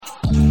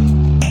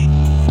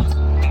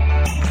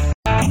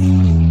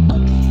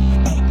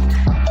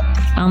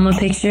Alma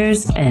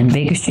Pictures and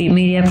Baker Street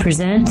Media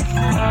present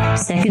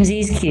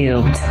Secondsies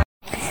Cubed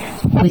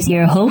with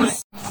your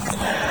hosts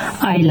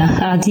Ayla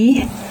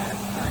Hadi,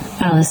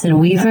 Allison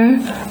Weaver,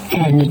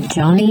 and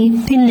Johnny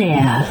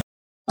Pinea.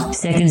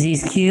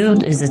 Secondsies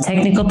Cubed is a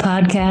technical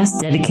podcast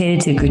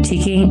dedicated to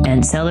critiquing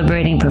and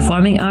celebrating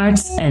performing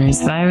arts and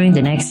inspiring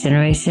the next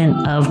generation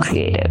of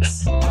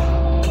creatives.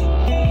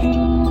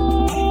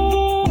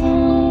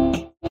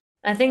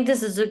 I think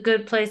this is a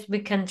good place we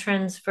can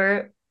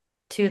transfer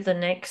to the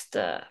next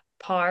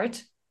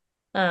part.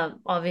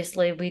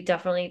 Obviously, we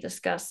definitely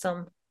discussed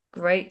some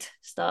great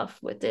stuff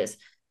with this,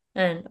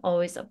 and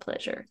always a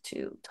pleasure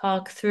to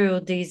talk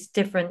through these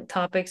different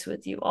topics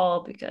with you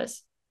all,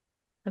 because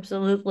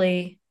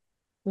absolutely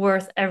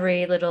worth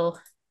every little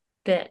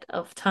bit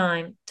of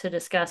time to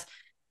discuss.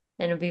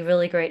 And it'd be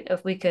really great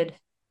if we could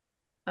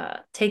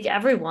take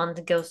everyone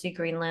to go see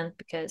Greenland,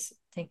 because I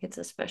think it's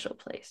a special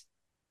place.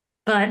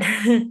 But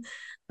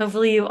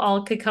hopefully you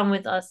all could come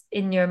with us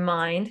in your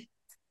mind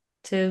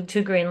to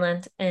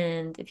Greenland,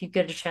 and if you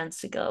get a chance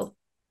to go,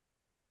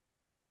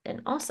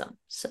 then awesome.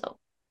 So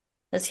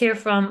let's hear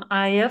from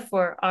Aya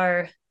for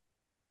our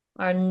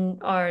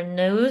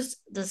news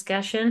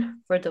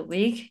discussion for the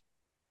week,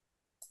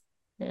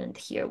 and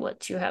hear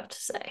what you have to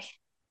say.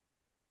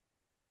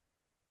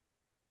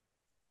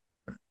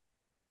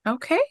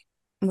 Okay.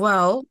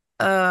 Well,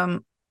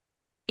 a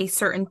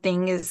certain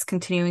thing is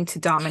continuing to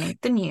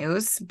dominate the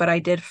news, but I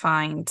did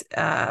find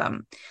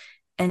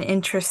an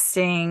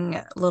interesting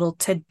little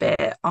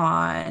tidbit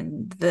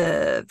on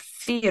the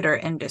theater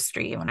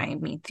industry. When I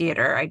mean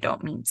theater, I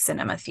don't mean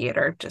cinema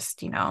theater,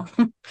 just,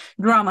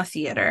 drama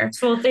theater.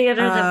 Actual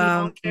theater that we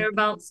all care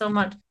about so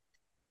much.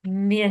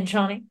 Me and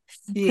Johnny.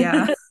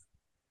 Yeah.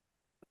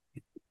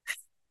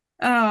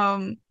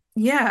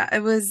 Yeah,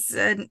 it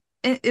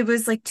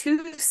was like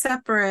two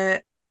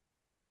separate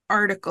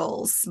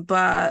articles,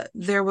 but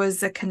there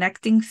was a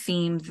connecting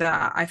theme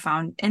that I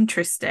found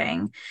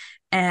interesting,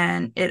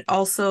 and it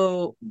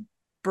also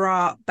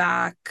brought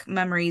back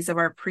memories of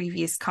our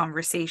previous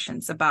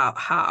conversations about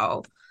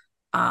how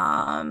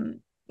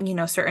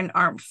certain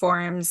art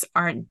forms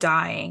aren't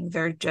dying,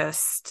 they're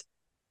just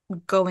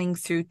going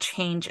through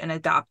change and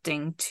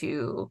adapting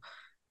to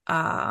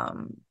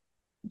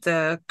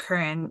the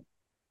current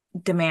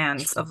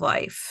demands of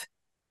life.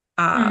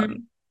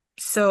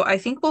 So I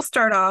think we'll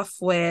start off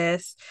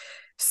with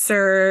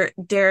Sir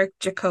Derek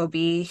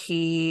Jacobi.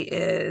 He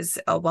is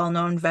a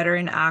well-known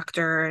veteran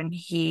actor, and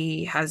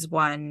he has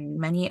won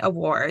many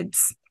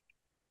awards.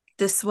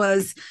 This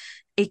was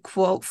a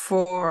quote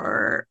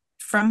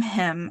from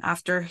him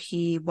after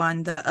he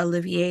won the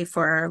Olivier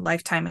for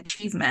Lifetime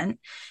Achievement.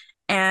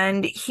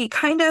 And he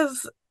kind of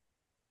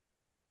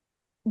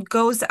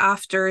goes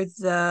after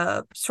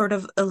the sort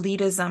of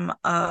elitism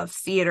of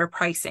theater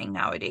pricing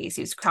nowadays.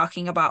 He was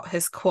talking about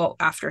his quote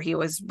after he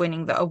was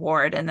winning the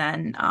award, and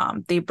then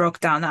they broke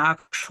down the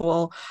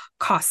actual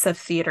costs of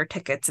theater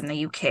tickets in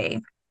the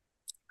UK.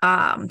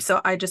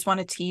 So I just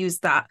wanted to use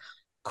that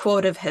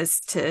quote of his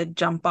to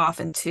jump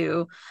off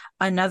into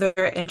another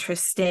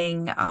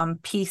interesting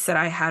piece that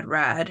I had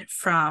read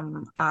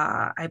from,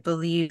 I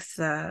believe,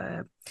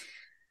 the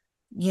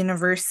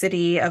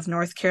University of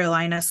North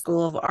Carolina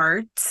School of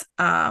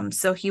Art.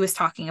 So he was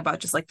talking about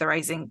just like the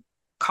rising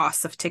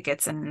costs of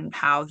tickets and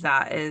how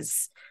that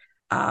is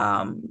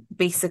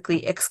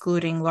basically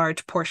excluding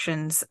large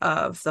portions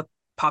of the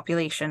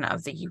population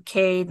of the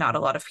UK. Not a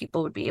lot of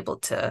people would be able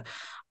to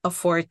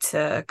afford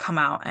to come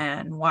out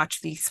and watch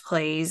these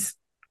plays,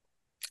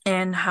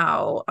 and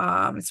how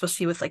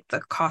especially with like the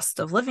cost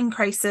of living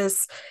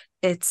crisis,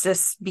 it's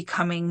just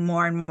becoming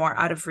more and more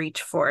out of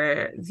reach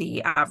for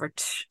the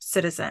average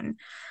citizen.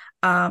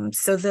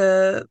 So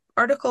the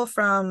article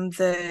from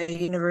the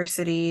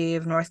University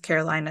of North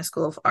Carolina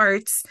School of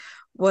Arts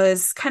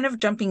was kind of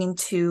jumping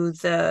into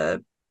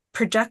the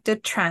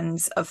projected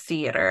trends of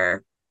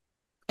theater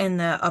in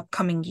the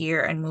upcoming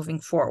year and moving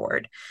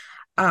forward.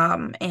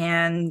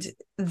 And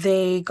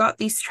they got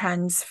these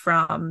trends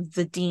from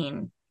the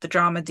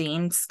drama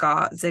dean,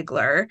 Scott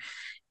Ziegler.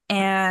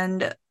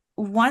 And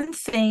one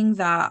thing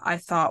that I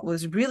thought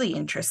was really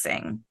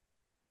interesting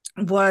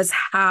was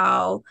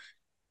how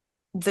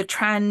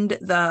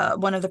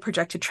one of the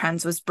projected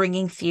trends was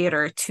bringing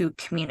theater to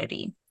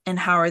community. And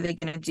how are they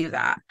going to do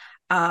that?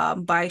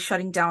 By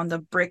shutting down the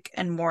brick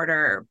and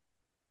mortar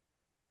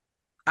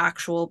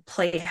actual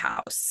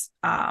playhouse,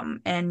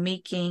 and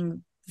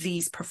making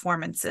these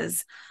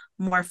performances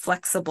more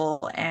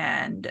flexible,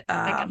 and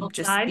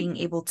just being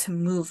able to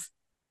move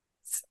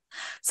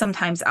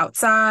sometimes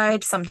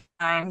outside.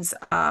 Sometimes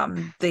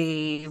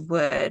they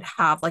would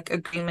have like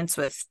agreements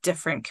with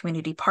different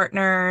community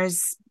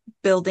partners,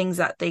 buildings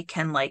that they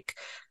can like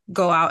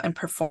go out and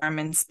perform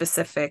in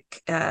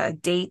specific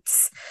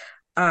dates,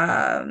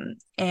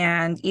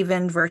 and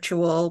even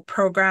virtual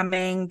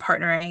programming,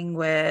 partnering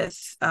with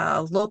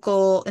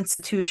local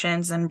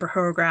institutions and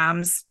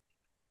programs.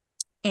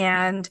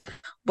 And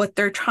what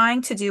they're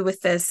trying to do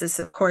with this is,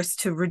 of course,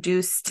 to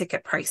reduce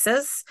ticket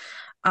prices,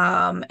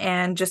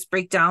 and just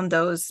break down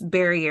those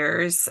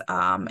barriers,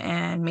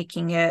 and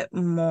making it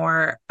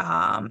more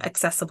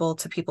accessible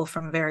to people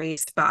from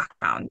various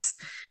backgrounds.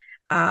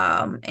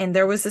 And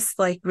there was this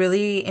like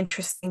really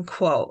interesting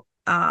quote.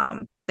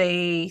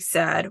 They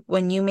said,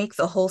 when you make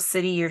the whole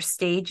city your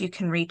stage, you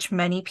can reach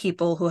many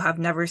people who have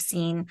never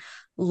seen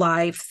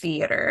live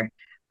theater.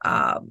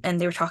 And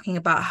they were talking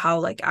about how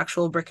like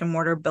actual brick and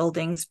mortar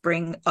buildings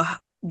bring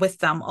with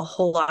them a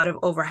whole lot of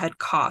overhead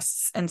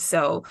costs. And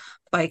so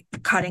by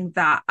cutting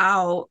that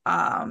out,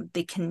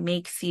 they can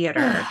make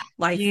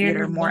live Dear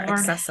theater more Lord.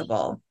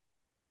 accessible.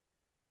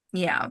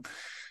 Yeah.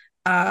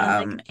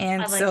 I like I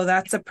And like so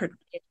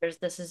theaters.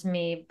 This is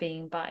me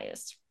being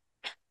biased.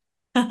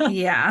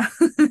 yeah.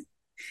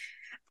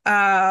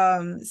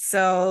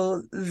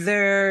 So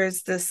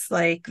there's this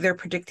like they're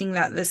predicting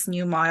that this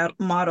new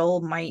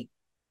model might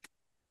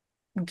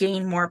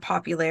gain more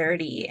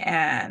popularity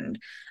and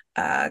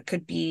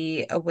could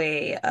be a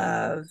way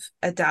of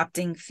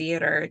adapting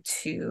theater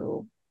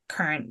to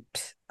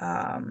current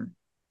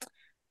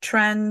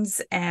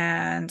trends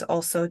and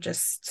also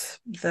just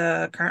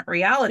the current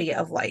reality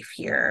of life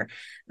here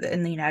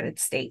in the United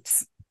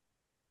States.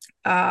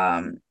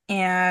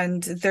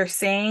 And they're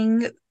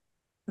saying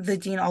the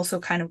dean also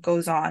kind of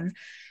goes on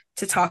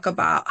to talk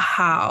about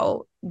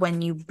how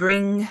when you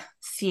bring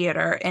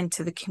theater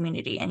into the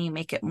community and you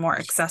make it more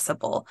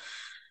accessible,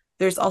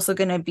 there's also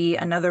going to be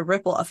another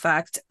ripple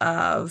effect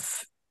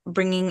of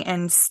bringing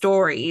in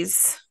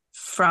stories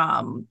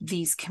from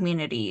these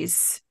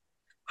communities,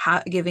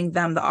 giving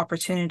them the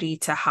opportunity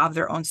to have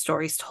their own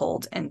stories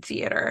told in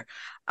theater.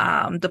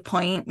 One of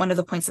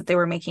the points that they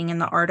were making in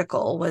the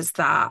article was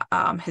that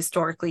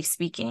historically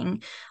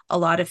speaking, a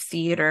lot of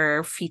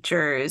theater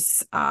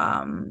features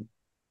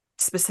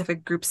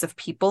specific groups of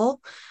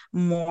people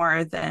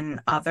more than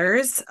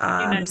others.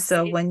 United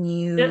So States. when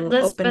you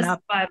Let's open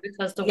up, specify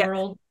because the yeah,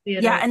 world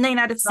yeah, theater in the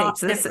United is not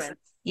States, this is, different.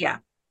 yeah,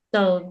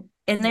 So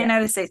in the yeah.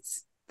 United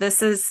States.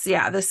 This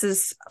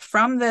is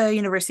from the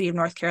University of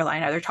North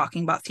Carolina. They're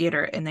talking about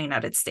theater in the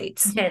United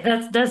States. Okay,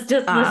 that's just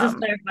let's just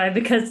Um, clarify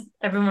because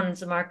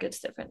everyone's market's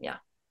different. Yeah.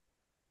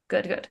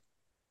 Good, good.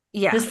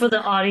 yeah. Just for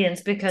the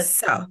audience because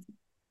So,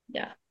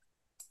 yeah.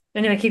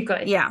 Anyway, keep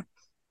going. yeah.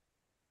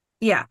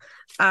 Yeah.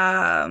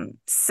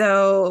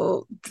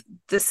 So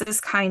this is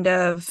kind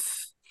of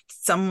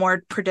some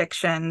more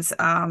predictions.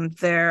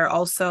 They're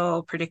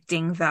also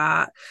predicting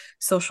that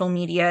social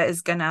media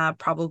is gonna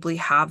probably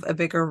have a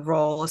bigger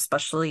role,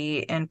 especially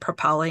in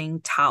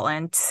propelling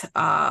talent,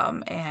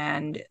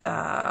 and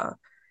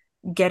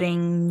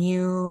getting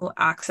new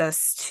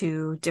access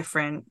to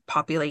different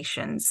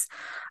populations.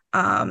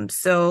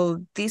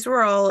 So these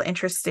were all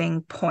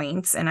interesting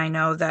points, and I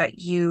know that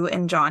you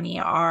and Johnny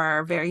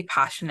are very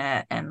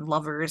passionate and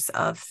lovers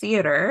of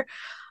theater.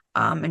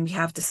 And we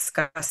have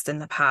discussed in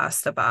the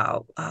past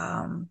about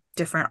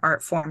different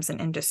art forms and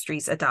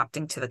industries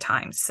adapting to the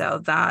times. So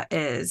that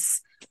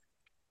is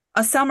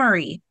a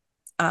summary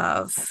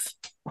of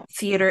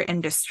theater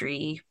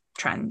industry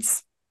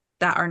trends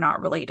that are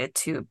not related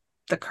to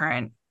the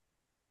current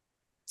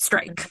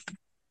strike.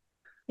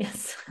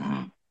 Yes.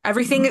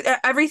 Everything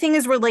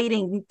is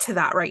relating to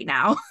that right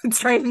now. It's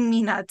driving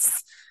me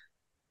nuts.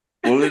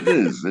 Well, it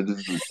is. It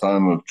is the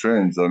time of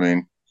trends. I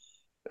mean,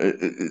 it,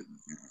 it, it-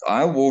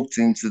 I walked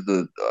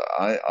into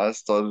I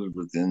started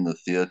within the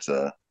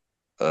theater,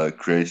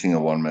 creating a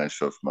one-man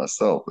show for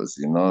myself, as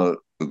you know,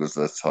 because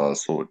that's how I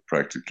saw it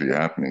practically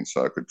happening.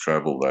 So I could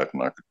travel that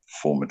and I could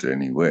perform it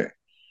anywhere.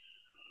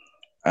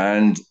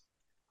 And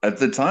at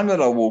the time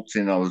that I walked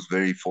in, I was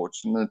very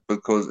fortunate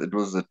because it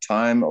was a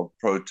time of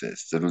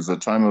protest. It was a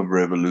time of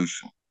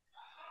revolution.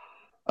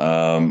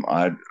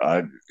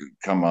 I'd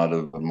come out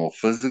of a more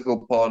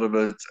physical part of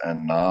it,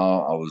 and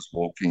now I was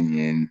walking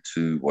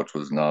into what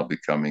was now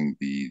becoming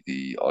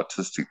the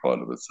artistic part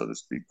of it, so to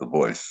speak, the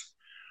voice.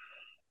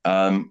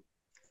 Um,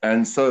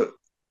 and so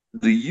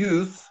the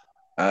youth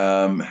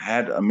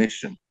had a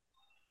mission.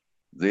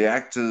 The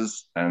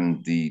actors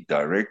and the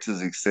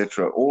directors,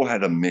 etc., all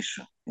had a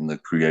mission in the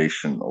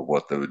creation of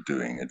what they were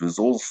doing. It was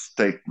all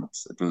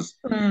statements. It was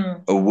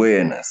Mm.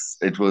 awareness.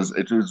 It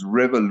was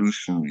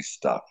revolutionary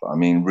stuff. I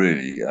mean,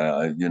 really,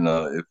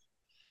 if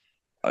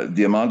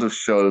the amount of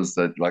shows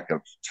that, like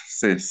I've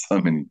said so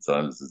many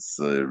times, it's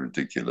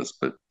ridiculous,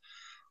 but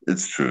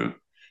it's true.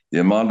 The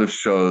amount of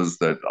shows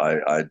that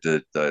I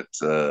did that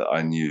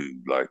I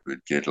knew like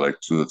we'd get like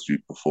two or three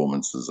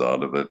performances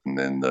out of it, and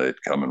then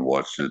they'd come and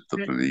watch it.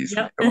 The police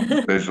would Yep. come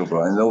on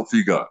special, and off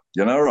you go.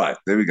 Right,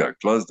 there we go,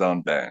 closed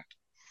down band.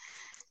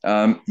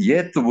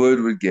 Yet the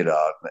word would get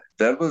out.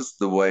 That was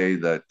the way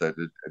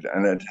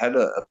and it had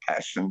a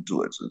passion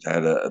to it. It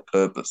had a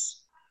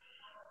purpose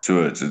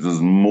to it. It was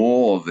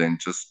more than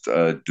just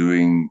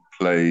doing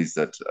plays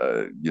that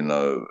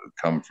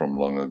come from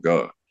long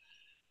ago.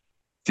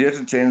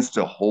 Theatre tends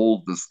to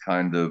hold this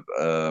kind of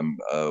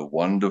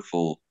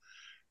wonderful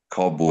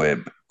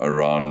cobweb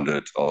around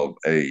it of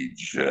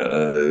age.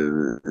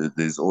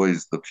 There's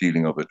always the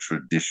feeling of a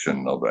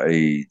tradition of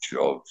age,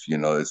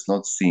 it's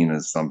not seen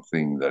as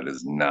something that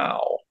is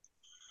now.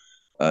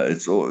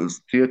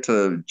 It's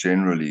theater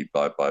generally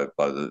by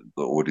the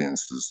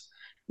audiences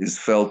is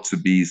felt to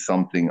be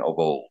something of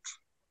old,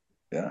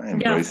 yeah, Yeah,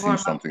 embracing for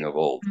something of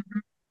old,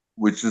 Mhm.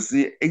 which is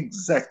the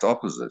exact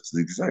opposite.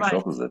 The exact Right.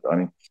 opposite. I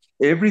mean,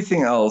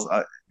 everything else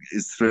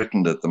is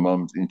threatened at the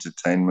moment,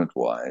 entertainment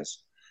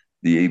wise.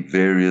 The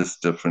various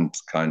different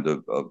kind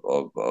of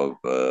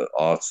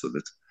arts of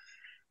it,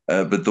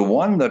 but the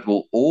one that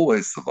will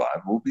always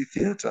survive will be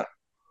theatre.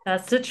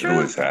 That's the It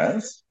always truth.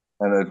 has,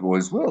 and it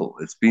always will.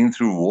 It's been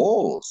through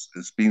wars.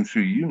 It's been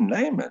through you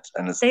name it,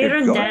 and it's Theater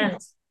kept and going.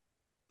 dance,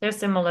 they're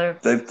similar.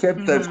 They've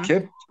Mm-hmm.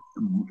 kept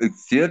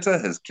theatre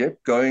has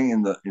kept going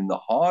in the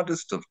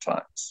hardest of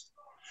times.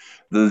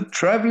 The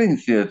traveling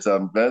theatre,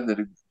 I'm glad that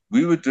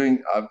we were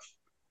doing.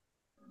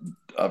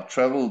 I've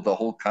traveled the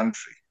whole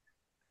country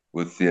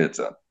with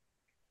theatre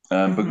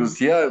Mm-hmm. because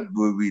here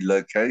where we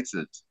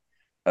located,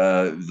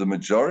 the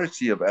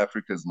majority of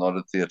Africa is not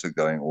a theatre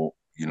going or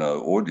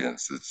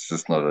audience. It's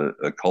just not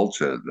a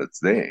culture that's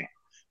there.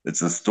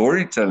 It's a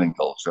storytelling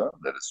culture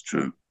that is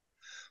true,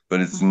 but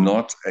it's Mm-hmm.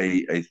 not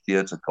a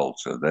theatre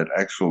culture. That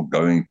actual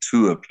going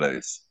to a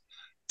place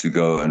to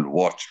go and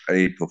watch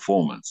a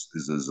performance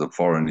is a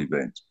foreign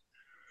event.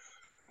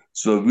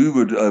 So we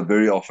would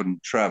very often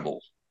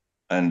travel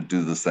and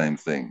do the same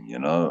thing,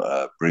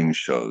 bring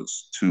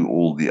shows to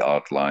all the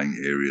outlying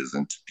areas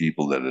and to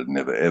people that had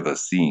never ever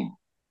seen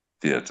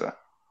theatre,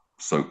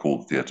 so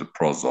called theatre,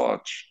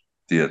 prosarch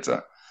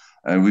theatre.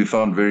 And we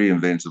found very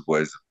inventive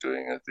ways of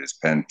doing it. There's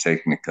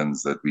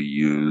pantechnicons that we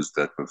use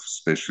that were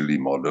specially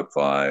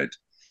modified,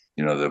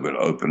 that would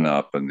open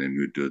up and then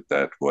we'd do it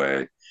that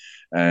way.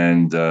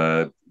 And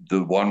the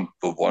one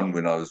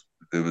when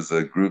there was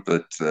a group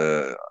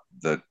that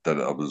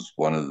I was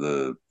one of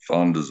the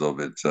founders of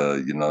it.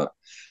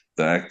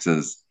 The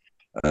actors,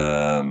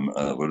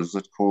 what is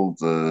it called?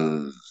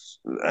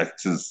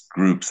 Actors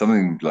group,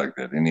 something like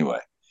that. Anyway,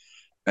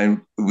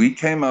 and we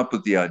came up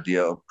with the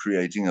idea of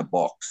creating a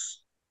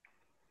box.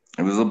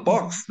 It was a Mm-hmm.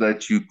 box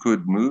that you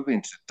could move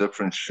into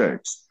different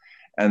shapes,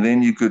 and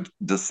then you could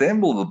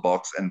disassemble the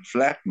box and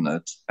flatten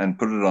it and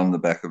put it on the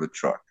back of a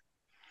truck.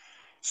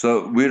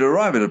 So we'd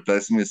arrive at a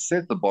place and we'd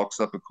set the box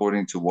up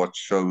according to what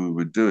show we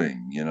were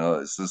doing.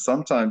 So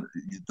sometimes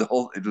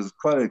it was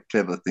quite a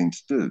clever thing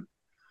to do,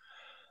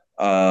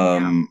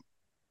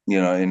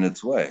 Yeah. in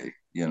its way,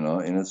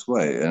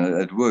 and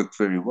it worked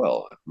very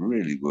well. It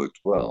really worked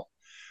well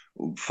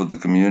for the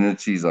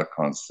communities. I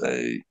can't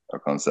say.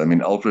 I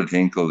mean, Alfred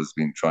Henkel has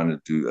been trying to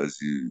do, as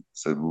you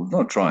said, well,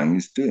 not trying.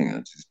 He's doing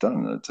it. He's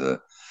done it.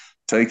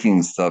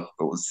 Taking stuff,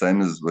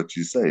 same as what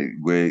you say,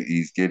 where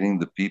he's getting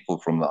the people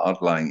from the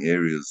outlying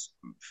areas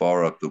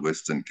far up the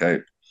Western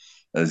Cape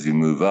as you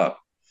move up.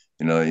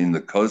 In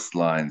the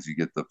coastlines, you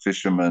get the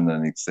fishermen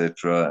and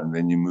etc., and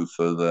then you move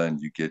further and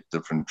you get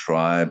different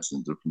tribes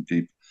and different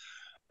people,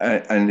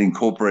 and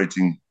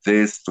incorporating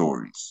their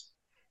stories,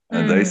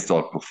 and they Mm.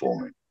 start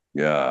performing.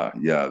 Yeah,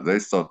 yeah, they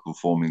start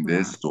performing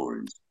their Yeah.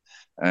 stories,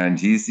 and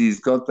he's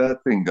got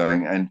that thing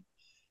going, and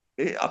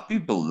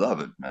people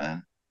love it,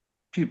 man.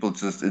 People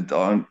just it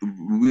aren't.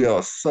 We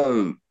are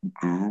so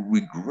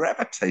we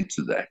gravitate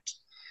to that.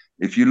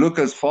 If you look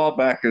as far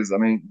back as, I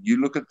mean, you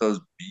look at those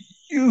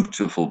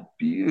beautiful,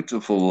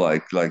 beautiful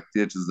like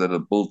theaters that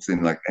are built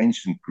in like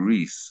ancient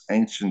Greece,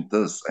 ancient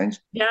this,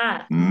 ancient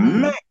Yeah.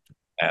 man, Mm-hmm.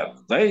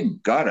 have they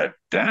got it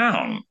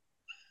down?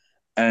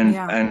 And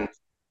Yeah. and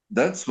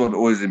that's what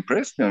always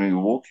impressed me. I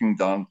mean, walking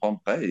down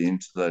Pompeii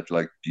into that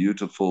like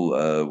beautiful,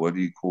 what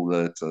do you call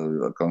that?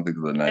 I can't think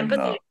of the name now.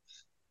 Amphitheater.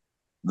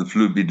 The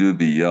Floopy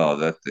Doobie, yeah,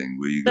 that thing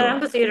where you The go.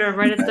 amphitheater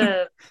right at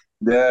the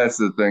That's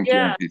the thank you,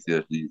 yeah.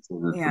 amphitheater. You said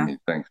it to Yeah. me.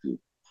 Thank you.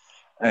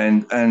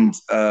 And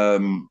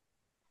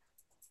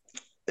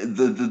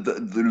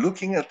the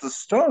looking at the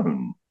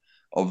stone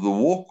of the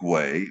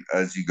walkway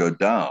as you go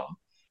down,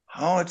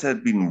 how it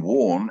had been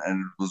worn, and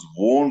it was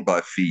worn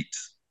by feet,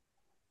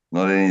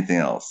 not anything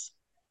else.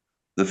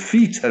 The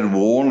feet had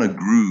worn a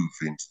groove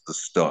into the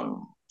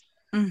stone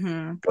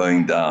Mm-hmm.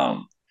 going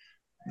down.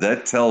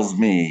 That tells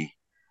me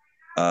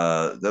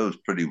that was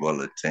pretty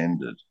well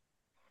attended.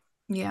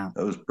 Yeah.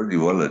 That was pretty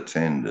well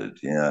attended.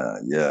 Yeah,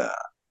 yeah.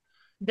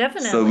 So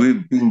Definitely.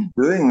 we've been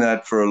doing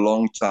that for a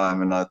long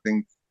time, and I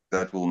think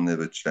that will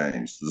never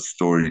change. The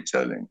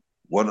storytelling.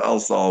 What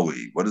else are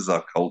we? What is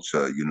our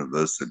culture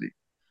universally?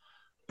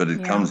 But it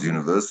Yeah. comes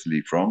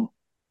universally from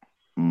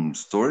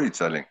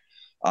storytelling.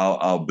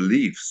 Our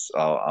beliefs,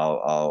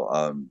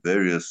 our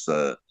various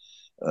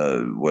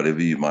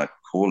whatever you might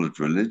call it,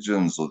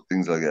 religions or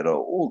things like that, are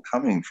all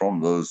coming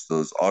from those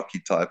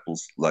archetypal,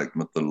 like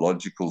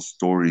mythological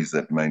stories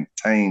that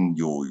maintain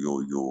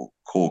your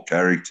core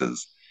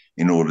characters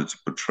in order to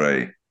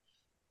portray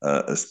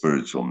a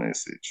spiritual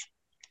message.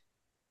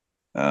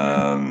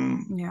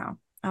 Mm. Yeah.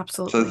 So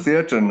Absolutely.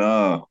 theater,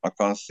 no, I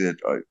can't see it.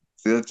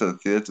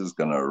 Theater's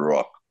gonna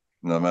rock,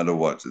 no matter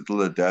what.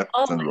 It'll adapt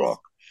and Always.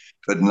 rock.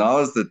 But now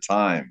is the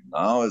time.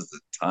 Now is the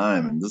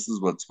time, and this is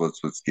what's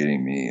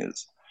getting me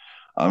is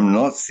I'm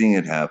not seeing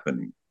it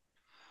happening.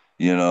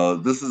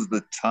 This is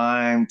the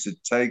time to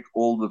take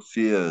all the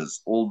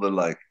fears, all the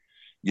like.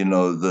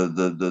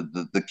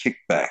 the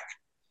kickback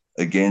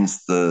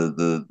against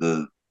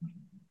the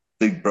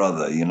Big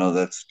Brother,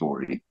 that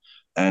story,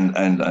 and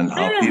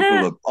how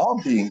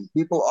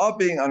people are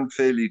being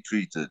unfairly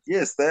treated.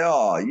 Yes, they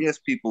are. Yes,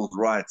 people's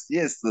rights.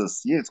 Yes,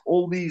 this. Yes,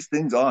 all these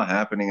things are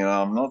happening, and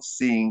I'm not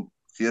seeing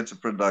theatre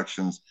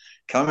productions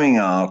coming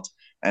out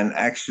and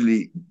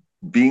actually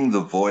being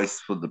the voice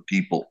for the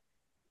people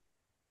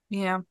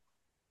Yeah.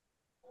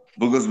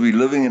 because we're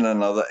living in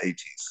another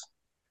 80s,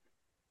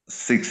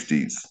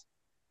 60s,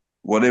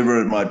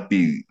 whatever it might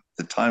be,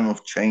 the time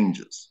of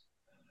changes.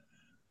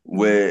 Yeah.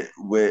 Where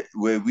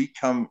we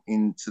come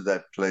into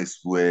that place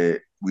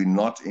where we're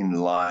not in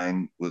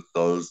line with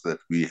those that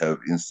we have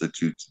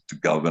instituted to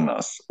govern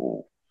us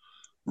or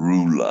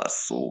rule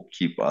us or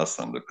keep us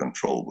under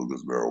control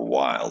because we're a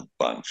wild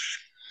bunch.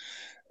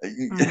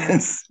 Mm-hmm.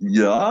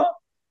 Yeah,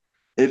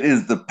 it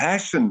is the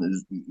passion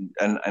is,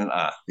 and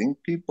I think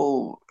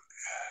people,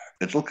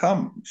 it'll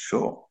come,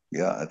 sure,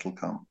 yeah, it'll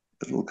come,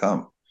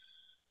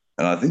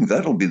 and I think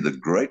that'll be the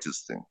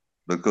greatest thing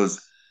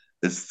because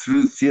it's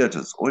through theater.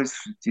 It's always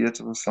through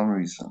theater for some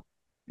reason.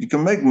 You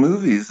can make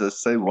movies that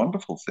say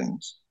wonderful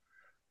things,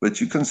 but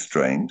you're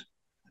constrained.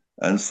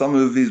 And some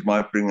movies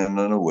might bring in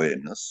an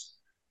awareness.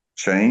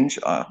 Change,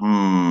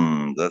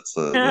 that's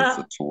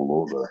a tall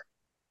order.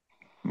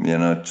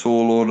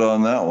 Tall order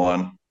on that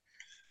one.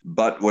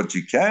 But what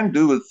you can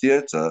do with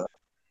theater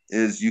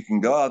is you can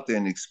go out there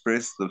and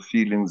express the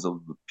feelings of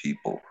the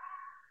people.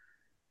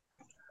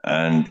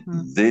 And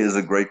Mm-hmm. there is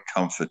a great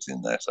comfort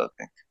in that, I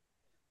think.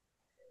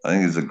 I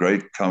think there's a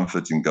great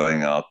comfort in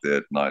going out there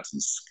at night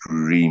and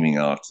screaming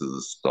out to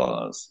the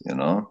stars.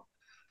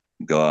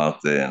 Go out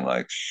there and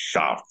like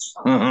shout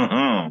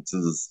to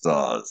the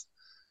stars.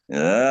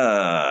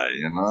 Yeah,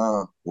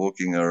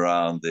 walking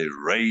around there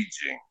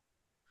raging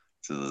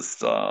to the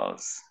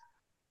stars.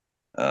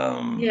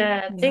 Um,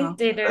 Yeah, I Yeah. think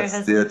theater that's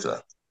has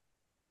theater.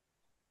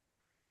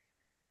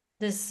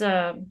 this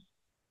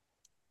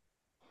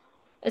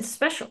it's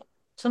special.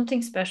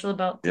 Something special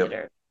about Yep.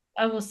 theater.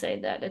 I will say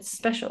that it's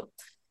special.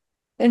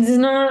 It's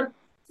not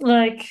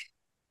like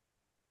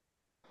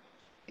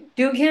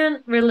you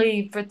can't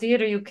really for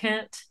theater you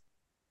can't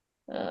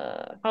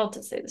how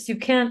to say this. You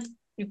can't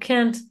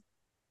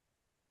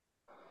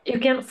you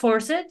can't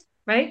force it,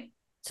 right?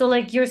 So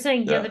like you're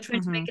saying, yeah, Yeah. they're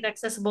trying to Mm-hmm. make it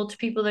accessible to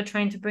people, they're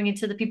trying to bring it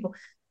to the people.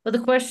 But the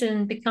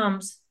question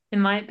becomes, in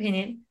my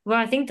opinion, well,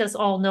 I think that's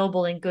all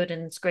noble and good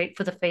and it's great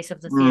for the face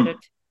of the theater Mm,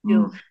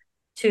 mm,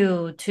 to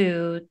to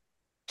to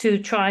to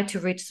try to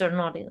reach certain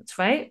audience,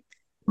 right?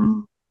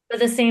 mm,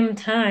 But at the same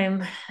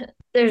time,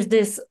 there's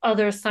this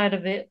other side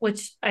of it,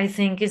 which I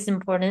think is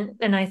important.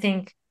 And I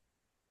think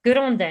good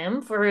on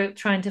them for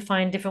trying to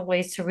find different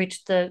ways to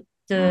reach the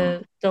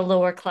mm, the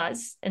lower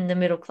class and the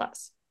middle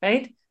class,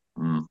 right?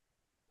 mm,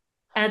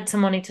 Add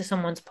some money to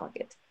someone's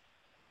pocket.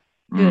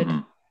 Good.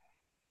 mm,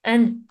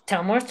 And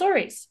tell more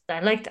stories. I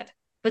like that.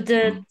 But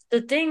mm.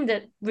 the thing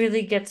that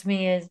really gets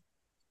me is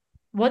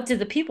what do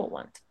the people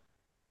want?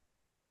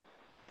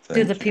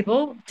 Thank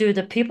you. Do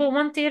the people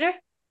want theater?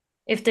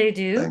 If they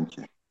do, Thank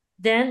you.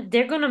 then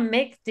they're gonna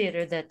make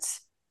theater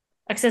that's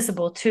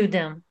accessible to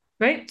them,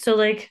 right? So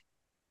like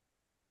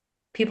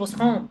people's Mm,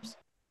 homes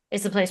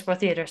is the place where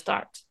theater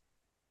starts,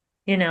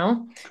 you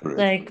know? correct.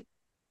 Like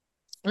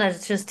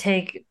let's just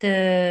take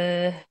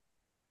the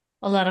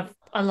a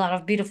lot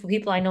of beautiful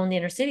people I know in the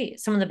inner city.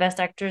 Some of the best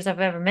actors I've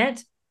ever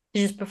met.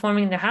 They're just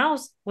performing in their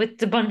house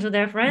with a bunch of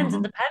their friends in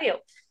Mm-hmm, the patio.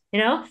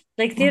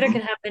 Like theater mm-hmm,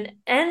 can happen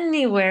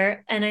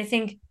anywhere. And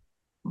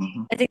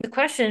mm-hmm, I think the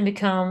question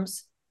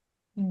becomes,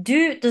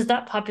 does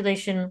that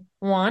population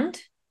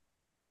want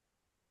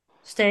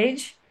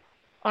stage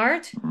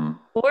art, mm,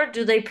 or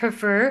do they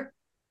prefer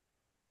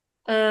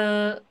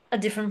a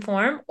different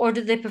form, or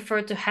do they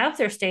prefer to have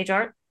their stage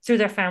art through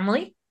their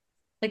family?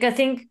 Like I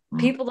think mm,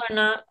 people are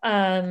not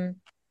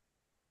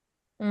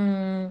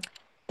Mm,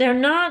 they're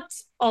not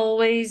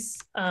always,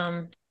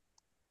 I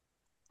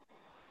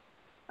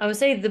would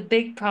say the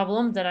big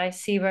problem that I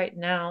see right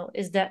now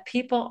is that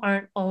people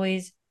aren't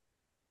always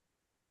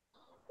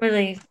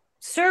really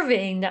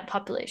surveying that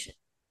population,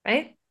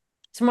 right?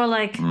 It's more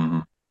like,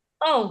 mm,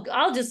 oh,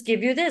 I'll just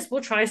give you this.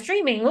 We'll try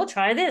streaming. We'll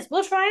try this.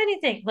 We'll try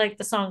anything. Like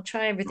the song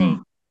Try mm,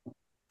 Everything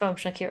from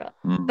Shakira.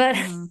 mm. But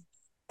Mm-hmm.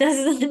 this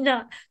is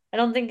not, I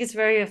don't think it's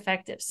very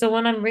effective. So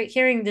when I'm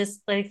hearing this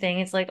like thing,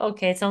 it's like,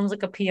 okay, it sounds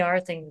like a PR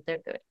thing that they're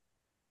doing.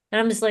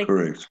 And I'm just like,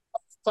 Correct.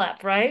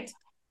 clap, right?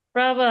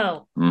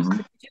 Bravo. Mm-hmm,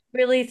 But did you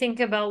really think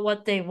about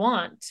what they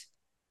want?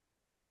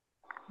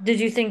 Did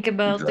you think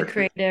about the exactly.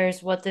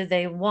 creators? What do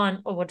they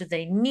want or what do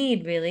they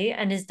need really?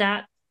 And is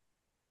that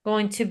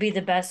going to be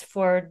the best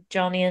for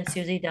Johnny and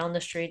Susie down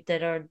the street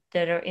that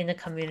are in the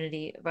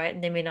community, right?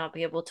 And they may not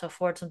be able to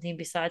afford something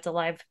besides a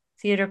live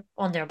theater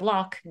on their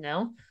block,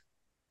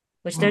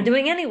 which they're Mm,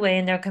 doing anyway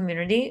in their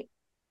community.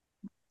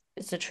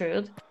 It's the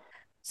truth.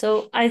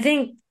 So I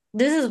think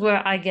this is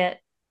where I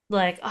get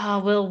like, oh,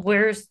 well,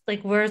 where's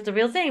the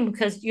real thing?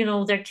 Because,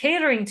 they're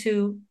catering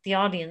to the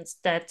audience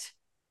that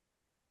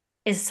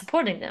is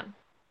supporting them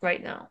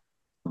right now.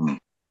 mm,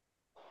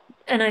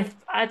 and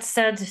it's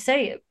sad to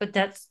say it, but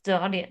that's the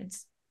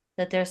audience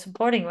that they're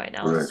supporting right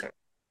now, is a Correct. certain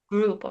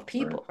group of Correct.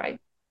 people, right?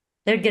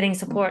 They're getting Mm,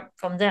 support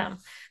from them.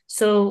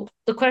 So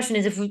the question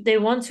is, if they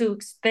want to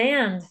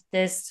expand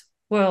this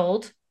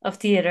world of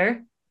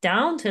theater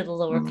down to the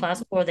lower mm,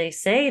 class, or they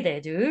say they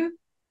do,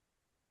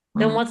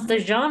 then what's mm. the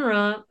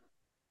genre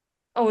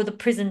or the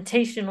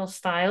presentational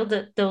style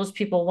that those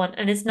people want?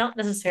 And it's not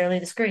necessarily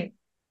the screen.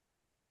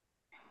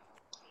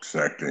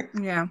 Exactly.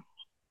 Yeah.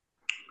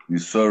 You're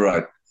so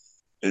right.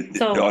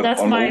 So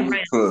that's On my all the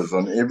rant. tours,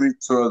 on every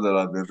tour that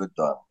I've ever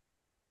done,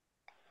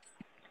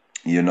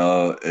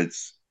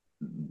 it's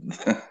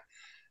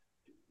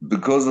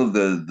because of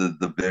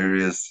the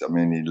various, I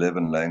mean,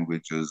 11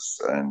 languages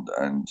and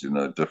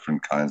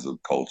different kinds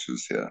of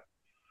cultures here.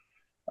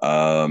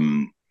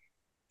 Um,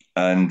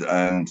 and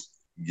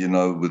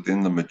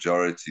within the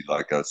majority,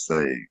 like I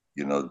say,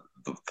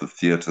 the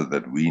theater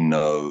that we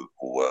know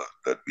or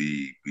that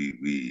we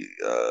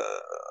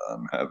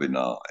have in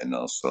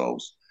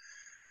ourselves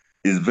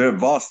is very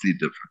vastly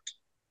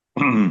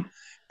different.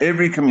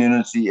 Every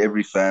community,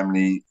 every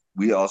family,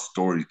 we are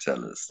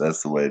storytellers.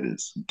 That's the way it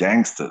is.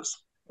 Gangsters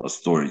are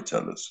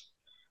storytellers,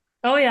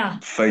 Oh yeah.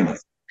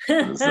 famous.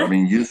 I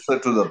mean, you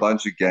sit with a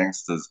bunch of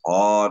gangsters,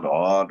 hard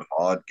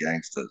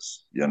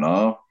gangsters.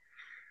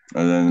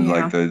 And then,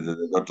 like, Yeah. they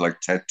got like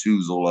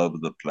tattoos all over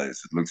the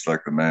place. It looks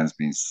like the man's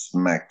been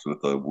smacked with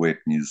a wet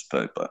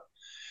newspaper.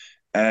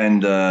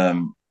 And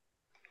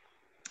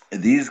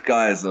these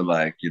guys are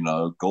like,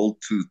 gold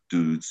tooth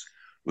dudes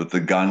with the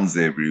guns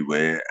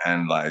everywhere.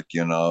 And, like,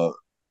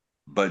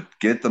 but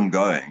get them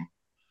going.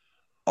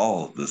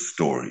 Oh, the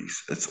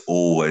stories. It's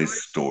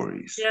always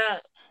stories Yeah.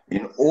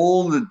 in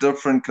all the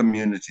different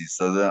communities.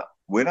 So that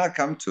when I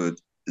come to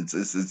it,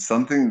 it's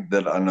something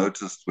that I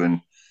noticed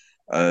when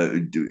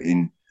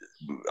in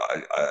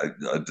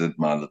I did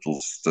my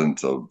little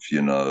stint of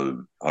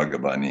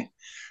Hagabani,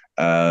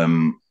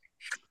 um,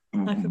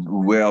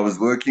 where I was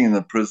working in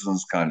the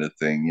prisons kind of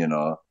thing. It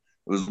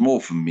was more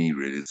for me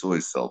really. It's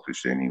always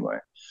selfish anyway,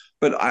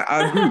 but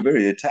I grew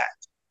very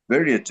attached,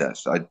 very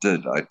attached. I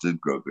did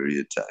grow very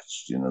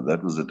attached.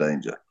 That was a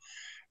danger.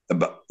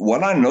 But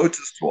what I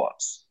noticed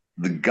was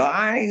the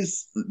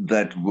guys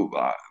that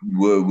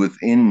were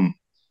within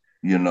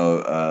you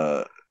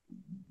know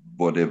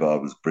whatever I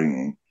was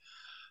bringing.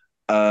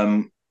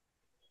 Um,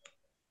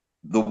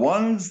 the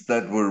ones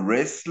that were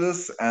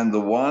restless and the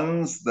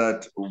ones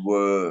that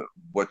were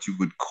what you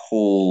would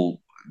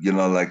call,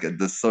 like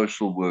the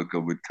social worker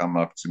would come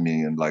up to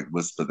me and like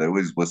whisper. They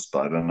always whisper.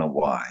 I don't know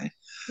why,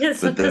 Yeah,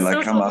 so but they the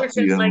like come social up to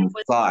workers you on like the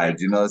whispering. side.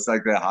 It's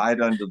like they hide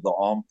under the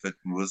armpit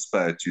and whisper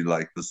at you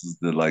like this is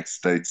the like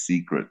state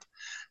secret.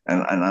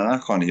 And I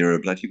can't hear a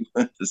bloody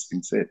word that's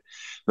been said.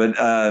 But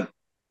oh,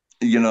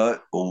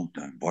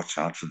 watch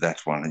out for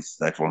that one.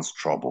 That one's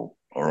trouble.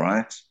 All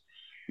right.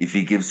 If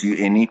he gives you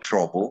any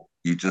trouble,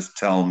 you just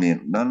tell me.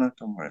 No, no,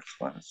 don't worry. It's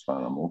fine. It's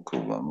fine. I'm all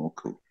cool. I'm all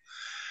cool.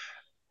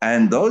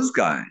 And those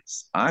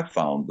guys, I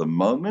found the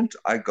moment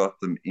I got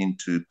them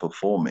into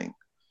performing,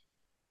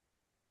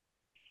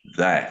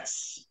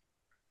 that's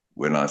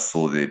when I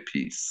saw their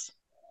piece.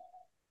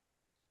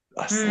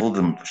 I Mm, saw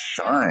them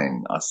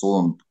shine. I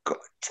saw them got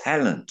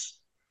talent,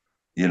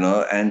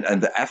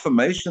 and the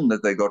affirmation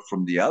that they got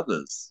from the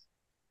others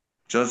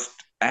just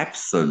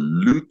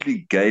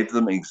absolutely gave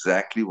them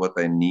exactly what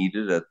they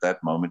needed at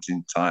that moment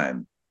in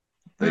time.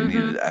 They mm-hmm.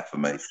 needed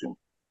affirmation.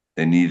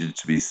 They needed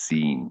to be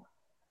seen.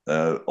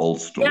 Old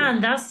Yeah, story.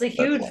 and that's the That's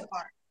huge why.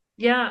 part.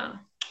 Yeah.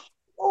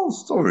 Old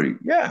story.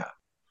 Yeah.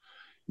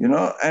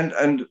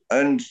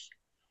 And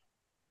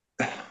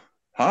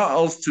how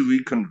else do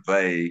we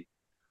convey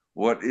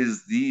what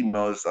is the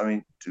most? I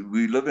mean,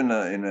 we live in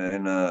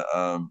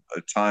a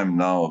time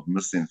now of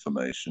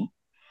misinformation.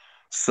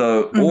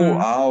 So all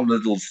Hmm. our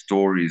little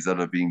stories that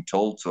are being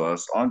told to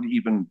us aren't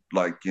even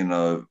like,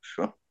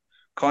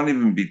 can't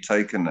even be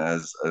taken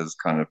as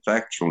kind of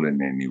factual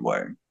in any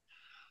way.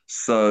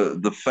 So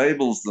the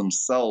fables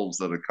themselves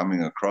that are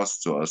coming across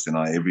to us in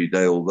our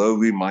everyday, although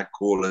we might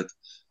call it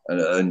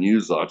a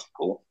news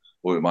article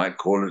or we might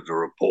call it a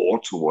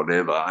report or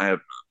whatever, I have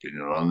no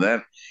opinion on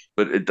that.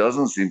 But it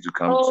doesn't seem to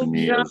come to Oh,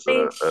 me as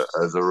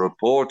Johnny. a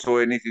report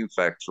or anything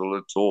factual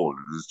at all.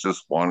 It is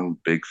just one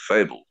big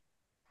fable.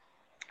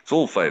 It's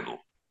all fable.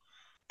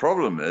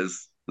 Problem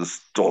is the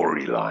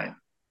storyline.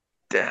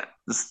 Damn,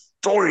 the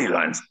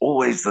storyline's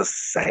always the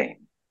same.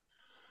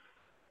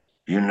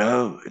 It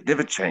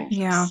never Yeah.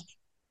 changes.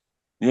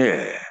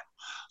 Yeah.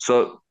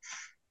 So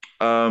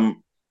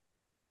um,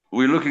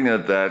 we're looking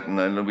at that, and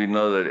then we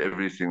know that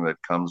everything that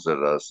comes at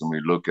us and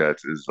we look at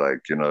is like,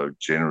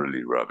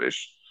 generally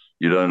rubbish.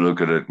 You don't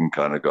look at it and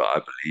kind of go, I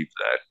believe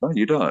that. No,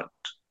 you don't.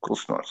 Of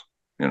course not.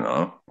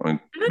 I mean,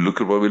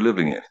 look at what we're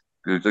living in.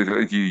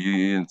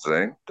 You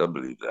insane? Don't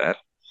believe that.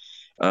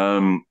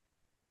 Um,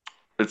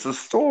 it's a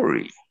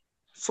story.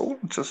 It's all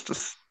just a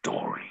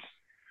story.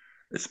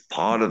 It's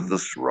part of Mhm.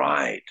 this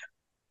ride.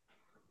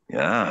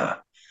 Yeah.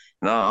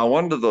 Now, I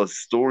wonder those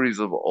stories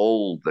of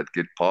old that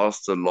get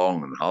passed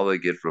along and how they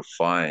get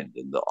refined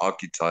and the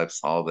archetypes,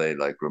 how they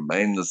like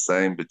remain the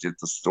same, but yet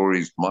the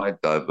stories might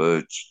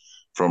diverge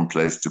from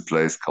place to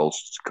place, culture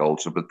to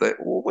culture, but they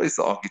always,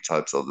 the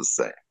archetypes are the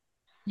same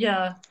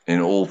Yeah.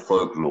 in all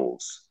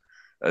folklores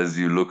as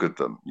you look at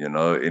them,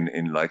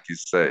 in like you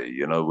say,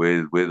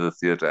 where the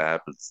theater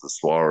happens, the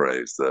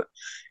soirees,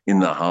 in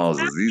the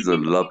houses, these are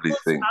Happening in lovely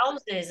people's things.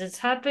 houses. It's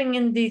happening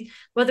in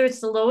whether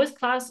it's the lowest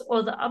class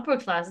or the upper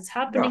class. It's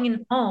Yeah, happening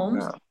in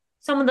homes. yeah.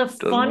 Some of the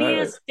Doesn't matter.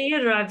 funniest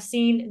theater I've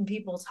seen in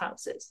people's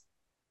houses.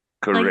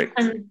 Like, Correct.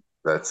 and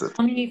That's it.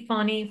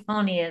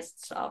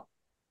 funniest stuff.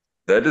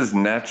 That is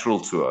natural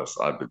to us,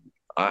 I believe.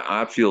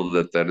 I feel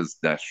that that is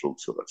natural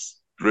to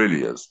us. It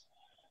really is.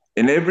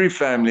 In every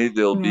family,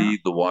 there'll Yeah. be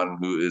the one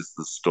who is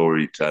the It's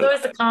storyteller.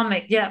 always the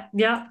comic. Yeah,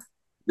 yeah.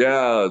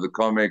 Yeah, the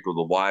comic or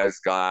the wise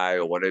guy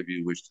or whatever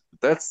you wish.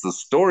 That's the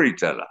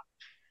storyteller.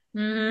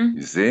 Mm-hmm.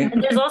 You see?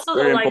 And there's also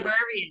the Very important.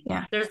 librarian.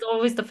 Yeah. There's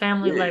always the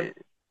family Yeah. librarian.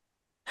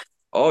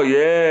 Oh,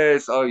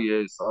 yes. Oh,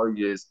 yes. Oh,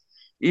 yes.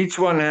 Each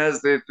one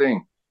has their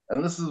thing.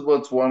 And this is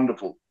what's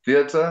wonderful.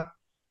 Theater,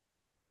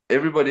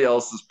 everybody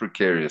else is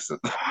precarious at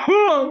the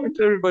moment.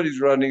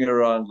 Everybody's running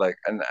around like,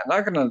 and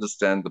I can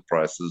understand the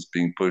prices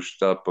being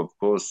pushed up, of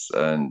course,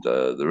 and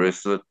the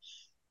rest of it.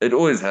 It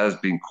always has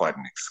been quite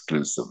an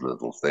exclusive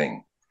little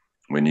thing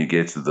when you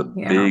get to the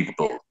Yeah. big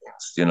buildings,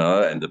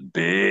 and the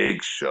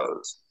big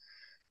shows.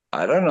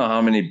 I don't know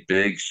how many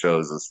big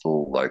shows are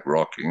still like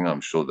rocking.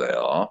 I'm sure they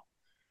are,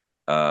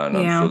 and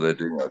I'm Yeah. sure they're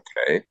doing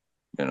okay.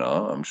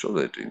 I'm sure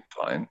they're doing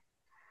fine.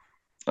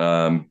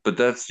 But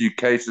that's you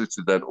cater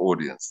to that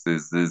audience.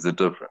 There's a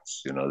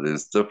difference.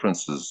 There's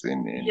differences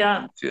in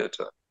Yeah.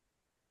 theater.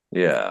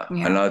 Yeah,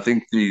 and Yeah. I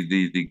think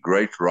the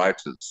great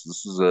writers.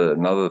 This is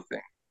another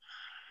thing.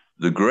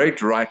 The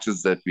great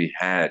writers that we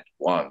had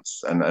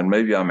once, and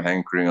maybe I'm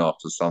hankering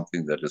after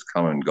something that has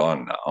come and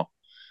gone now,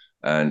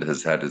 and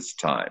has had its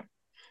time.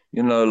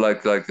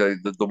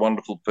 The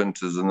wonderful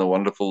Pinters and the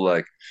wonderful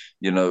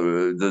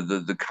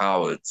the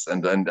cowards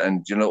and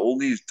all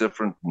these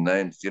different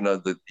names.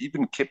 That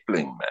even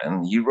Kipling,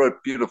 man, he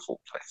wrote beautiful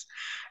plays,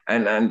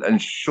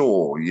 and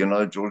Shaw,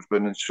 George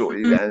Bernard Shaw,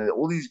 Mhm. and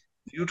all these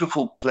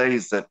beautiful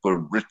plays that were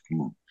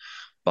written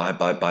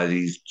by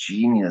these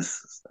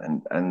geniuses,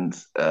 and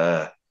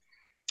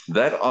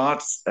that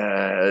art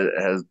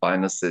has by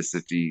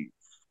necessity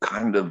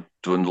kind of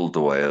dwindled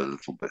away a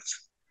little bit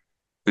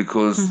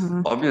because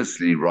Hmm.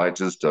 obviously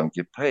writers don't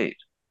get paid.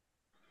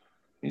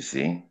 You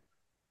see,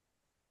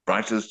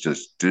 writers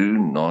just do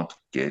not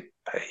get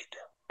paid.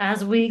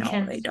 As we No,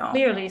 can they don't.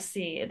 clearly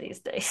see these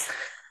days.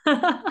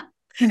 Mm.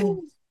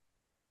 You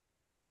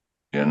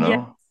Yeah.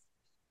 know.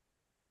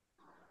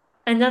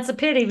 And that's a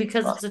pity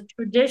because it's a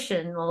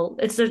tradition. Well,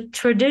 it's a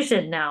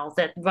tradition now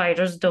that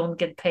writers don't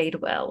get paid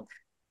well.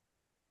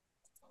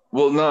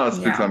 Well, now it's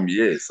Yeah. become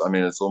yes. I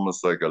mean, it's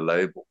almost like a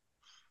label.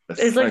 It's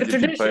It's like a like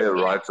if you pay tradition. a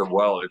Yeah. writer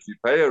well, if you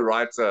pay a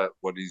writer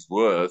what he's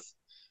worth,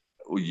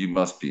 well, you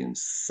must be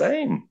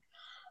insane.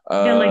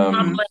 Yeah, like Um,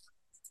 Hmm. Papa.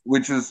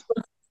 which is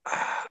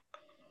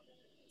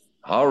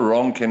how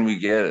wrong can we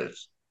get it?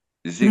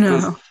 You see,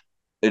 because No.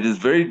 it is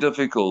very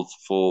difficult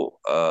for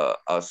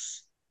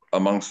us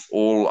amongst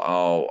all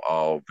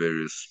our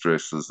various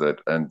stresses that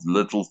and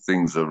little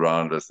things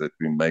around us that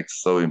we make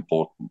so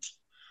important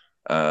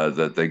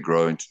that they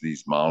grow into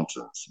these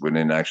mountains when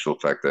in actual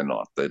fact they're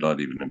not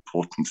even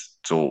important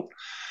at all.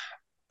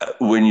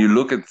 When you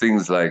look at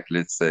things like,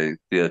 let's say,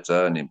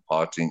 theater and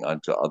imparting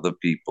unto other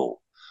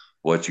people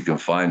what you can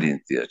find in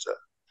theater,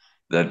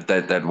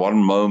 that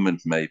one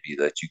moment maybe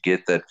that you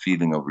get that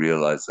feeling of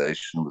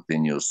realization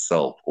within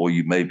yourself, or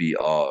you maybe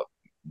are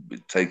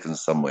taken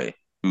somewhere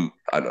who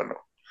I don't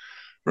know,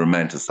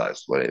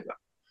 romanticized, whatever.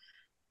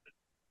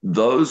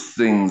 Those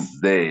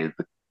things there,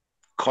 the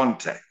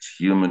contact,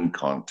 human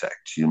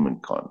contact,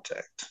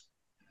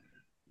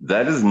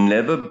 that has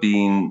never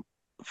been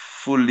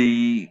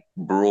fully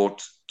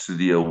brought to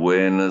the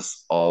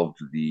awareness of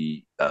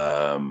the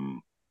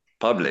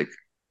public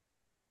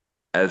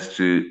as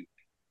to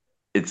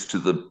it's to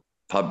the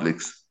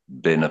public's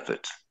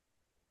benefit.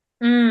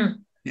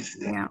 Mm, You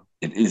see, Yeah.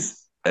 it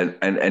is,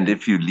 and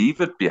if you leave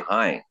it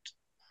behind,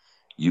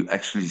 you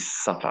actually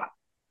suffer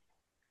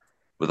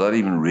without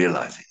even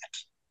realizing it.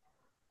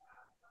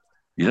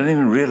 You don't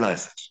even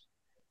realize it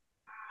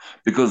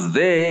because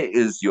there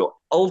is your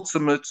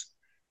ultimate,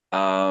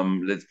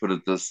 let's put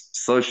it this,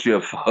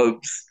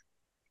 sociophobes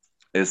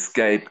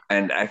escape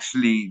and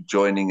actually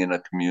joining in a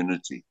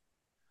community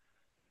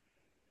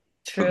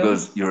true.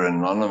 because you're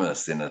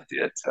anonymous in a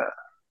theater.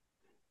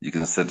 You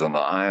can sit on the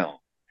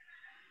aisle,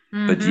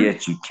 but Mm-hmm.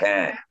 yet you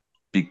can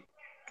be,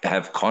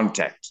 have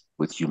contact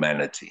with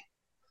humanity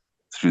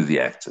through the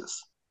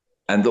actors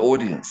and the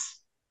audience.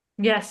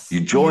 You Yes.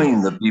 Yeah.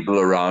 join the people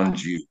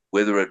around you,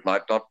 whether it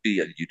might not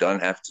be, you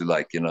don't have to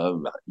like,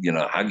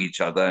 hug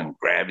each other and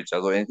grab each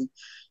other or anything.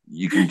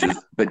 You can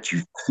just, but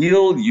you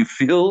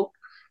feel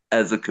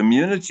as a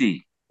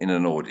community in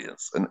an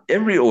audience, and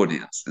every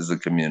audience is a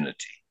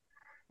community.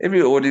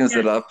 Every audience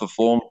that Yes. I've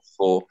performed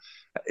for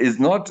is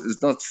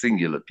not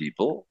singular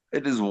people.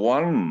 It is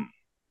one.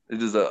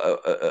 It is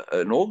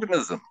an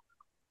organism,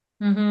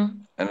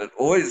 Mm-hmm. and it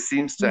always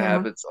seems to Yeah.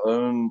 have its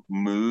own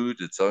mood,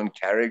 its own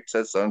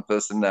character, its own Yeah,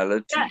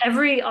 personality.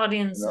 every You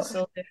audience know? is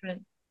so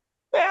different.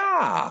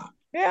 Yeah,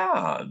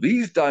 yeah.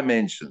 These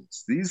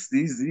dimensions,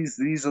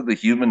 these are the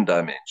human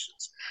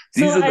dimensions.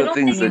 So These are I the don't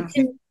things think that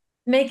Yeah. you can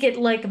make it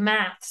like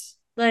maths.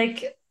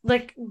 Like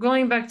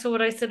going back to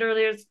what I said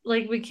earlier, it's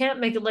like we can't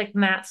make it like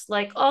maths.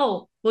 Like,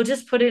 oh, we'll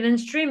just put it in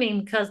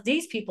streaming because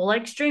these people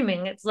like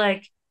streaming. It's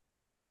like,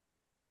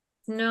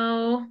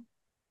 no,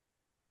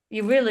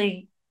 you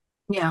really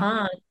Yeah.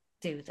 can't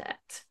do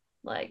that.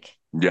 Like,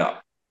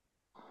 yeah,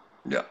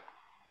 yeah,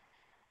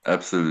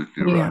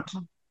 absolutely Yeah. right.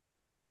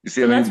 You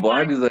see, I so that's mean,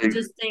 why why do I they?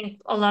 just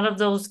think a lot of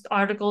those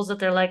articles that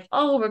they're like,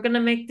 oh, we're gonna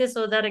make this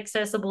or that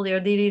accessible or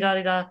dee dee da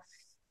dee da.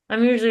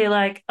 I'm usually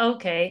like,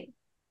 okay,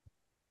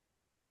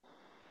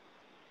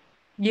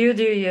 you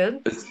do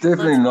you. It's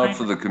definitely Let's not find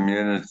for the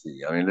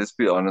community. I mean, let's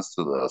be honest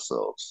with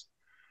ourselves.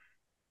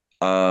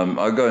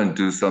 I go and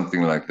do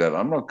something like that.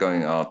 I'm not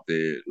going out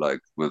there like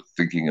with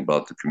thinking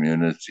about the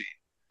community.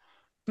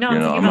 no,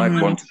 I'm thinking I about might Hmm.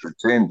 want money. to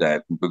pretend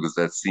that because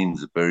that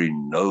seems very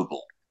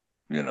noble.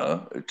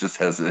 It just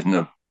has a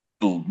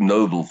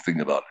noble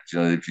thing about it.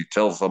 If you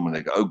tell someone,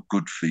 they go, "Oh,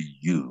 good for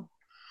you,"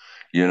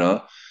 you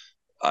know,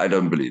 I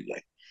don't believe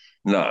that.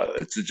 No,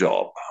 it's a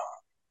job.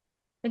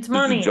 It's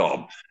It's a money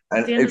job.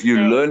 at And the end of if the you're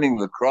day. learning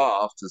the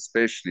craft,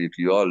 especially if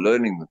you are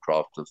learning the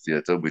craft of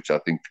theatre, which I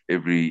think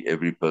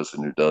every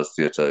person who does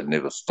theatre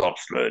never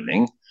stops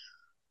learning,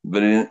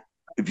 but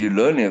if you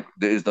learn it,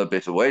 there is no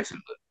better way to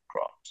learn the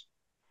craft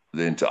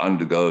than to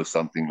undergo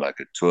something like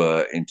a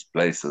tour into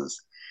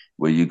places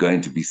where you're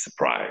going to be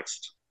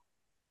surprised.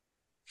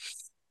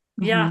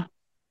 Hmm. Yeah.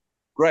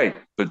 Great,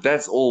 but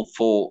that's all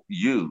for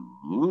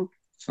you.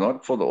 It's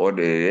not for the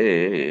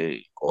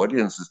audience.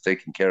 Audience is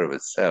taking care of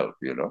itself.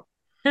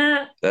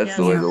 That's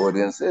the way Yes. the Yeah.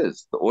 audience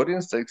is. The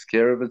audience takes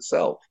care of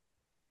itself.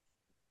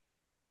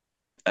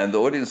 And the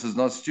audience is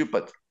not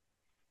stupid.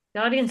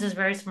 The audience is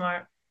very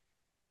smart.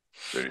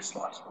 Very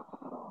smart.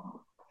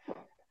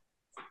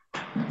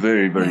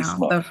 Very, very Yeah.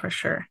 smart. That for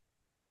sure.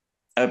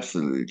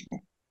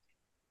 Absolutely.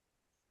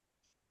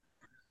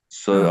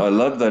 So I Oh,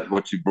 love that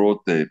what you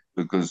brought there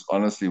because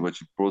honestly, what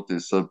you brought there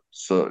is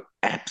so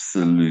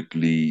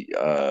absolutely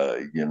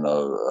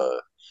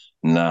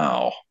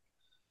now.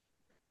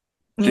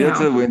 yeah.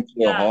 Theater went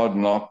through a Yeah. hard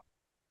knock,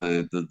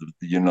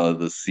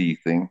 the sea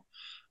thing,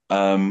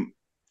 and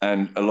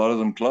a lot of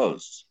them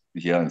closed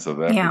here in South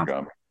Yeah.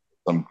 Africa.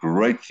 Some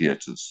great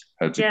theaters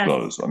had to Yes.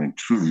 close. I mean,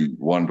 truly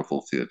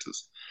wonderful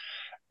theaters.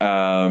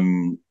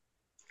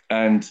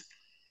 And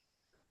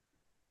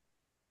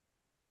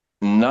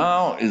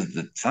now is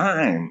the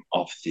time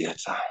of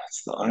theater.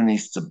 It's the only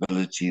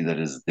stability that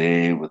is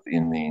there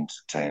within the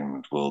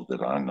entertainment world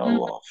that I Mm,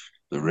 know of.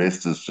 The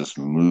rest is just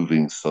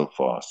moving so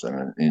fast,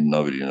 and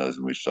nobody knows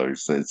in which direction.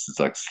 So it's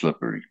like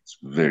slippery. It's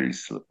very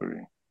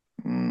slippery.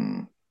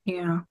 Mm.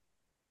 Yeah.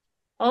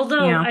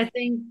 although Yeah. I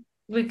think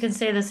we can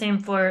say the same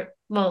for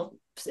well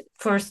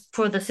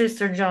for the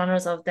sister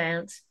genres of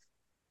dance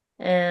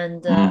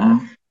and Hmm.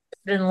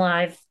 then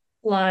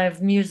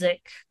live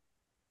music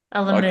I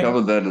element.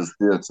 cover that as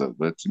theater.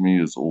 That to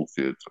me is all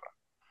theater,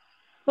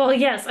 Well,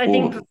 yes, I all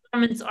think of it.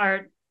 performance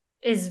art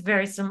is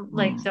very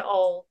like Mm.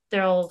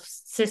 they're all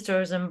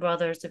sisters and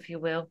brothers, if you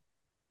will.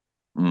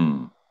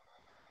 Mm.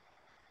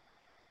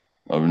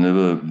 I've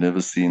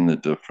never seen the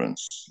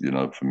difference.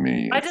 For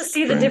me, I it's just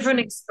see the strange. different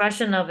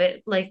expression of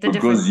it, like the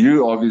different Because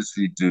you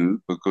obviously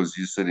do, because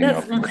you're sitting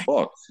up in the definitely.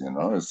 box.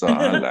 So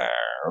hello.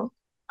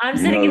 I'm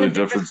You sitting know in a the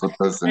different difference of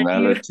than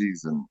you.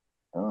 personalities and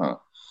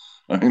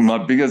I mean my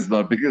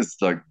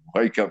biggest like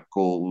wake up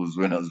call was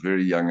when I was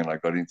very young and I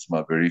got into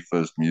my very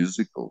first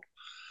musical.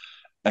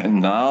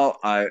 And now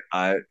I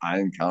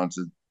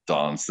encountered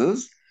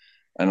dancers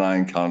and I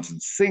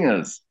encountered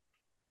singers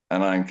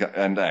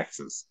and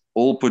actors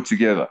all put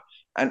together.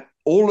 And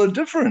all are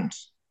different,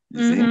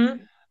 you see.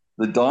 Mm-hmm.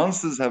 The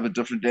dancers have a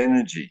different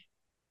energy.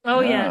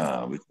 Oh yes.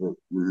 Yeah, with They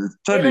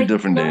totally like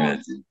different flow.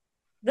 energy.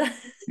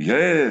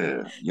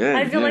 Yeah, yeah,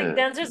 I feel like yeah.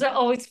 dancers are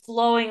always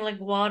flowing like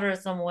water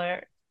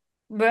somewhere.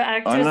 But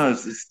I actors, know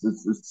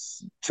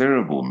it's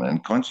terrible, man.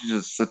 Can't you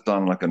just sit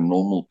down like a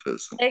normal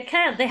person? they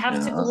can't. They You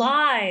have to know,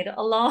 glide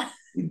along.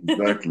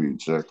 exactly,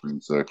 exactly,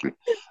 exactly.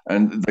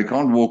 And they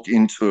can't walk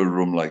into a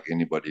room like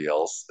anybody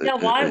else. Yeah,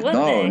 why would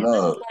No, they? That's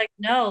no. like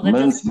no, that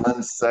doesn't. Mince,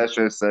 mince,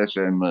 sachet,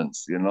 sachet,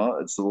 mince.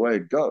 It's the way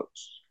it goes.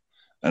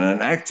 And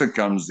an actor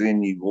comes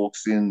in, he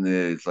walks in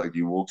there. It's like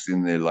he walks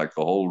in there like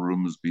the whole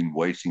room has been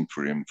waiting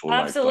for him for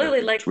like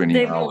Absolutely. Like 20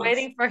 they've been hours.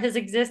 waiting for his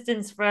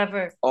existence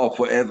forever. Oh,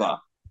 forever.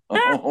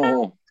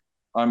 Oh,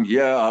 I'm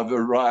here. I've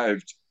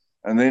arrived.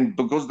 And then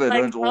because they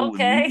Like, don't all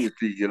okay.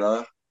 immediately,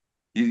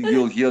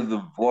 you'll hear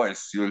the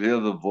voice. You'll hear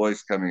the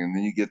voice coming, and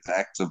then you get the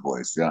actor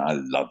voice. Yeah, I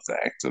love the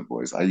actor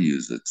voice. I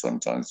use it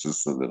sometimes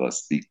just so that I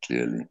speak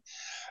clearly.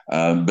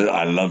 But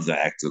I love the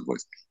actor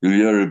voice. You'll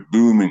hear it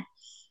booming.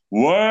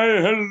 Why,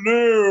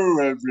 hello,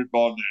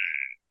 everybody.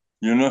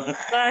 You know?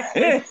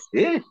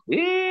 Exactly.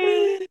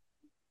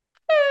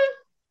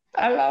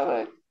 I love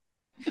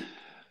it.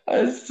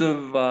 It's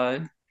so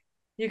fun.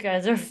 You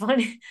guys are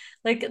funny.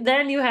 Like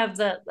then you have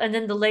and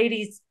then the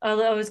ladies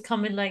are always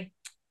coming like,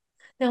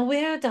 now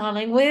where,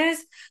 darling? Where's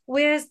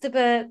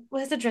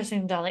the dressing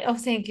room, darling? Oh,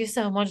 thank you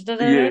so much. Da,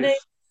 da, da, da.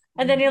 Yes.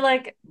 And then you're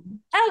like,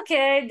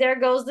 okay, there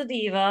goes the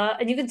diva,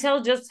 and you can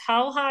tell just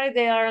how high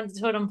they are on the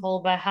totem pole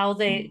by how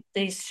they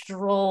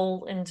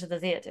stroll into the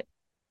theater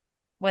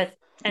with,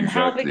 and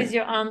how big is Exactly.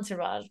 your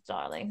entourage,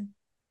 darling?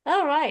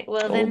 All right,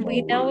 well Oh then my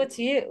we know word. it's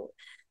you.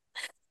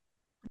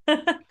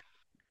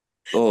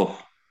 Oh,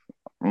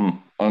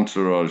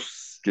 entourage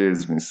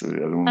scares me, so I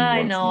don't I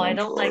want know an I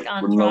don't like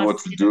entourage. Wouldn't know entourage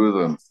what to either. do with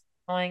them. It's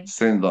annoying.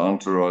 Send the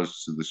entourage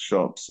to the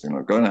shops,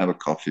 go and have a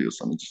coffee or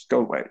something. Just go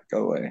away,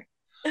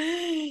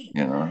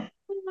 you know.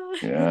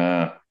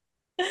 Yeah.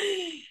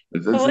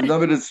 What? No,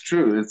 but it's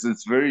true.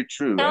 It's very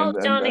true. Tell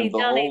And Johnny,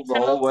 the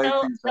whole way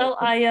things tell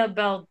happen. Aya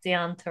about the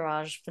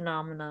entourage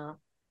phenomena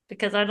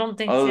because I don't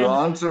think Oh, she the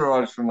understands.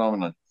 entourage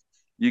phenomenon.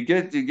 You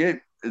get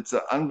it's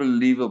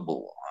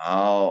unbelievable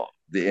how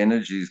the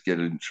energies get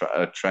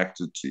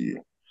attracted to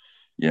you,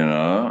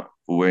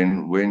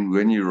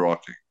 when you're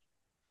rocking.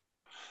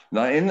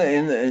 Now,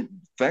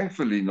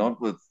 thankfully, not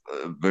with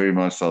very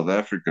much South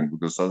African,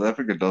 because South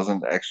Africa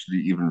doesn't actually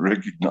even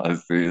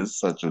recognize there is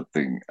such a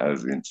thing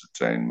as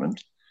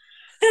entertainment.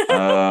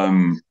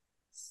 Um,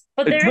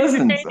 But it they're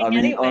doesn't. entertaining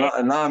anyway.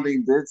 And I'm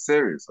being dead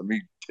serious. I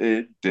mean,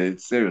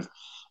 dead serious.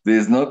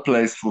 There's no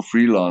place for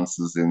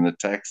freelancers in the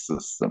tax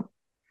system.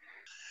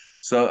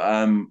 So,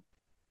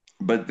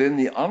 but then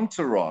the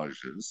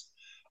entourages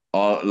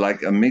are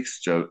like a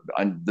mixture.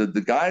 And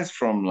the guys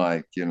from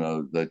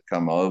that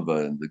come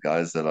over and the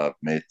guys that I've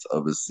met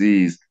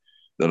overseas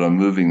that are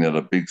moving that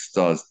are big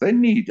stars,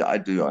 I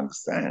do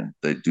understand,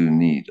 they do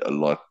need a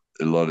lot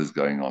is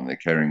going on. They're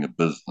carrying a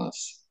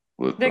business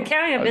with They're them.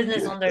 carrying a I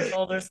business get on their that.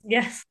 shoulders.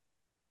 Yes.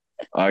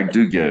 I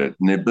do get it.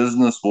 And their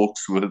business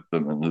walks with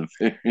them, and the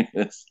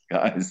various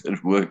guys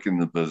that work in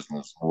the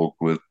business walk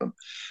with them.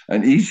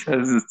 And each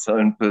has its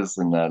own Yeah,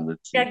 personality.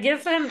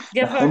 give her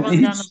a And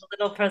rundown of each the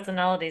little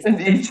personalities and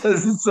because there's each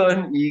has its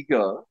own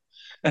ego.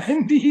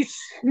 And each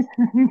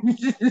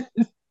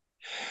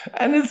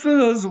and it's the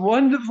most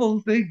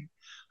wonderful thing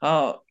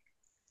how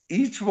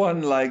each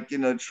one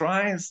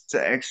tries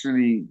to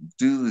actually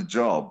do the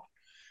job.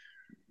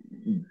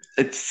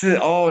 It's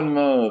oh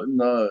no.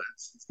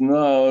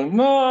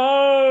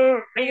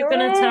 are you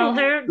gonna tell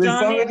her, There's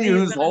Johnny, or somebody are you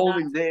who's gonna not?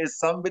 holding, there's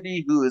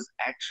somebody who is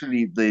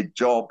actually, their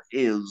job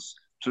is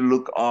to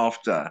look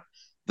after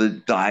the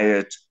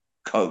diet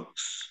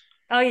cokes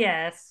Oh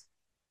yes.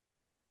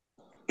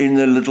 in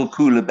the little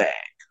cooler bag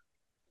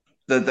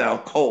that they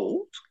are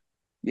cold.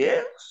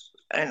 Yes.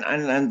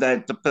 And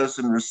that the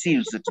person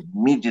receives it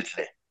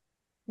immediately.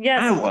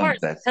 Yes, I of course.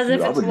 want that Because too.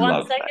 if I it's would one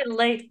love second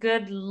late,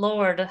 good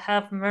Lord,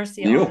 have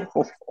mercy that. on.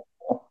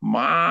 Oh,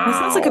 That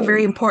sounds like a wow.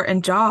 very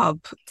important job.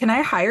 Can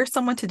I hire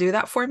someone to do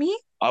that for me?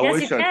 I Yes,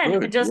 you wish I can.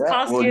 It could. just Yeah.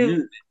 costs Well, you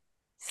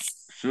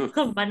you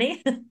sure.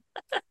 money.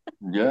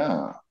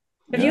 Yeah.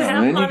 If you Yeah. And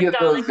have then you money, get those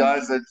darling,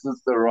 guys that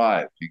just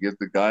arrive. You get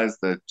the guys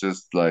that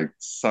just like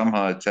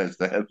somehow attached.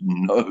 They have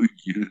no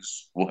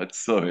use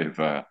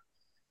whatsoever.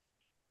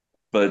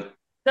 But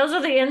those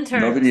are the nobody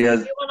interns. If has,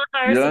 you want to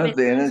hire you some don't have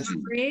the interns for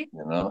energy, free,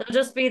 you know? they'll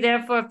just be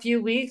there for a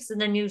few weeks and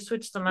then you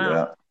switch them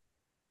out.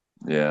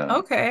 Yeah. Yeah.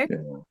 Okay. Yeah.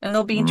 And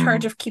they'll be in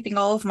charge Mm. of keeping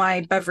all of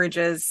my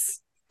beverages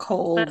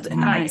cold That's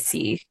and right. Mm.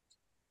 icy.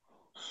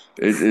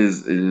 It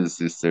is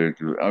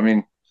hysterical. I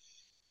mean,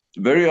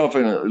 very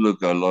often,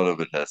 look, a lot of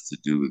it has to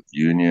do with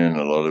union.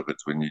 A lot of it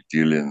when you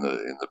deal in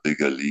the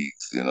bigger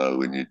leagues,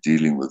 when you're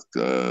dealing with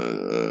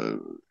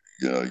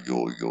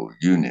your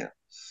union.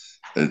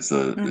 It's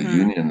a Mm-hmm.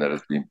 union that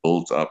has been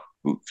built up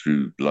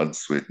through blood,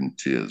 sweat, and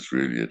tears.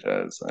 Really, it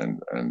has, and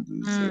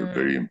is a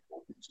very Mm.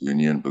 important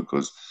union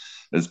because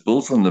it's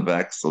built on the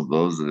backs of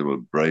those that were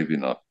brave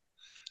enough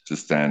to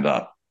stand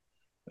up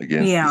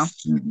against the Yeah.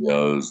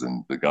 studios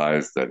and the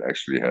guys that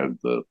actually had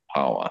the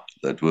power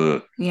that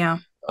were Yeah.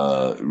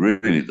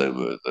 really they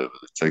were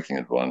taking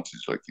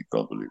advantage like you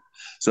can't believe.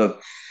 So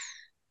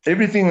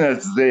everything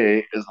that's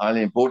there is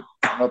highly important,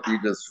 cannot be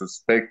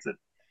disrespected.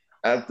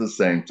 At the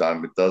same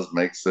time, it does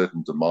make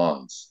certain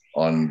demands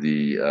on the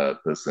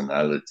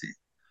personality.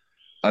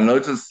 I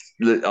noticed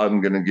that I'm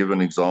going to give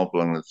an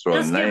example. I'm going to throw a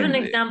Just give an name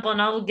there. example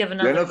and I'll give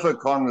another example.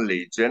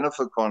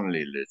 Jennifer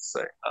Connelly, let's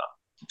say.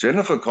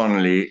 Jennifer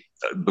Connelly,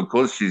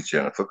 because she's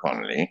Jennifer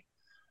Connelly,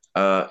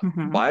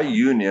 Mm-hmm. by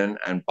union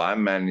and by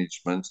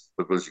management,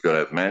 because you got to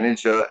have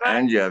manager Right.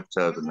 and you have to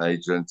have an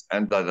agent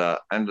and da da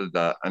and da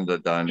da and da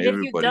da, and And if you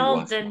everybody don't,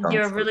 wants to then come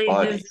you're to the really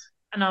party. losing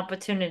an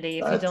opportunity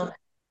if you That's don't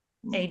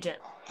it. agent.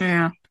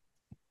 Yeah.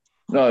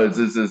 No,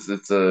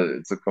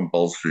 it's a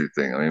compulsory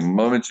thing. I mean, the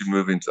moment you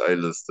move into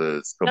A-lister,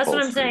 it's That's what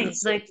I'm compulsory.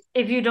 saying. Like,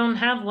 if you don't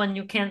have one,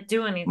 you can't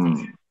do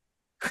anything.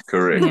 Mm,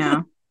 correct.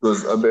 Yeah.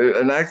 Because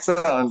an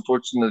actor,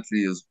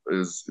 unfortunately, is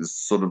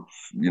sort of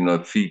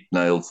feet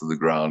nailed to the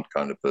ground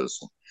kind of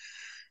person.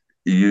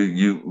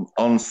 You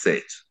on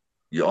set,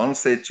 you're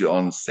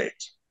on set.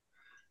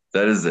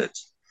 That is it.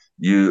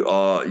 You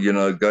are,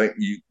 going.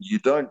 You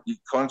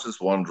can't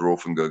just wander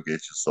off and go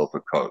get yourself a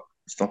Coke.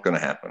 It's not going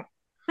to happen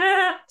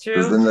because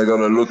True. then they're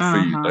going to look for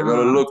you. They're going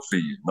to Uh-huh. look for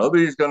you.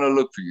 Nobody's going to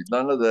look for you.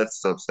 None of that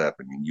stuff's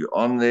happening. You're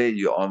on there.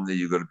 You're on there.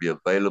 You've got to be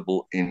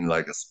available in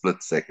like a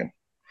split second,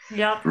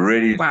 Yep.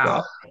 ready to go.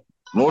 Wow.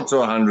 0 to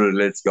 100.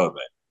 Let's go,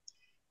 man.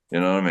 You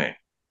know what I mean?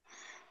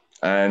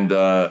 And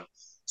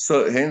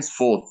so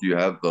henceforth, you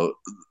have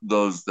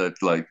those that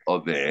like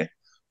are there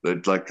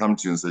that like come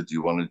to you and say, "Do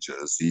you want a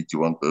jersey? Do you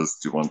want this?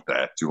 Do you want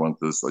that? Do you want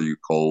this? Are you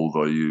cold?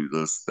 Are you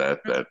this, that,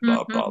 blah,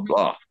 blah, Mhm.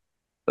 blah."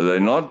 They're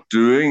not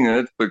doing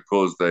it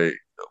because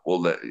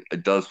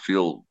it does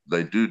feel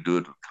they do it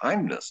with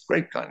kindness,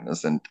 great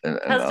kindness, and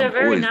Because they're I'm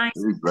very always nice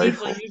very people,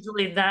 grateful,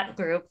 usually that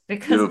group,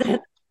 because they're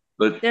beautiful.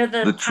 But they're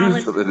the the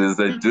truth talent. of it is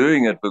they're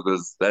doing it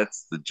because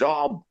that's the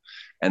job,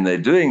 and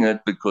they're doing it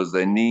because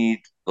they need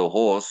the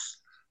horse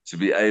to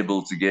be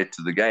able to get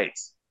to the gate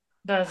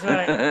That's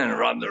right. and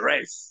run the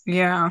race.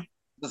 Yeah.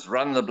 Just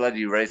run the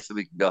bloody race so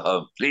we can go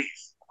home,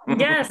 please.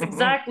 Yes,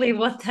 exactly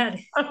what that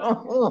is.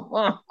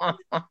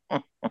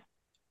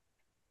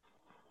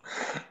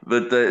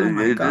 But Oh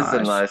my it is a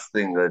gosh. nice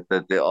thing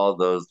that there are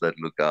those that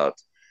look out.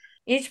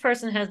 Each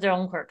person has their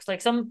own quirks.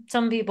 Like some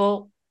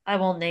people, I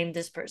won't name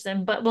this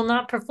person, but will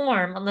not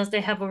perform unless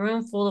they have a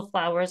room full of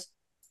flowers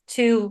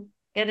to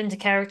get into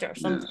character or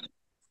Yes. something.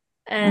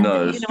 And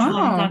No, you it's know who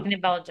I'm true. Oh. talking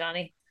about,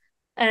 Johnny.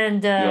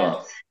 And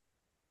Yeah,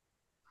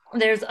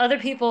 there's other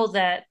people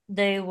that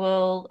they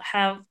will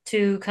have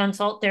to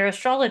consult their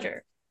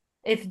astrologer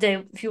if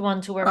you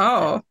want to work with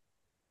them. Oh.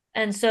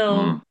 And so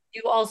mm,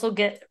 you also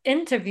get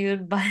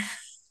interviewed by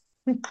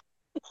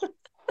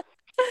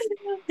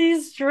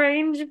these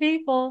strange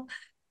people.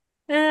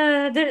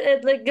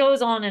 It like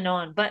goes on and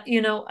on, but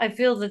I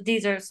feel that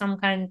these are some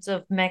kinds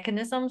of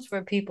mechanisms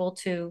for people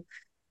to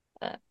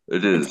uh,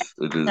 it protect is. It is.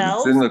 It's in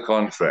themselves. the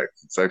contract.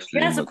 It's actually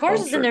in Yes, the of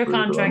course, it's in contract, their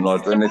believe it or contract.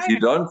 It's not. And if you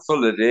surviving. don't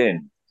fill it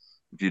in,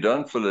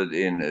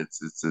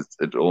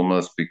 it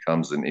almost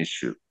becomes an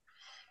issue.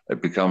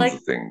 It becomes a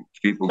Like thing.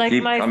 People like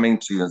keep my coming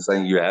to you and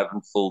saying, "You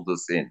haven't filled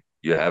this in.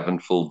 You haven't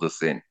filled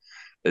this in."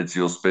 It's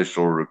your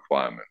special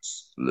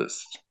requirements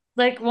list.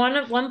 like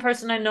one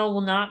person I know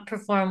will not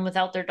perform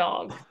without their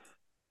dog.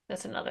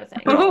 That's another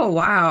thing. Yeah. Oh,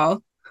 wow.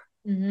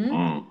 Hmm.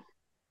 Mm,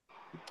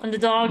 And the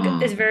dog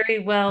is mm, very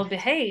well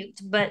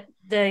behaved, but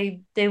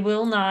they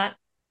will not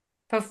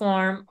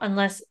perform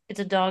unless it's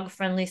a dog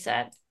friendly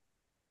set.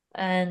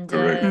 And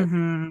correct.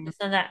 Mm-hmm. this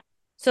and that.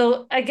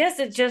 So I guess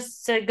it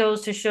just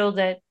goes to show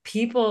that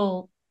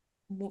people,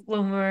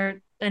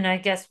 when and I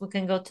guess we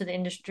can go to the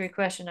industry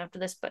question after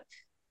this, but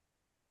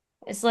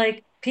it's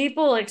like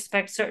people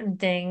expect certain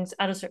things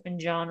out of certain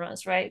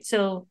genres, right?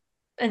 So,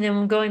 and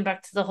then going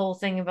back to the whole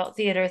thing about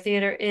theater,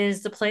 theater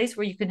is the place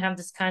where you can have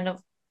this kind of,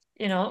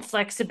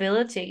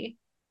 flexibility.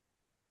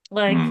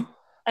 Like, Mm,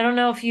 I don't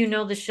know if you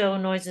know the show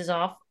Noises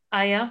Off,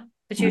 Aya,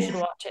 but you should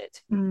mm, watch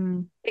it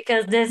Mm.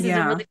 because this is a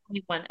Yeah. really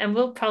funny one, and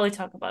we'll probably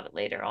talk about it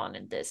later on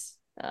in this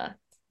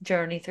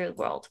journey through the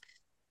world.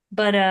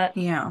 But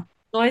Yeah.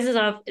 Noises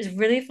Off is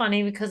really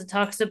funny because it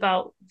talks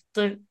about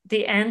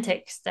the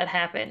antics that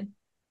happen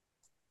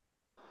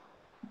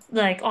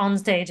like on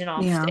stage and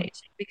off Yeah.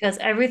 stage because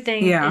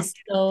everything Yeah. is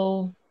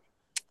so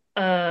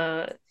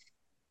uh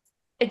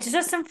it's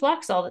just in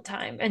flux all the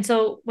time. And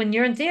so when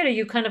you're in theater,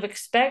 you kind of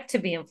expect to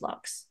be in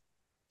flux.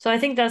 So I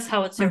think that's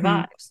how it Mm-hmm.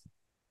 survives.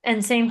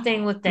 And same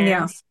thing with Yeah.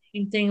 dance,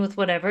 same thing with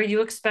whatever.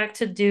 You expect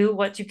to do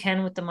what you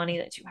can with the money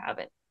that you have.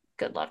 It.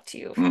 Good luck to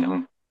you if you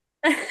don't.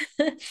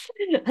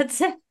 mm-hmm.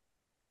 That's it.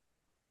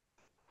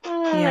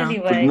 Yeah.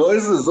 But Anyway,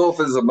 noises off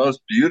is the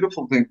most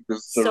beautiful thing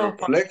because it's a so funny.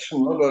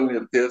 reflection not only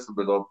of theatre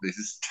but of the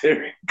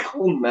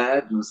hysterical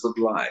madness of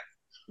life.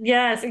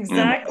 Yes, You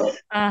exactly. know,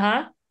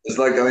 Uh-huh. it's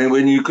like I mean,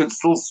 when you could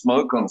still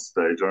smoke on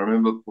stage. I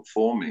remember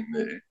performing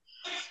there,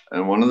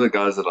 and one of the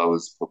guys that I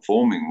was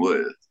performing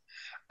with,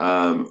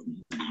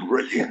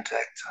 brilliant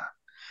actor,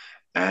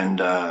 and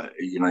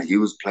he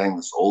was playing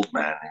this old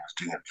man. He was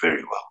doing it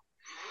very well.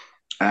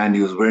 And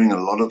he was wearing a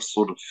lot of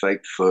sort of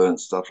fake fur and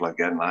stuff like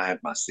that. And I had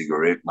my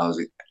cigarette, and I was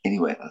like,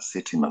 anyway, I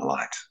set him a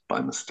light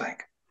by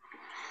mistake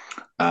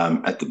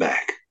at the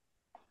back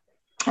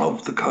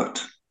of the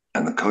coat.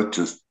 And the coat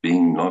just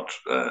being not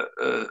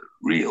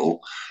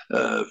real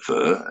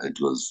fur, it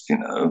was,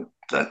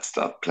 that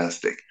stuff,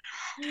 plastic.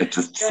 It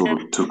just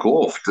sort of took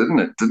off, didn't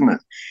it? Didn't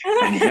it?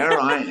 And here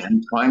I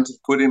am trying to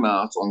put him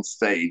out on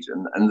stage,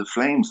 and the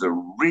flames are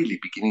really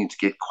beginning to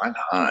get quite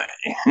high.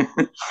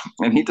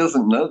 And he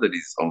doesn't know that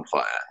he's on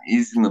fire.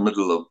 He's in the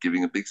middle of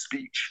giving a big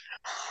speech.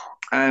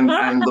 And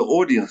the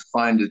audience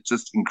find it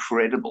just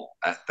incredible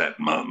at that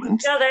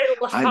moment. Yeah, they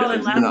were probably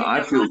laughing I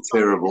their feel butts off.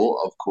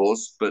 terrible, of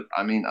course, but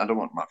I mean, I don't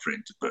want my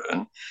friend to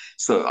burn.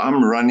 So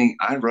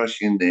I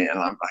rush in there and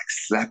I'm like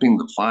slapping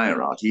the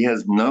fire out. He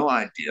has no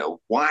idea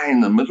why, in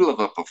the middle of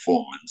a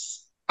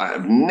performance, I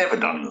have never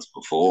done this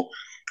before,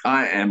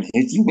 I am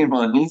hitting him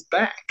on his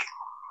back.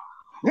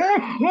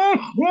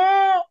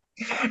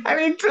 And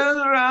he turns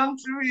around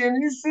to me and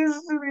he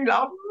says to me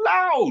out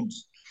loud,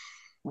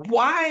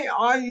 "Why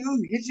are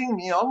you hitting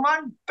me on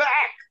my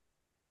back?"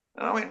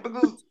 And I went,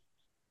 because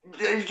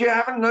you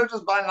haven't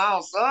noticed by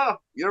now, sir,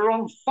 you're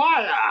on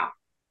fire.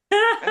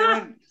 And he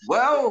went,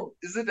 well,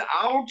 is it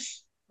out?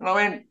 And I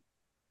went,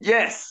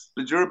 yes,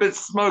 but you're a bit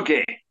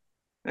smoky.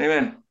 And he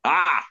went,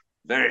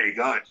 very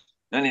good.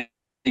 And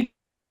he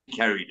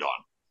carried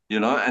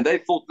on, and they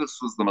thought this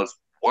was the most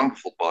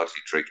wonderful party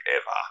trick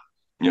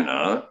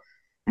ever.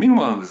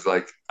 Meanwhile, it was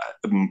like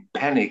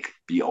panic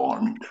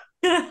beyond.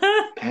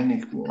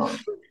 Panic beyond.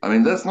 I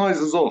mean, that's noise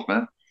is off,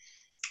 man.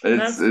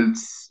 It's, That's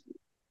it's,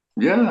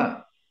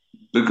 yeah,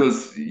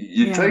 because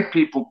you Yeah. take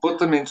people, put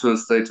them into a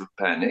state of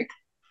panic,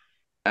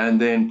 and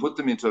then put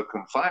them into a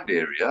confined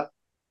area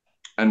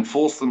and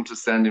force them to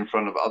stand in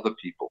front of other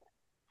people.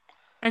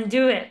 and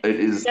do it. It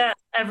is, Yeah,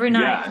 every yeah,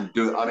 night. and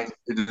do. I mean,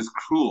 it is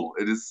cruel.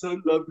 It is so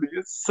lovely.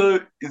 It's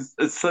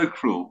so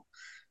cruel.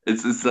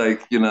 It's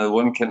like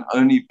one can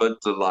only but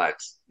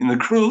delight in the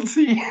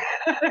cruelty.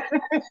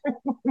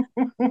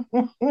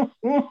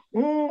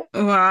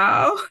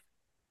 Wow.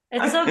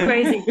 It's so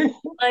crazy.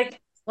 Like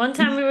one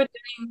time we were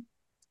doing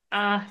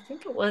I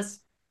think it was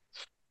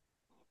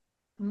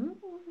mm,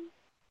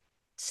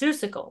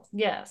 Susical,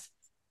 yes.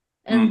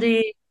 And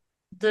Mm.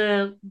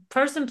 the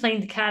person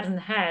playing the cat in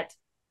the hat,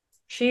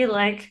 she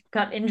like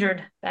got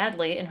injured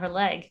badly in her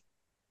leg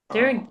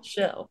during Oh. the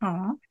show.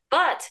 Aw.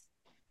 But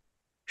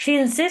she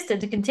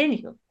insisted to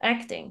continue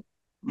acting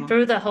Mm.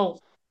 through the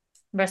whole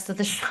rest of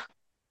the show.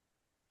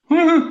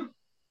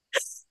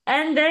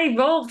 And they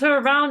rolled her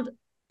around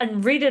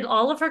and redid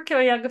all of her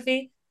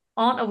choreography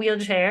on a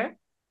wheelchair.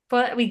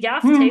 But we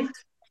gaff taped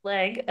her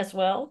leg as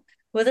well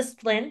with a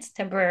splint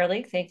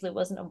temporarily. Thankfully, it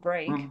wasn't a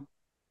break.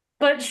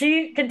 But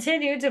she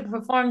continued to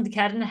perform the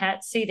cat in the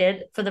hat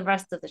seated for the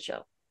rest of the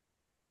show.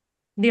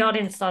 The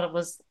audience thought it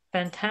was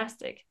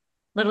fantastic.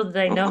 Little did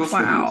they Of know. course it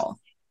is. Wow.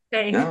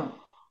 Fake. Yeah.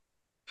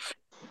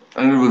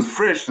 And it was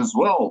fresh as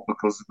well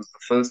because it was the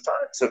first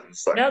time. So it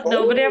was like, Nope,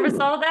 nobody ever oh,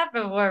 saw that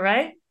before,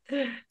 right?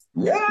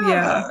 Yeah.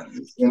 yeah.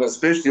 And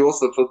especially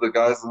also for the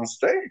guys on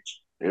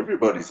stage.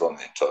 Everybody's on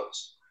their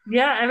toes.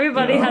 Yeah, You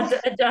everybody know, had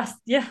to adjust.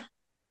 Yeah.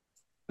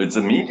 it's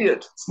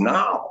immediate. It's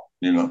now.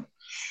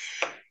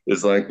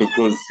 It's like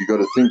because you got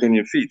to think on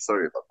your feet.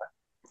 Sorry about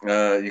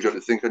that. You got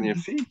to think on your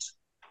feet.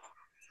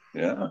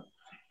 Yeah.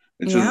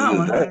 It's just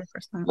Yeah, that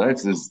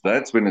 100%.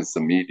 that's when it's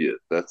immediate.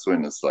 That's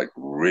when it's like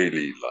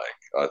really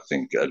like I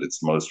think at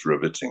its most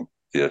riveting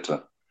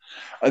theater.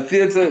 A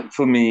theater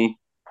for me.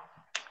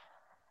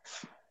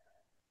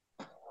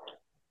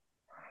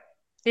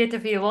 Theater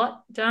for you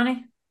what,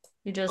 Johnny?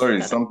 You just Sorry,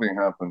 cut it. something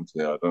happened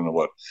here. I don't know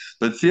what.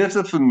 But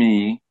theater for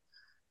me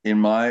in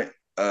my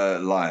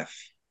life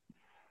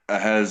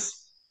has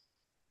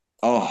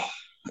oh,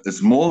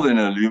 it's more than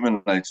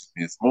illuminated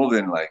me. It's more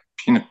than like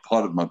being a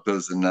part of my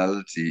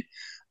personality,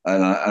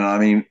 and I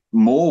mean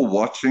more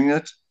watching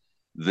it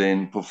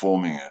than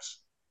performing it.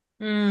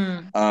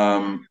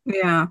 Mm.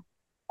 Yeah.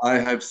 I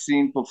have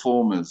seen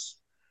performers.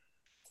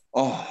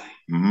 Oh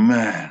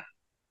man,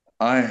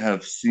 I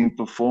have seen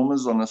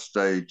performers on a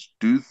stage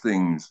do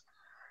things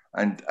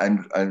and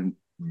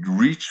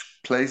reach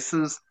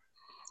places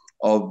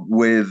of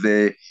where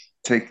their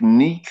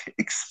technique,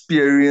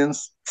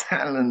 experience,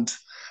 talent,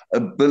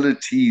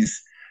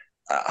 abilities,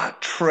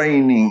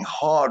 training,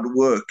 hard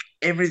work,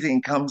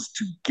 everything comes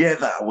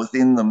together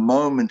within the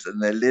moment,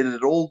 and they let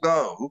it all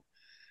go.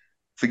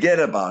 Forget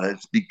about it.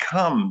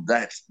 Become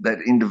that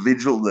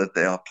individual that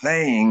they are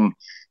playing,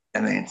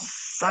 and then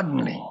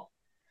suddenly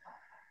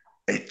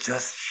it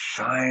just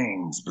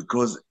shines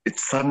because it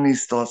suddenly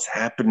starts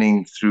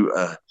happening through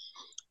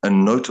a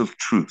note of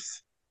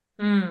truth,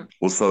 Mm.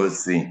 or so it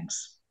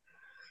seems.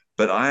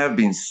 But I have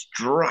been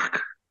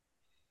struck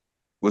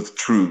with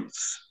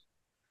truths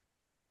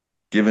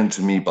given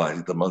to me by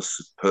the most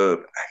superb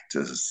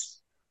actors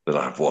that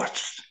I've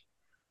watched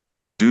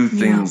do Yeah.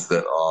 things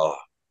that are,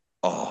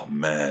 oh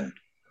man,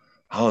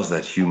 how is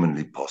that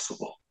humanly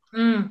possible?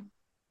 Mm.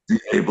 Be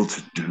able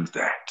to do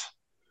that,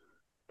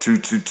 to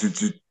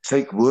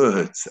take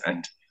words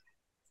and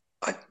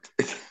I,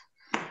 it,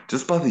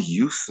 just by the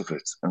use of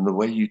it and the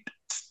way you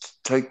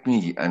take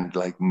me and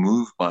like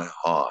move my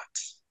heart.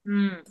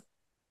 Mm.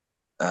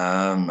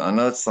 I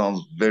know it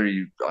sounds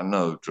I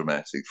know,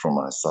 dramatic from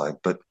my side,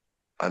 but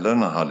I don't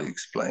know how to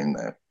explain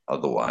that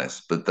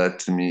otherwise. But that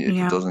to me, it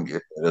Yeah. doesn't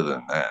get better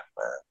than that,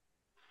 man.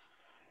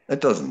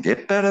 It doesn't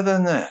get better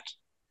than that,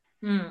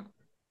 Mm.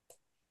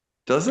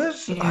 does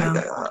it? Yeah. I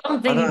don't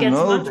I think it don't gets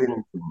know much, of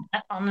anything,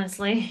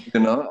 honestly. you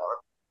know.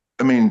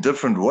 I mean,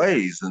 different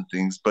ways and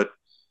things, but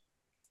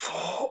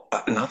for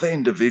another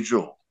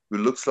individual who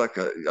looks like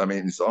I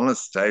mean, he's on a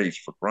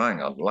stage for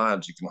crying out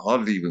loud. You can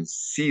hardly even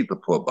see the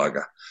poor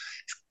bugger.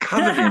 He's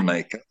covered in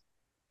makeup.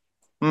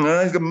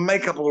 He's got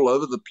makeup all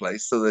over the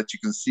place so that you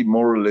can see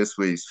more or less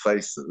where his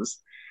face is.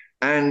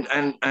 And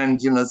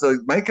so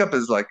makeup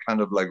is like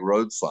kind of like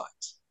road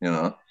signs.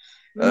 Mm.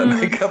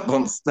 Makeup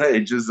on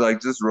stage is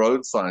like just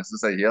road signs to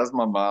say, here's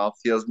my mouth,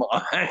 here's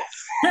my eyes,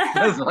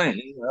 here's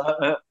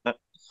my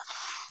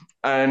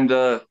and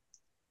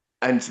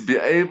and to be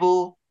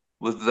able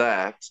with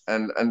that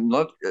and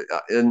not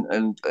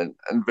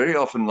and very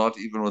often not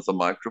even with a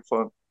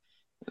microphone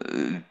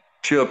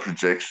pure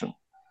projection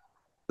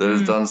that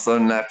is Mm, done so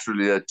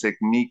naturally, a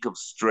technique of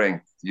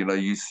strength.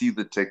 You see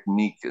the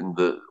technique in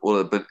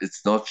but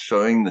it's not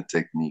showing the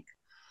technique.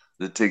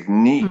 The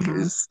technique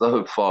Mm-hmm. is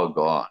so far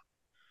gone.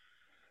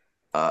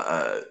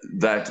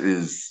 That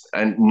is,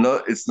 and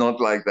no, it's not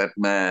like that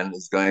man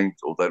is going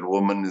or that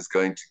woman is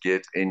going to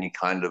get any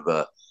kind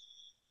of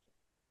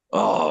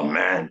oh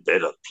man,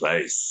 better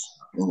place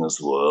in this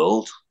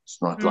world.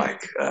 It's not mm.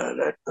 like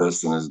that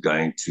person is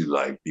going to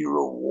like be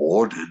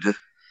rewarded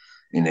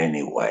in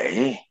any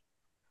way,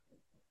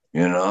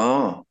 you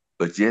know.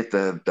 But yet they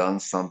have done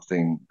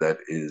something that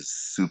is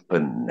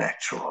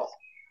supernatural.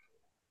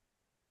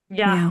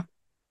 Yeah, Yeah.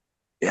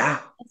 Yeah.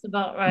 that's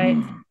about right.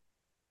 Mm,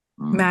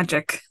 mm,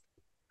 Magic.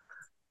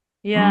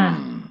 Yeah.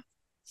 mm.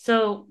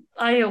 So,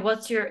 Aya,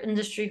 what's your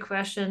industry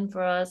question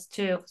for us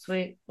too? Because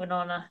we went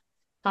on a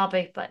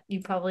topic, but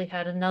you probably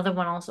had another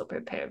one also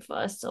prepared for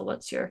us. So,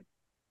 what's your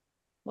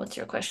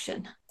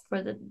question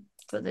for the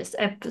for this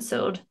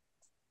episode?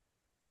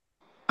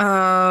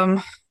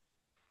 Um,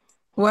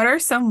 what are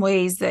some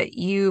ways that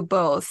you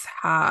both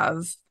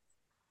have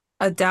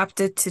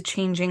adapted to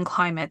changing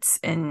climates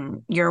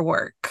in your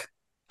work?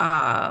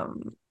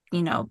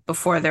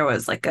 Before there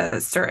was like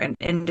a certain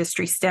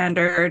industry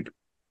standard,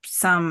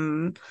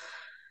 some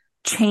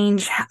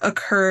change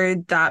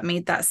occurred that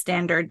made that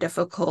standard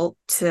difficult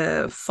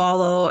to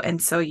follow,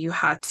 and so you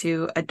had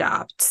to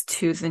adapt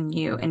to the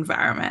new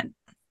environment.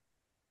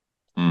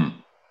 Mm.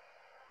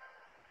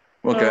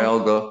 Okay, Oh, I'll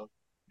go.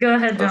 go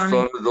ahead, I Johnny.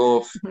 started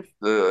off,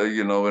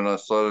 when I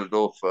started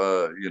off,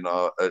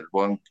 at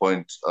one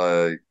point,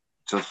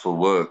 just for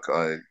work,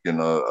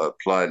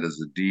 applied as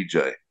a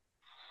DJ.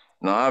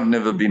 Now, I've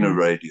never been a Mhm.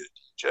 radio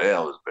DJ. I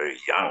was very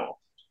young.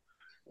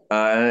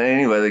 And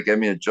anyway, they gave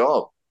me a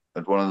job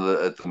at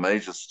the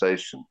major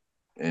station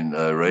in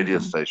a radio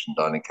Mhm. station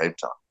down in Cape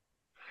Town.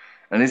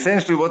 And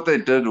essentially, what they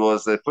did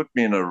was they put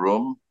me in a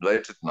room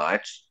late at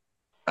night,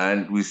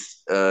 and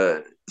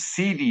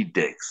CD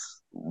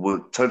decks were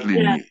totally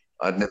Yeah. new.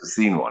 I'd never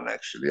seen one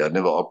actually. I'd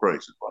never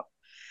operated one.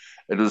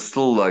 It was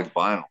still like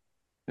vinyl.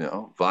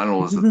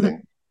 Vinyl was the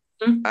thing.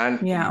 And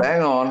Yeah.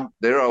 bang on,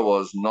 there I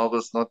was,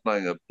 novice, not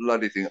knowing a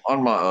bloody thing,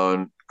 on my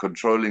own,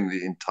 controlling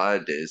the entire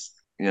desk,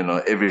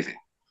 everything.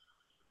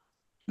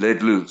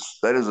 Let loose.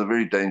 That is a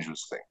very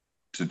dangerous thing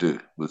to do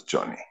with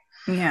Johnny.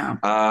 Yeah.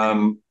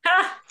 Um,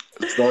 Ha!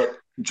 so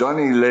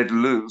Johnny let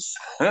loose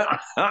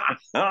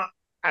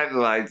at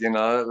like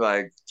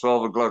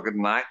 12 o'clock at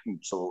night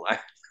until like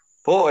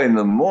 4 in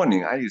the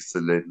morning. I used to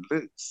let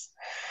loose,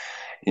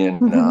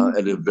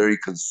 at a very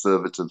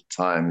conservative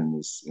time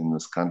in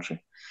this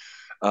country.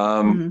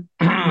 Mhm.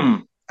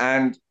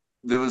 And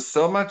there was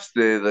so much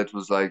there that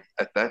was like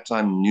at that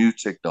time new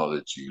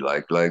technology,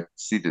 like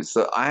CD.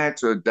 So I had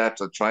to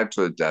adapt. I tried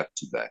to adapt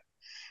to that.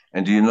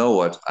 And do you know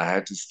what? I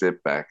had to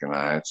step back and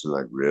I had to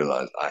like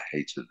realize I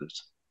hated it.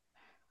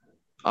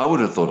 I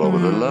would have thought I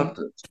would have Mm. loved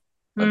it.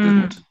 I Mm,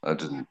 didn't. I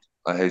didn't.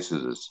 I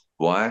hated it.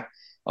 Why?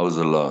 I was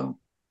alone.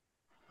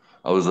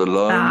 I was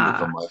alone with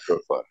a Ah,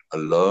 microphone.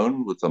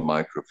 Alone with a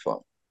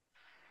microphone.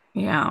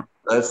 yeah.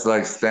 That's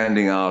like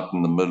standing out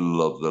in the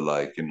middle of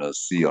the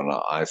sea on an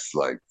ice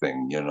like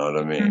thing, you know what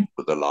I mean? mm,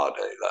 With a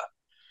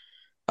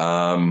lardela.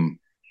 Um,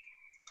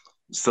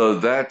 so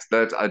that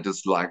I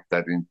disliked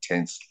that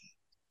intensely.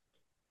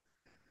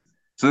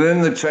 So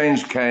then the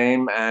change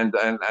came, and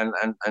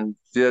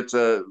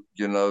theater,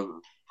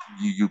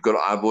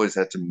 I've always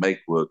had to make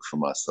work for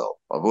myself.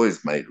 I've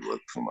always made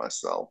work for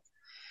myself.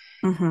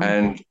 Hmm.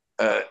 And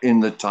in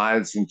the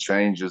tides and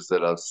changes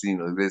that I've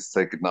seen, let's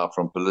take it now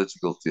from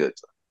political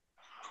theater,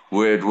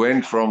 where it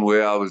went from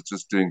where I was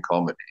just doing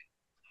comedy.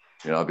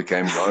 I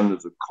became known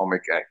as a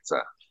comic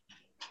actor,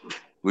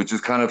 which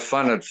is kind of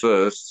fun at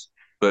first,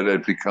 but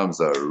it becomes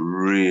a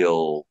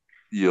real,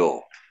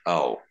 yo,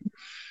 oh,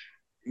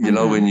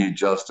 Hmm. when you're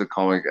just a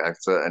comic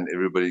actor and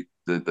everybody,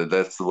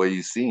 that's the way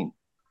you're seen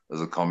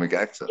as a comic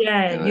actor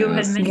yeah, you in a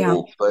had mentioned. Yeah.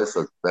 small place.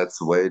 Like, that's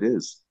the way it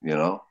is.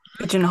 And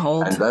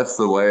Pigeonholed. that's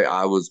the way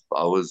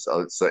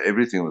so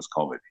everything was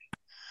comedy.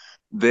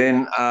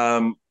 Then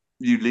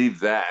you leave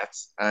that,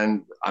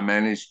 and I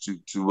managed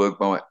to work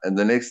my way. And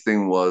the next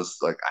thing was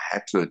like I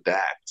had to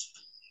adapt,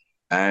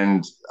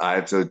 and I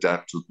had to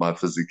adapt with my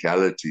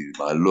physicality,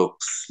 my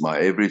looks, my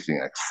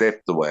everything,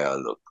 accept the way I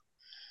look.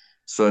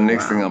 So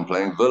next thing Wow. I'm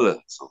playing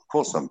villains. Of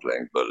course I'm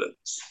playing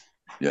villains.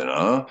 You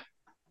know,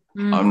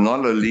 Mm, I'm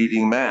not a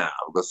leading man.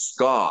 I've got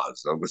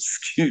scars. I've got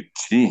skewed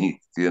teeth.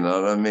 You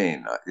know what I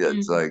mean?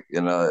 It's mm. like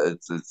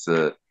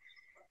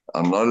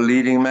I'm not a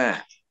leading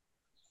man.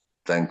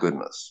 Thank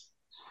goodness.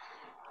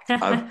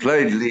 I've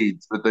played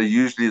leads, but they're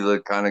usually the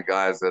kind of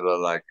guys that are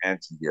like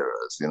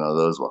anti-heroes.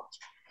 Those ones.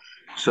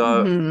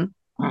 So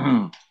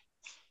Hmm.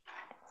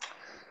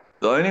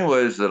 the only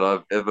ways that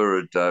I've ever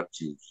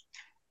adapted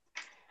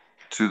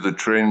to the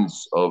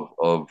trends of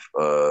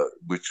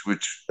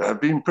which have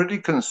been pretty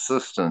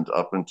consistent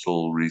up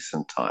until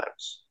recent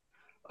times.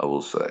 I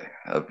will say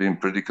have been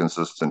pretty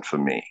consistent for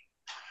me.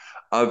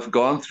 I've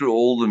gone through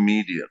all the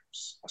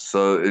mediums.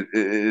 So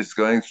it's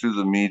going through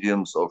the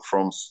mediums of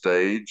from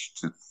stage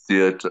to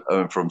theater,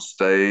 from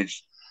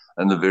stage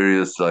and the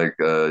various like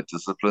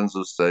disciplines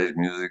of stage,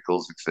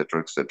 musicals,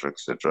 etc., etc.,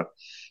 etc.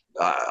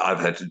 I've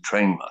had to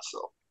train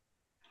myself.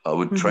 I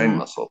would train Mm-hmm.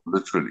 myself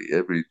literally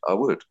I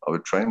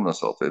would train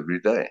myself every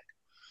day.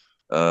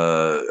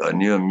 I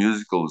knew a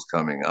musical was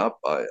coming up.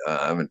 I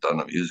haven't done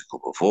a musical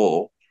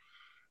before.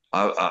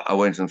 I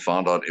went and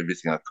found out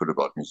everything I could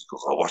about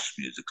musicals. I watched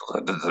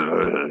musicals.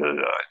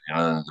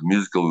 The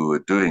musical we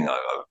were doing, I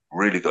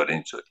really got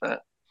into it, man.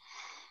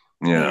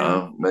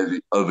 Yeah. Maybe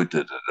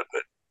overdid it a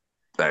bit,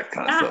 that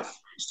kind of Ah, stuff.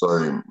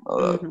 Sorry.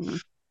 Mm-hmm.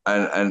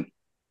 And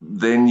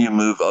then you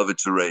move over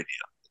to radio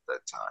at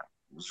that time.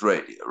 It was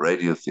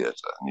radio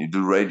theater, and you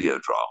do radio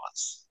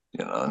dramas,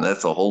 and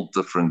that's a whole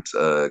different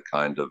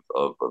kind of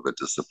a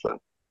discipline,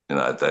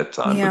 at that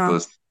time, Yeah.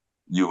 because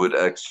you would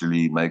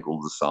actually make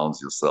all the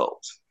sounds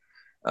yourselves.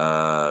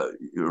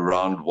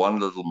 Around one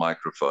little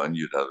microphone,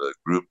 you'd have a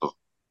group of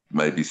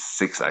maybe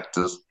six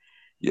actors.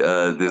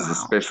 Yeah, there's a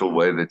Wow. special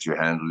way that you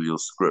handle your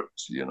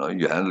script. You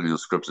handle your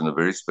script in a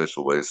very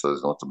special way so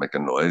as not to make a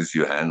noise.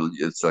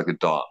 It's like a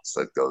dance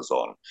that goes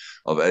on.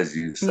 Of as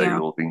you say Yeah.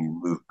 your thing, you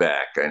move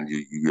back and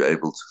you're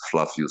able to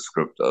fluff your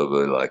script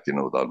over, like,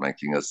 without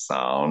making a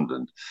sound.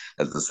 And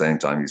at the same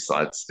time, you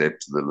sidestep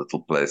to the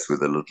little place where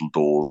the little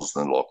doors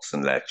and locks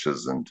and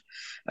latches and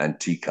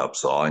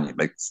teacups are, and you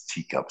make this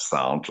teacup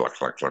sound, like,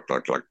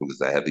 because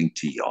they're having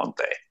tea, aren't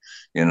they?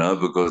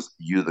 Because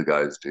you're the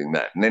guy who's doing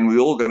that. And then we're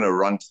all going to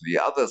run to the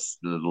other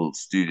little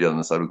studio on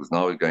the side because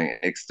now we're going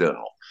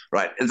external.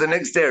 Right, it's an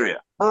exterior.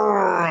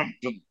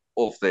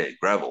 Off there,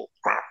 gravel.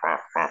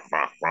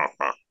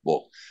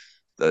 Well,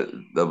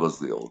 that was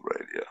the old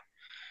radio.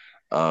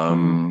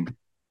 Mm-hmm.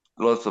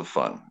 Lots of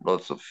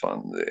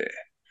fun there.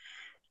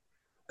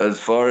 As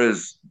far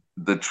as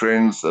the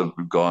trends have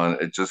gone,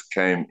 it just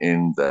came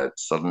in that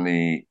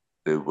suddenly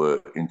there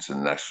were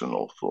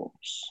international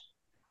films.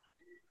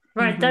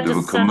 right. That There Mm-hmm.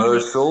 were just suddenly,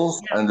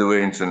 commercials yeah. and there were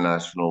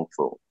international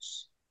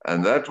films.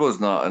 And that was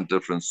now a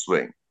different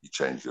swing. You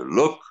change your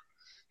look,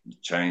 you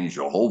change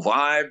your whole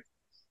vibe,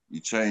 you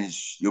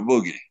change your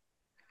boogie,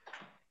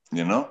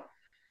 you know?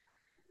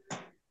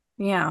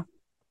 Yeah.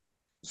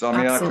 So, I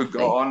mean, I could go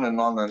Absolutely. on and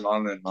on and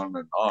on and on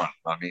and on.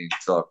 I mean,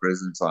 to our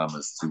present time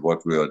as to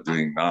what we are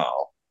doing now,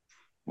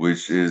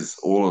 which is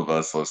all of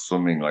us are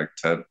swimming like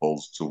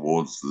tadpoles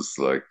towards this,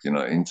 like,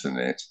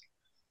 internet,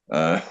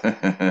 uh,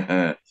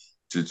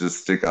 to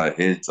just stick our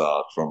heads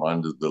out from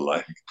under the,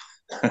 like,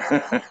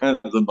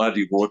 the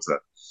muddy water.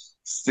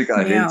 Stick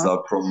our heads Yeah.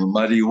 up from the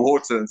muddy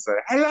water and say,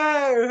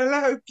 hello,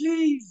 hello,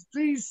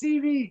 please see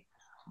me.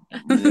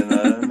 I mean,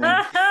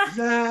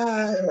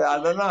 no, I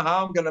don't know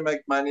how I'm going to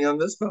make money on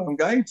this, but I'm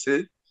going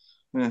to.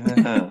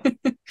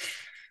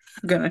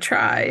 Gonna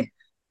try.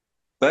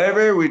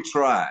 Baby, we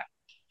try.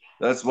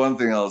 That's one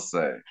thing I'll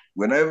say.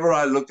 Whenever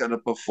I look at a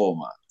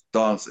performer,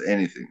 dance,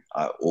 anything,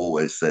 I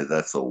always say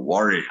that's a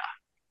warrior.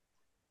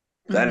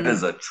 That Mm-hmm.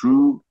 is a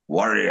true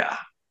warrior.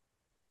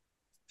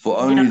 For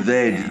Yeah. only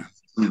there do you Yeah.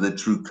 see the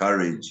true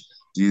courage.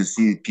 Do you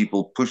see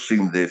people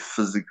pushing their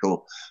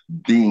physical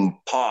being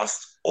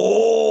past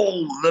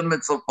all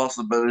limits of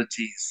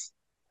possibilities?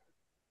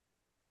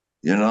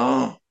 You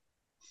know?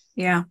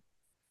 Yeah.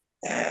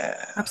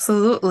 Yeah.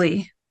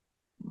 Absolutely.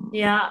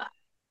 Yeah.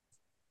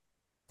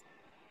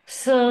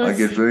 So I let's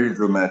get see. very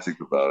dramatic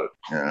about it.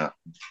 Yeah.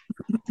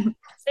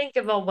 Think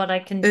about what I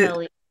can It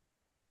tell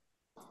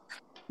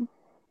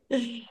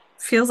you.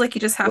 feels like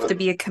you just have to But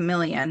be a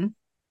chameleon.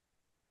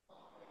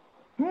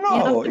 You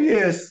have no, to,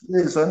 yes,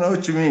 I know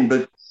what you mean.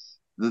 But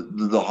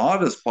the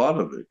hardest part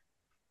of it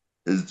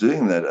is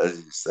doing that, as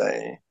you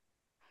say,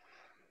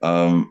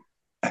 and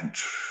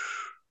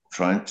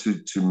trying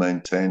to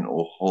maintain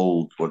or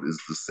hold what is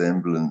the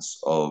semblance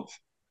of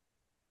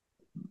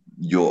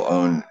your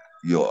own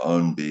your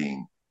own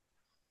being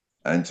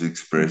and to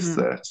express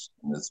Mm-hmm. that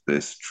in its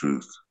best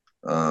truth.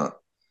 Uh,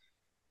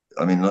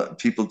 I mean,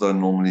 people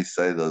don't normally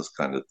say those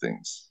kind of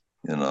things.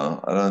 I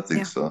don't think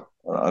Yeah. so.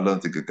 I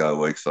don't think a guy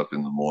wakes up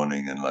in the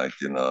morning and, like,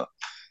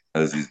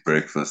 has his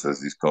breakfast,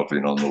 has his coffee,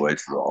 and on the way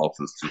to the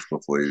office just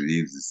before he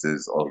leaves, he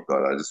says, "Oh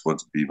God, I just want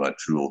to be my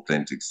true,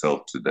 authentic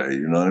self today."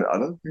 I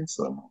don't think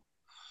so.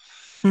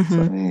 Man.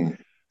 Mm-hmm.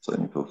 So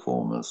many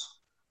performers,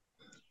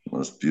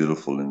 most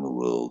beautiful in the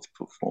world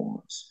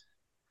performers,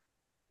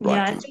 yeah,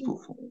 writers,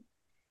 performers,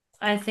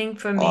 I think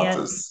for me, I think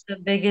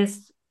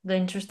artists. the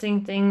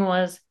interesting thing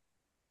was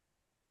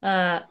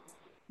uh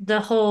the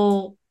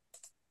whole,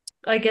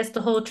 I guess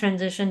the whole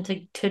transition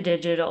to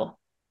digital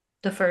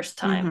the first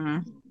time.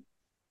 Mm-hmm.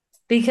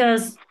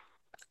 Because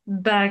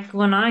back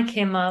when I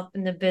came up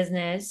in the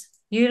business,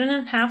 you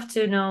didn't have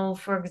to know,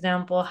 for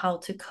example, how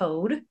to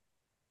code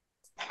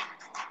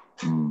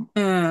Mm,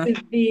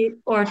 to be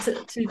or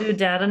to do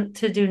data,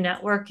 to do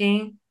networking,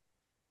 yeah,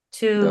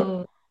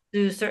 to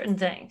do certain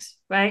things,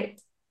 right?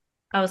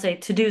 I would say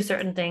to do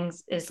certain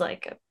things is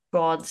like a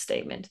broad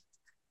statement.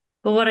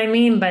 But what I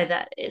mean by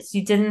that is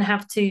you didn't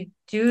have to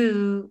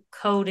do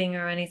coding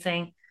or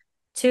anything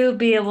to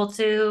be able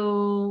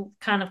to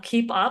kind of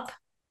keep up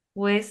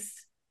with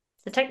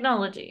the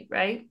technology,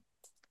 right?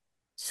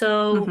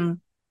 So, Mm-hmm.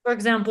 for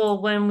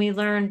example, when we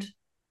learned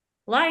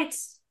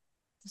lights,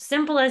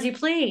 simple as you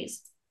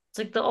please. It's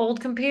like the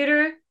old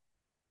computer.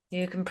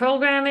 You can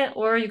program it,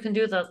 or you can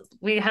do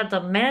we had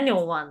the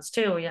manual ones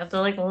too. You have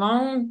the like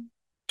long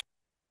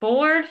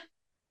board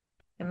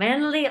and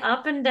manually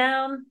up and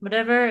down,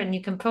 whatever, and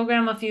you can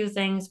program a few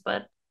things,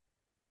 but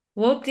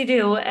whoop de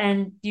doo,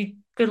 and you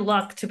good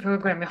luck to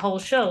program your whole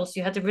show. So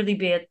you had to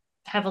really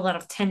have a lot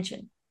of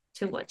tension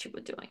to what you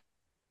were doing,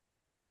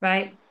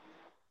 right?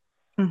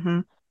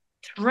 Mm-hmm.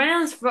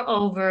 Transfer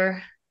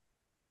over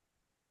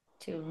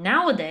to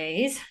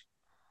nowadays,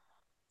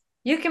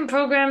 you can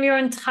program your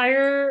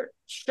entire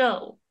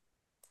show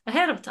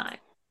ahead of time.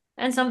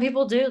 And some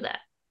people do that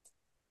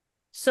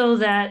so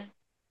that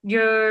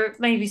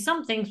maybe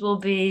some things will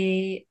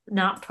be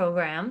not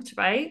programmed,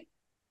 right?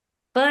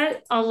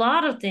 But a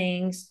lot of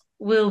things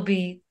will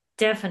be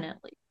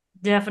definitely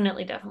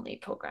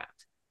programmed.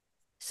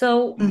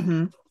 So Mm.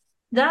 Mm-hmm.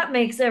 that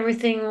makes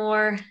everything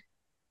more,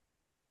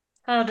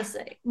 how to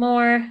say,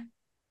 more,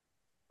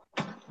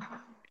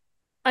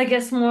 I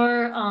guess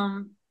more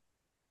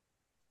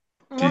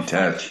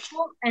Detached.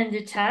 flexible and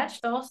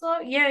detached also.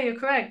 Yeah, you're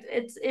correct.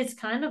 It's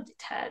kind of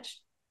detached.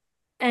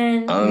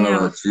 And I don't know Yeah.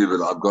 about you,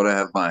 but I've got to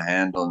have my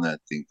hand on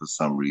that thing for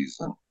some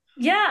reason.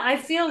 yeah, I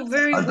feel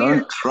very I weird.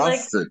 don't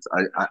Like, trust it.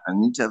 I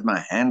need to have my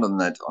hand on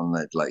that,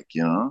 like,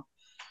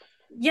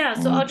 yeah,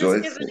 so on the I'll just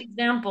give an joystick.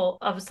 example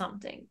of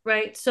something,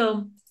 right?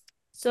 So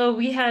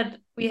we had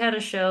a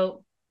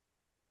show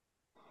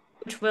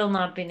which will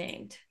not be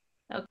named.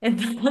 Okay.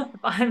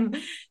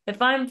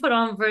 If I'm put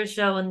on for a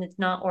show and it's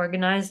not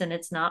organized and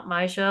it's not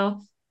my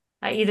show,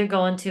 I either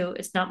go into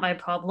it's not my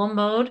problem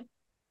mode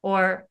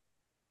or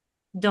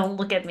don't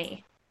look at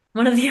me.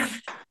 One of the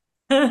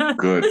other.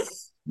 Good.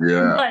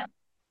 Yeah. But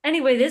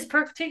anyway, this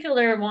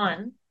particular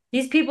one,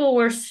 these people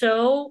were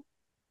so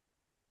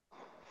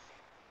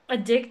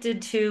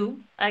addicted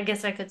to, I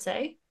guess I could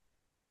say,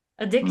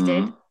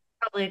 addicted, Mm.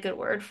 probably a good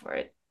word for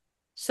it.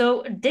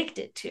 So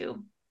addicted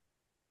to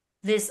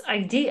this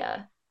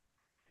idea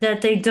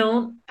that they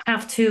don't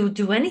have to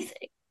do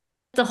anything.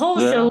 The whole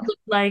show Yeah.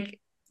 looked like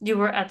you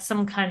were at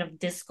some kind of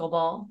disco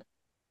ball.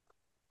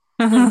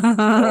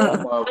 Like, Oh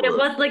my but it word.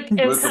 was like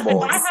Glitter if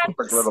I balls. had Look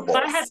like glitter if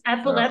I had balls. Yeah.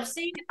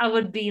 epilepsy, I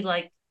would be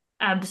like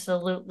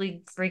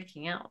absolutely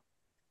freaking out.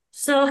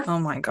 So Oh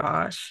my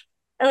gosh.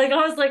 like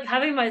I was like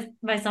having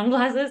my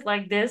sunglasses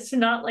like this to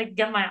not like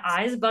get my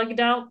eyes bugged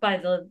out by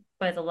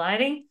the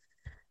lighting.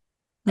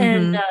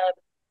 And Mm-hmm.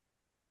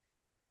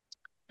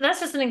 that's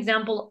just an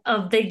example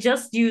of they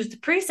just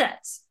used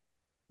presets.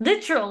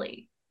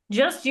 Literally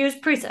just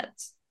used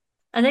presets.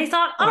 And they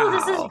thought, oh,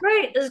 this is Wow.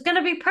 great. This is going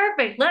to be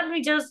perfect. Let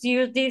me just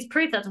use these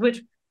presets,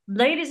 which,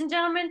 ladies and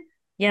gentlemen,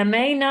 you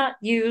may not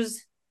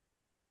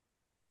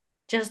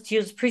just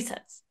use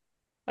presets.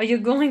 Are you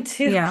going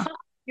to Yeah. cause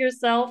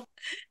yourself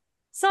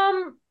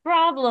some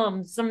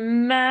problems,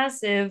 some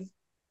massive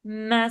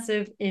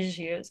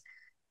issues?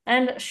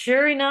 And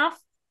sure enough,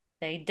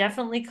 they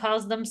definitely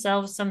caused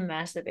themselves some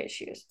massive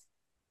issues.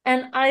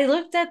 And I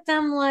looked at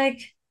them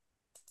like,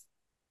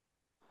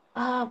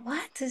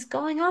 what is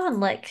going on?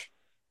 Like,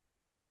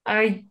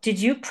 did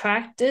you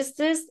practice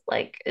this?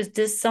 Like, is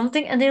this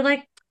something? And they're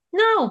like,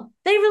 no,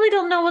 they really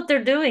don't know what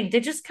they're doing. They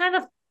just kind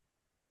of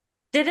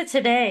did it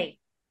today.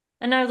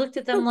 And I looked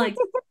at them like,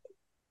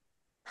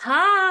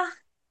 ha,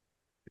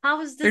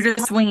 how is They're this just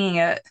possible? winging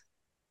it.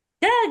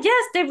 Yeah,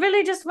 yes, they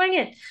really just wing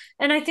it.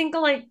 And I think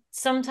like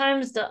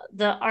sometimes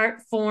the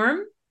art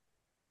form,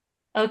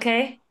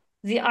 okay,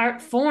 the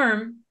art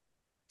form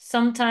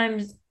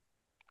sometimes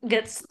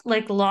gets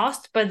like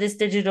lost by this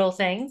digital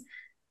thing,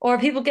 or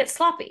people get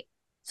sloppy.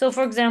 So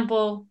for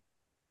example,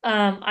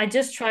 I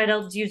just tried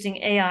out using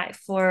AI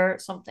for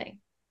something.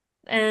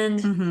 And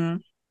Mm-hmm.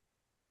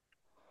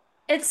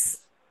 it's,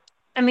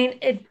 I mean,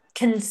 it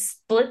can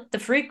split the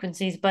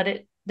frequencies, but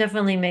it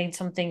definitely made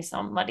some things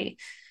sound muddy.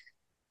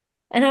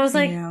 And I was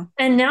like, Yeah.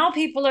 and now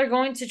people are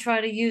going to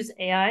try to use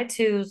AI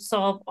to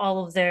solve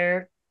all of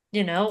their,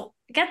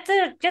 get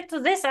the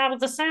this out of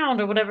the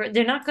sound or whatever.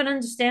 They're not going to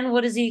understand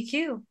what is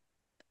EQ.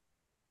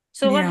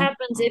 So what Yeah.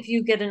 happens if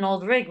you get an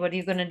old rig? What are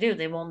you going to do?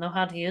 They won't know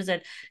how to use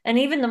it. And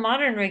even the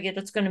modern rig,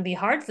 it's going to be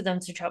hard for them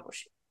to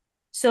troubleshoot.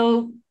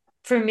 So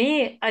for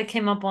me, I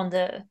came up on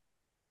the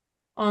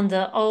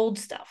old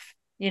stuff,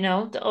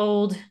 the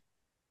old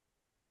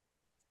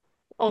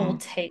Mm.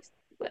 taste,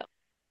 if you will.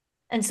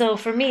 And so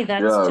for me,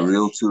 that's Yeah, just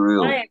real to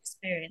my real.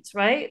 experience,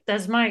 right?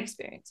 That's my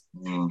experience.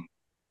 Mm.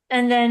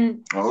 And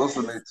then,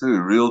 Also me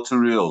too. Real to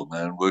real,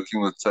 man.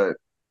 Working with tape.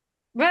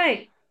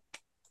 right.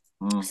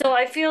 Mm. So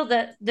I feel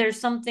that there's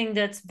something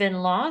that's been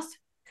lost.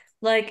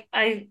 Like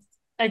I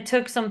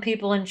took some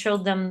people and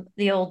showed them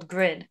the old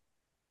grid.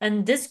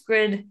 And this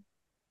grid,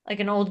 like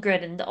an old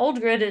grid, and the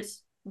old grid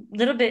is a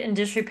little bit in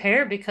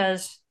disrepair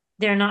because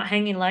they're not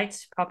hanging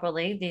lights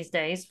properly these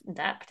days, in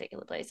that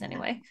particular place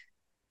anyway.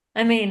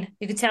 I mean,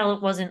 you could tell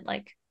it wasn't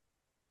like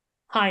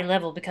high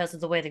level because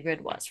of the way the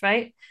grid was,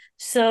 right?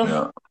 So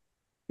Yeah.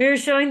 we were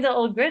showing the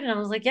old grid, and I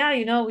was like, yeah,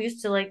 we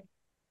used to like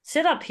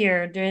sit up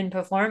here during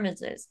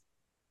performances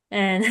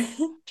and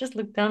just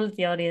look down at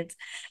the audience.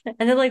 And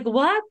they're like,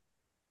 what?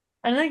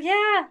 I'm like,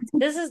 yeah,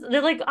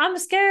 they're like, I'm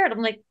scared.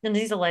 I'm like, and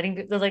these are lighting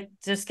people. They're like,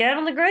 they're scared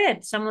on the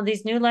grid. Some of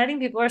these new lighting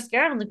people are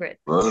scared on the grid.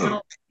 Whoa.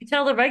 Now, you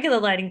tell the regular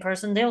lighting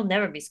person, they'll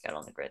never be scared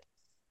on the grid.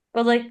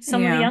 But like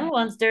some of the Yeah. young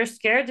ones, they're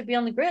scared to be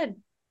on the grid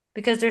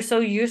because they're so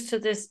used to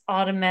this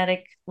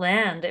automatic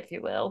land, if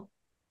you will.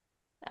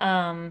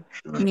 Um,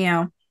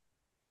 Yeah.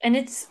 and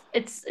it's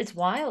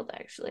wild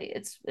actually.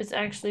 It's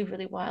actually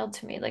really wild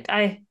to me. Like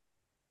I'm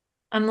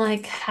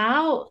like,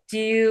 how do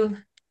you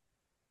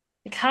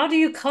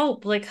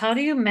cope? Like how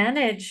do you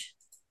manage,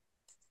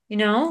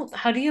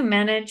 how do you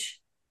manage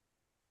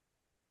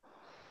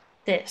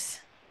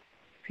this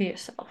for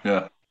yourself?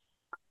 Yeah.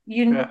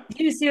 You Yeah.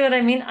 you see what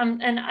I mean? I'm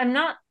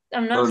not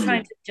trying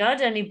Totally. to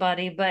judge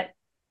anybody, but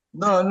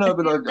No, I no,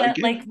 but feel I that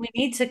get like we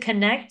need to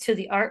connect to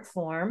the art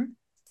form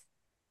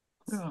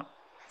yeah.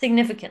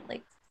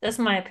 significantly. That's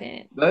my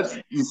opinion. That's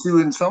you see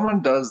when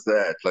someone does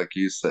that, like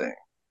you saying,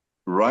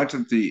 right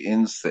at the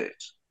inset,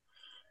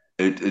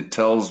 it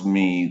tells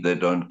me they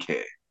don't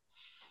care.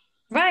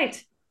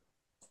 Right.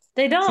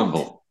 They don't.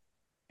 Simple.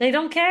 They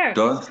don't care.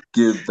 Don't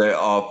give they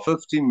are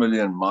 50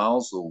 million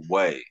miles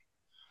away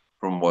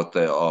from what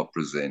they are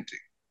presenting.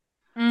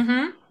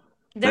 Mm-hmm.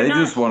 They're They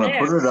not just want to there.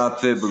 put it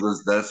up there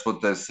because that's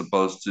what they're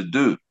supposed to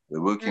do.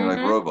 They're working like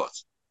Mm-hmm.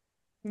 robots.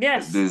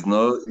 Yes. There's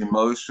no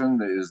emotion,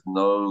 there is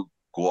no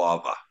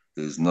guava,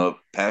 there's no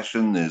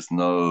passion, there's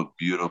no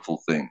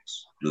beautiful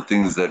things. The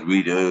things that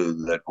we do,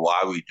 that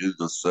why we do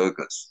the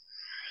circus.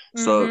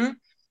 So Mm-hmm.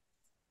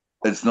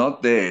 it's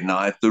not there.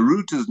 Now, if the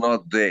root is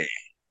not there,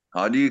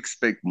 how do you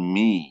expect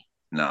me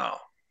now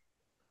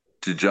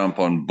to jump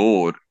on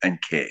board and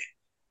care?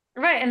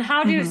 Right. And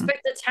how do you Mm-hmm.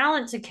 expect the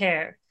talent to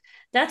care?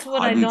 That's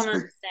what How I do you don't expect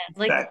understand.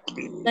 Like,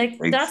 exactly,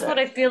 that's what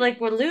I exactly, feel like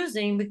we're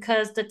losing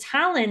because the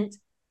talent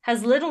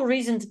has little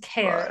reason to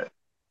care right?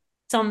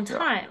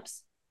 Yeah,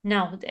 sometimes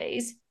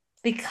nowadays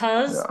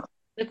because yeah,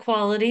 the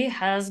quality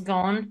has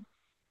gone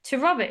to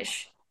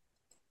rubbish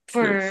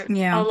yes, for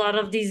a Yeah. lot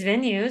of these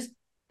venues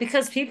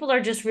because people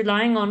are just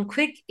relying on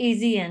quick,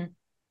 easy, and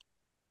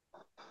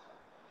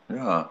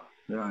yeah,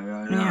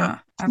 yeah. Yeah.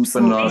 Cheap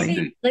and Absolutely. maybe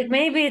nasty. like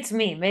maybe it's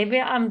me. Maybe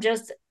I'm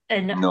just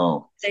an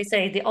No, they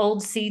say the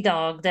old sea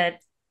dog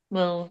that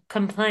will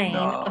complain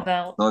no,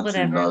 about not you.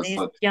 whatever No, it's these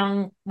not.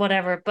 young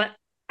whatever. But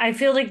I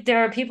feel like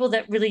there are people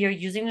that really are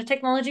using the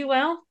technology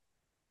well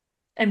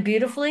and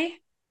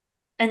beautifully,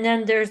 and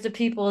then there's the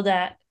people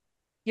that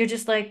you're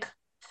just like,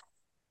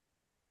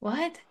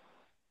 what?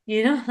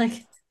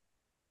 Like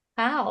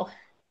how?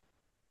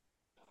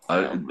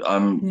 I, So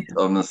I'm Yeah.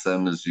 I'm the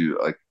same as you.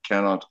 I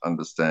cannot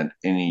understand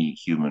any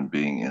human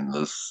being in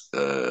this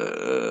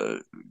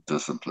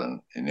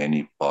discipline, in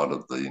any part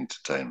of the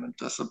entertainment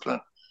discipline,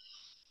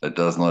 that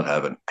does not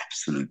have an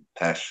absolute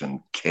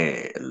passion,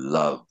 care,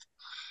 love,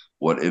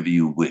 whatever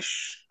you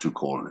wish to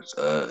call it.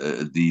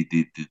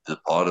 The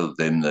part of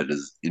them that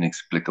is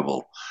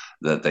inexplicable,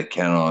 that they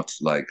cannot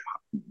like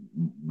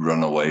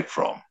run away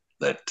from,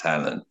 that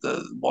talent,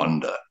 the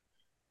wonder,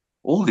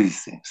 all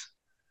these things.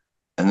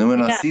 And then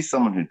when I yeah, see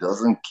someone who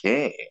doesn't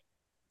care,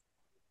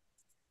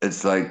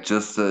 it's like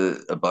just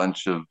a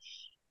bunch of,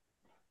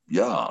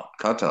 yeah,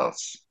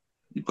 cutouts.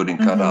 You're putting Mm-hmm.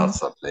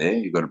 cutouts up there.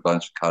 You've got a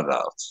bunch of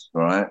cutouts,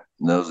 right?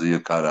 And those are your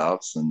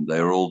cutouts, and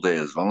they're all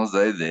there. As long as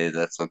they're there,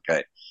 that's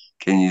okay.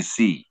 Can you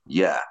see?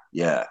 Yeah,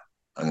 yeah,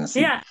 I can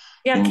see. yeah,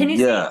 yeah. Can Can you, you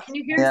see? yeah, Can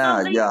you hear yeah,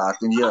 something? yeah, I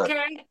can hear.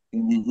 Okay.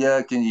 Can you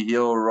hear? Can you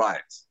hear all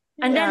right?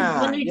 And then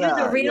when Yeah, they do the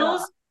yeah, yeah,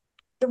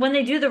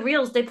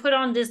 reels, they put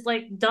on this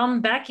like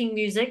dumb backing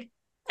music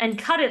and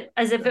cut it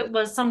as if yeah. it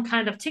was some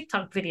kind of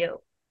TikTok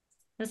video.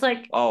 It's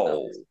like,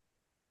 Oh,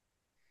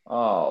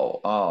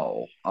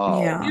 oh.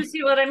 Yeah. you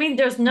see what I mean?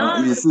 There's Now, not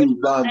you see, original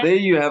now there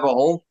you anything. have a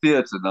whole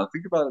theater. Now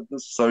think about it.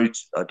 This, sorry,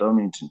 I don't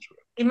mean to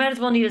You might as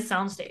well need a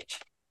soundstage.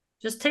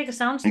 Just take a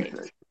soundstage.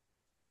 interrupt.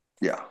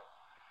 Yeah.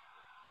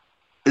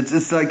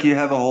 It's like you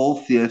have a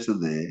whole theater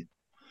there.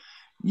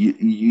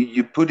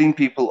 You're putting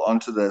people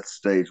onto that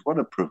stage. What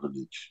a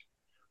privilege.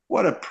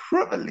 What a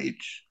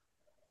privilege.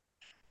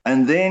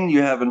 And then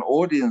you have an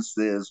audience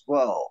there as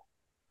well.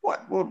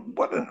 What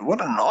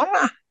an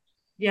honor.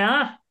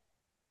 Yeah.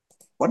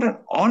 What an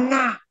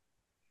honor.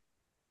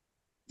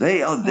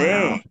 They are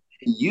there Wow.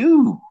 for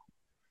you.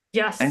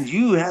 And Yes.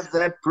 you have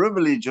that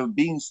privilege of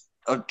being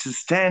to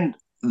stand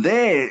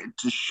there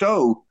to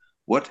show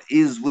what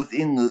is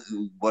within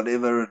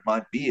whatever it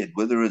might be, it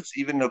whether it's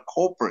even a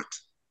corporate,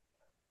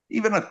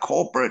 if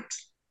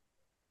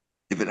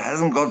it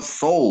hasn't got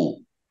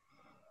soul,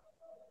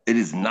 it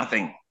is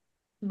nothing.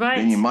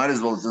 Then you Right. might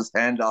as well just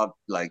hand out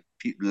like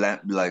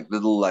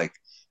little like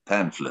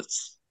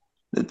pamphlets.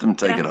 Let them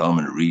take Yeah. it home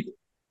and read it.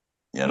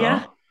 You Yeah.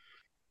 know,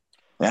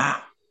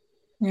 yeah.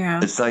 Yeah.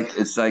 It's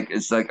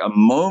like a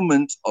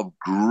moment of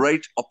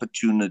great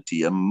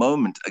opportunity, a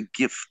moment, a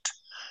gift,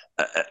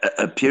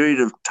 a period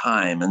of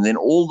time, and then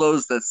all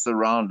those that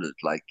surround it,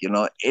 like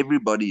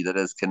everybody that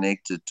has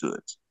connected to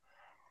it,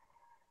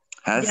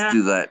 has Yeah.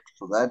 to that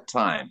for that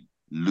time.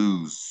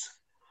 lose,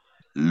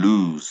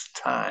 lose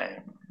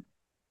time.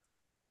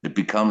 It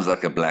becomes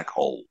like a black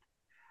hole.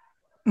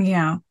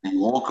 Yeah. You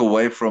walk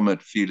away from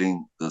it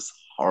feeling this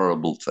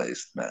horrible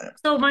taste, man.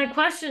 So my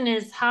question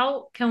is,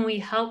 how can we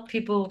help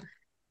people?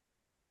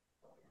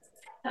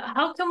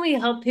 How can we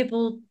help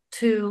people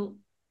to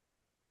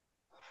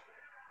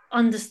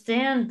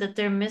understand that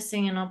they're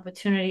missing an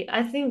opportunity?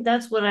 I think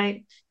that's what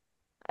I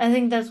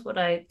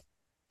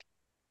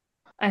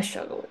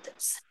struggle with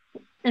this.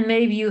 And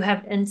maybe you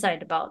have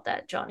insight about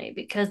that, Johnny,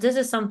 because this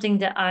is something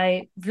that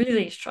I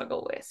really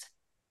struggle with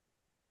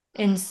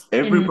in many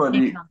Everybody,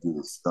 yes,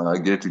 contexts. I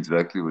get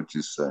exactly what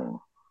you're saying.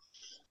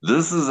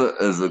 This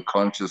is a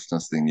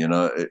consciousness thing,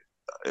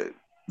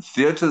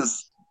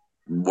 theater's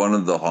one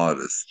of the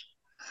hardest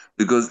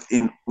because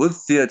in with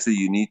theater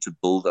you need to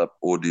build up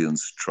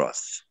audience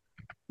trust,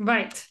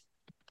 Right.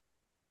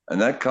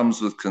 and that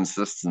comes with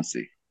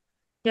consistency.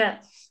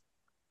 Yes.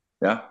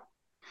 Yeah.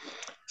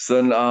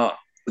 So now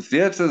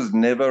theater is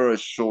never a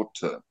short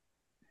term.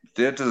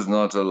 Theater is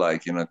not a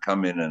like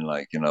come in and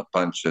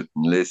punch it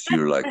unless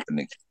you're like an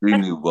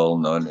extremely well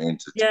known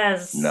entity. No,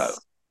 Yes.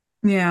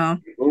 Yeah.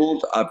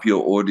 build up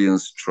your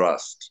audience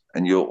trust,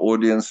 and your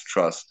audience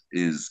trust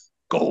is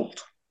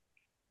gold,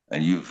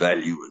 and you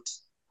value it,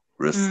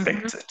 Mm-hmm.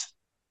 respect it.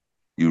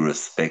 You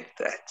respect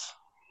that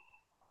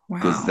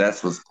because Wow.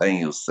 that's what's paying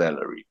your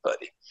salary,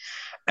 buddy.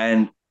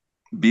 And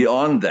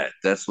beyond that,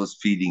 that's what's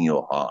feeding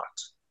your heart.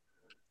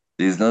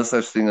 There's no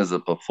such thing as a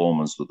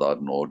performance without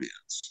an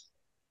audience.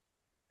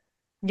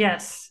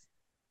 Yes.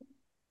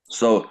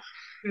 So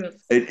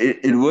Truth.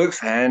 it works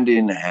hand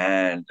in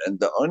hand. And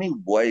the only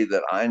way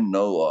that I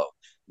know of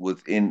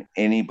within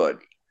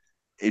anybody,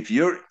 if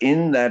you're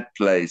in that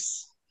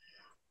place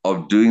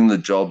of doing the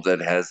job that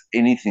has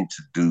anything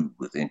to do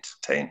with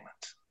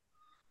entertainment,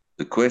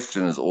 the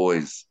question is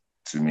always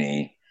to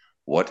me,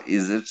 what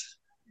is it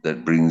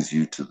that brings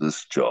you to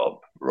this job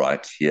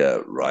right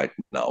here, right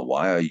now?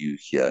 Why are you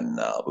here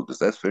now? Because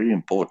that's very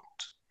important.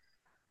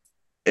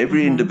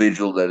 Every Mm-hmm.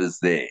 individual that is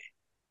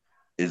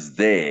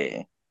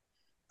there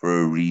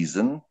for a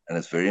reason, and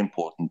it's very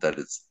important that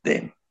it's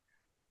them,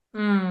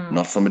 Mm.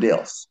 not somebody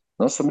else,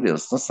 not somebody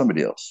else, not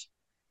somebody else.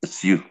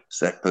 It's you, it's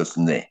that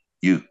person there,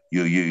 you.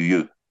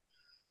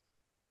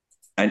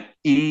 And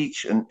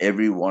each and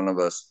every one of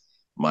us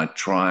might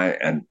try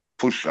and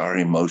push our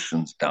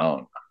emotions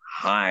down,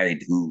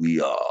 hide who we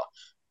are,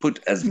 put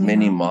as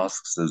many Yeah.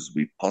 masks as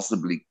we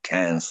possibly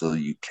can so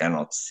you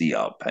cannot see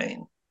our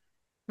pain.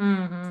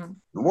 Mm-hmm.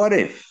 What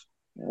if,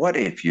 what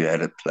if you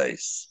had a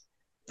place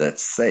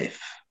that's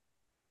safe,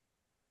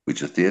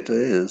 which a theater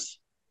is,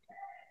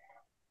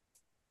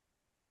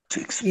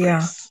 to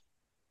Yeah.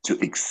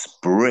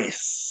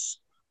 express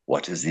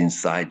what is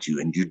inside you,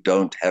 and you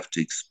don't have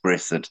to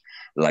express it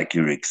like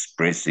you're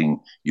expressing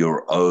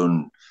your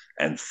own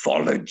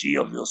anthology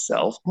of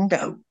yourself.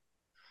 No,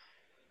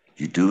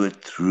 you do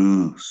it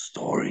through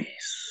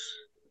stories.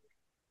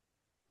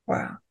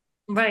 Wow.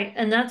 Right.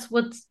 And that's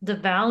what's the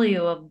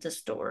value of the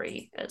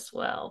story as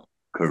well.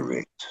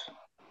 Correct.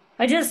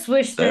 I That's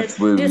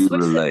where we just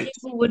wish that relate.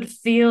 people would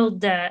feel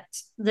that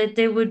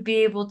they would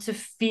be able to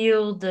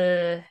feel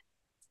the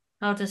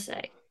how to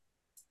say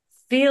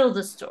feel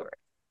the story.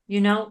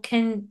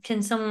 Can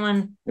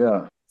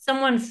Yeah,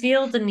 someone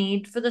feel the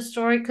need for the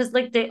story? Because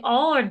like they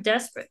all are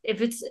desperate.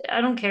 If it's I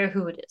don't care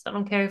who it is. I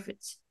don't care if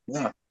it's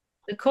yeah.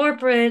 the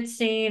corporate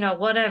scene or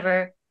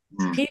whatever.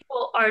 Mm,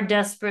 People are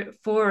desperate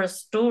for a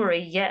story.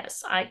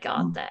 Yes, I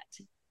got mm. that.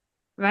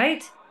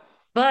 Right?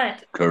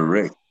 But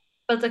Correct.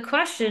 but the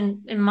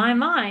question in my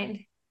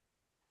mind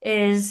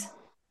is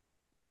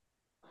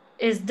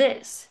is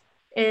this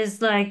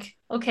is like,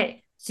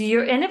 okay, so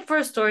you're in it for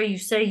a story. You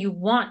say you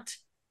want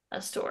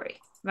a story,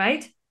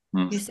 right?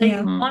 Mm, You say Yeah.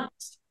 you mm, want.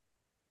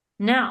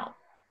 Now,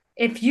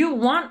 if you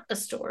want a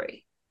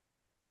story,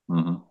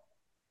 mm.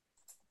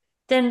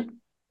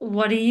 then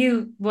what are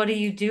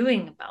you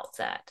doing about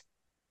that?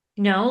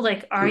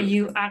 Like, are Correct.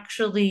 you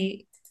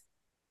actually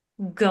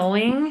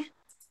going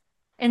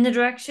in the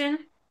direction?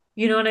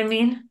 You know what I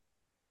mean?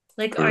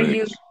 Like, are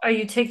you Correct. are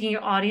you taking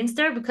your audience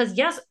there? Because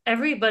yes,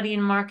 everybody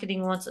in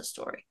marketing wants a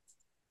story,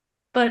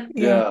 but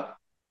Yeah. Yeah,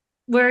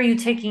 where are you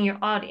taking your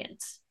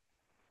audience?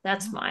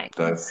 That's my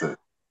that's it.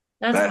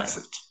 that's my That's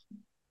it.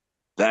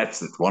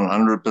 That's it,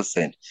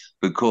 100%.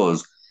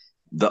 Because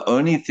the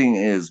only thing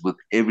is with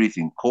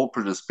everything,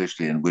 corporate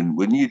especially, and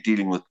when you're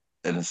dealing with,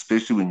 and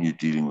especially when you're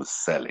dealing with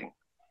selling,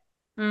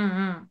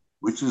 mm-hmm.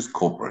 which is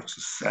corporate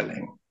is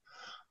selling,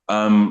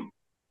 um,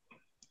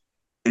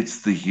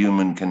 it's the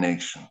human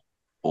connection.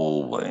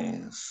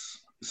 Always.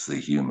 It's the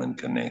human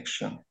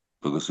connection.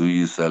 Because who are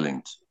you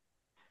selling to?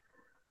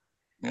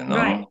 You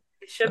Right. know?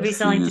 It should be That's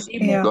who selling you to you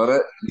Yeah. people.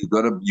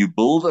 gotta you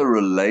build a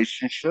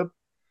relationship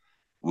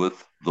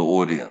with the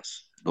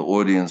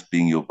audience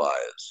being your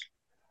buyers.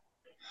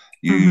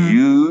 You Mm-hmm.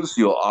 use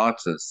your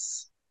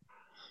artists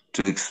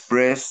to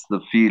express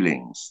the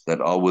feelings that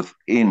are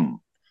within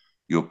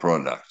your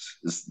product.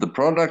 The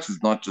product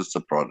is not just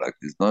a product.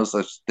 There's no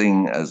such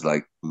thing as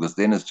like, because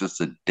then it's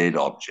just a dead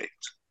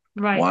object.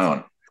 Why Right.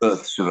 on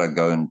earth should I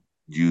go and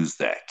use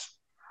that.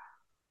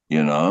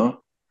 You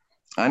know,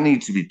 I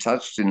need to be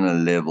touched in a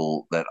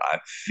level that I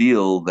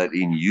feel that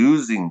in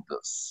using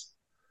this,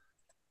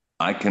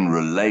 I can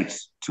relate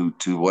to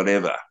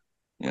whatever,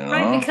 you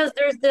Right, know? because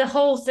there's the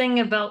whole thing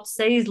about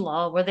Say's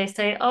law where they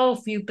say, "Oh,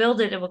 if you build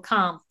it, it will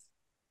come."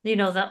 You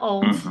know,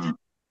 Mm-hmm.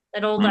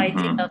 that old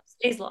idea Mm-hmm. of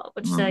Say's law,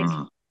 which is like,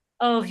 Mm-hmm.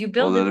 "Oh, if you Well,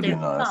 build it, that'd they be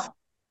will nice. come."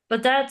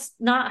 But that's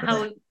not how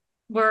Yeah. it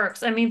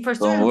works. I mean, for Don't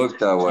certain work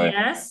that things, way.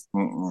 yes.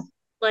 Mm-mm.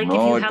 Like if you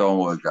No, it have don't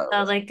work that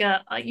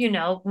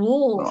way.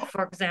 wool, No,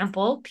 for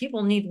example,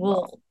 people need no.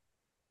 wool,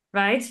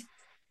 right?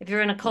 If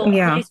you're in a cold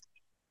Yeah. Yeah. place,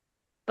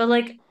 but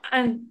like,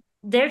 and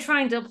they're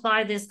trying to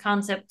apply this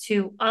concept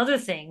to other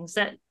things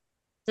that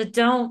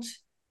don't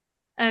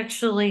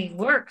actually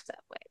work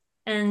that way.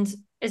 And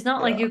it's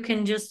not like Yeah. you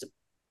can just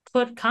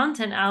put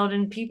content out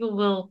and people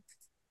will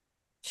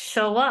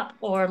show up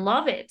or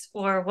love it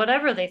or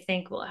whatever they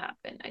think will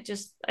happen. I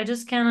just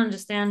can't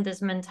understand this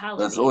That's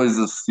mentality. always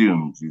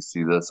assumed. You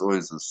see, that's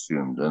always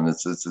assumed, and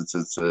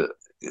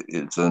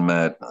it's a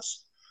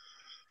madness.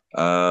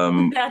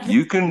 You That's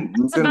can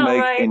about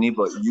make right.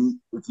 anybody you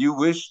if you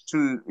wish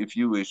to.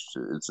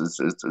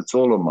 It's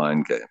all a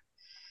mind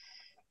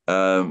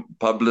game.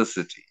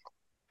 Publicity.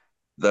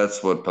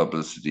 That's what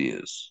publicity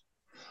is.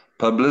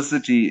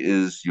 Publicity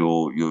is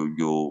your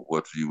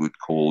what you would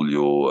call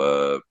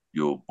your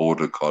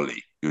border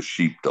collie, your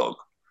sheepdog,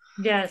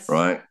 Yes.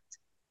 right?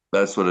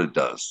 That's what it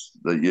does.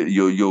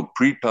 Your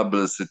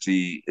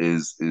pre-publicity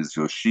is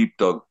your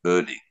sheepdog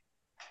herding,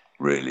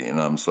 really. And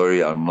I'm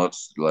sorry, I'm not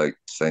like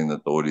saying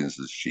that the audience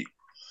is sheep.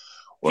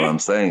 What I'm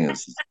saying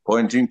is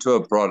pointing to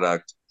a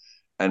product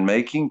and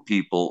making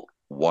people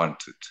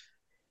want it.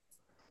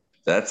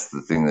 That's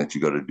the thing that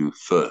you got to do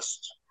first.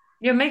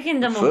 You're making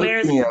The them first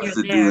aware thing that you have you're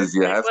to do there. is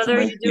you Like have to whether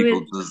make you do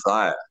people it,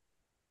 desire.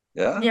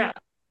 Yeah. yeah.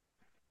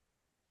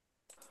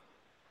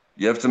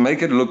 You have to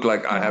make it look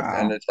like I have,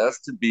 and Wow. it has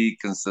to be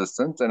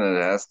consistent and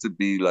it has to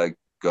be like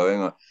going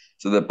on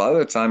so that by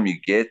the time you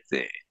get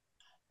there,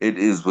 it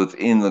is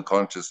within the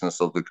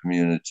consciousness of the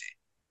community.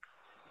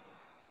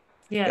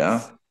 Yes.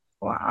 Yeah.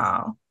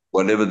 Wow.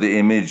 Whatever the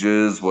image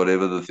is,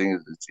 whatever the thing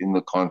is, it's in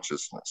the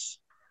consciousness.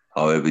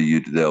 However,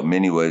 there are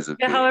many ways of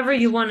Yeah, doing however it.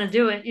 you want to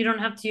do it. You don't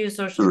have to use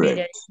social media.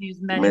 Correct. You can use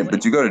I many mean, ways.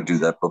 but you got to do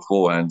that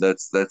beforehand.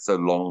 That's a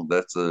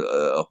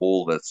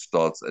haul that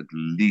starts at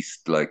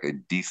least like a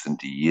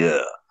decent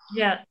year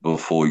Yeah.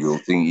 before your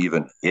thing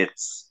even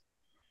hits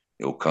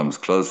or comes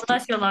close to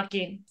Unless it. you're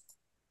lucky.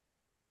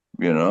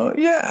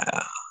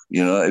 Yeah.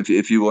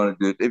 If you want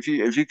to do it,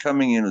 if you're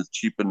coming in with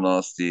cheap and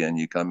nasty, and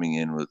you're coming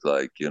in with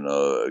like, you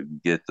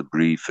get the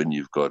brief, and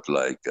you've got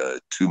like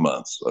 2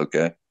 months,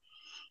 okay?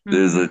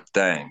 There's Mm-hmm.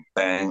 a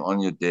bang on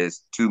your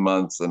desk, 2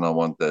 months, and I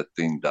want that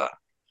thing done.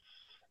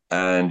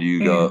 And you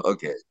Yeah. go,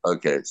 okay,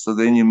 okay. So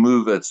then you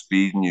move at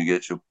speed, and you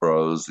get your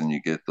pros, and you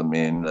get them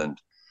in,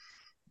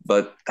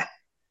 but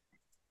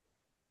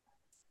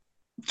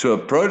to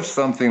approach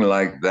something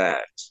like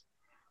that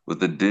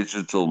with a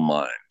digital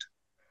mind,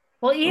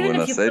 Well, and even when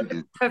I if you say put the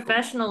digital,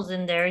 professionals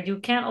in there, you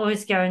can't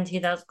always guarantee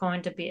that's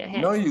going to be a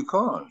no, hit. you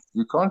can't.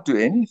 You can't do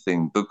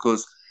anything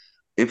because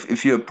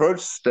if you approach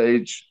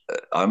stage,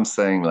 I'm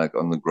saying like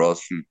on the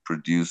grassroots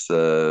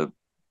producer,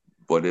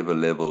 whatever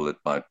level it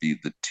might be,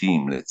 the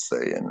team, let's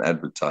say, an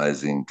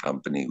advertising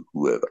company,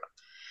 whoever,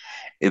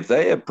 if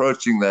they're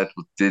approaching that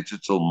with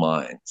digital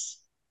minds,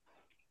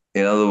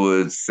 in other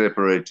words,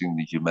 separating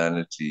the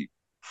humanity Which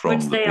from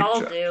the they all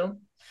picture, do.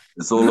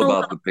 it's all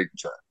about the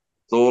picture.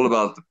 It's all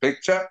about the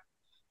picture.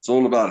 It's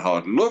all about how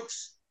it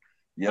looks.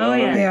 You know Oh what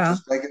I yeah. mean? Yeah.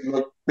 Just make it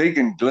look big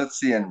and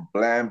glitzy and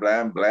blam,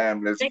 blam,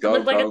 blam. Let's Make it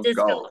look go, like a go,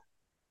 disco. go.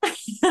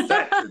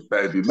 That's it,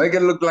 baby. Make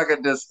it look like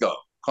a disco.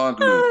 Can't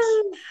lose.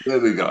 There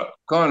we go.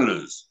 Can't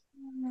lose.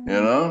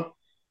 You know?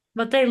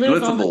 But they lose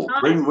Glitter all the ball.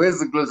 time. Where's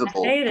the glitter I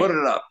ball? hate Put it.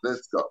 it up.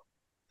 Let's go.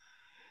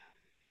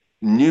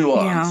 Yeah.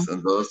 Nuance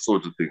and those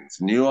sort of things.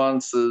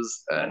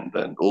 Nuances and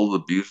all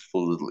the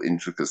beautiful little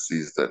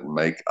intricacies that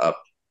make up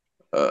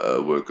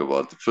a work of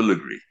art. The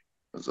filigree,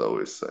 as I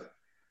always say.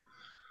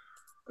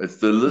 It's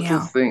the little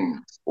Yeah.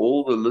 things,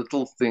 all the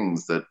little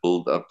things that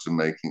build up to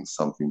making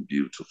something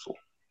beautiful.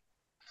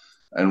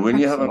 And when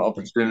you have an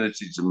Absolutely.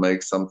 opportunity to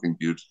make something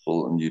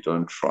beautiful and you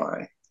don't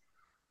try,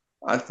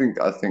 I think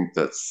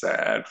that's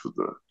sad for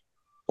the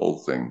whole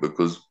thing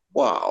because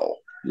wow,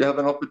 you have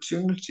an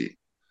opportunity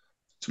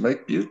to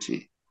make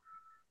beauty.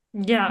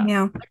 Yeah.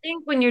 Yeah. I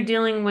think when you're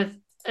dealing with,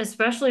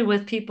 especially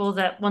with people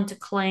that want to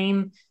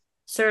claim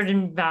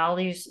certain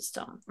value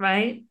system,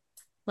 right?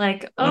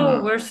 Like,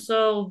 oh, Mm, we're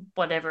so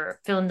whatever,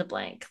 fill in the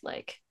blank,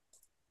 like,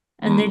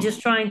 and they're mm,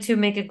 just trying to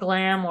make a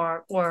glam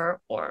or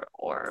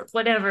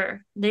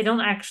whatever. They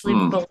don't actually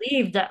mm,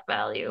 believe that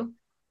value.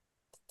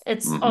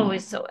 It's mm-hmm.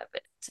 always so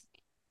evident.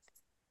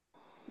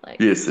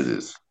 Like, Yes, it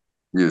is.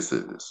 Yes,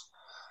 it is.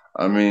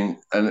 I mean,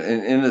 and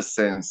in a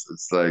sense,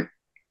 it's like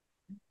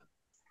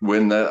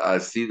when that I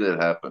see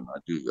that happen, I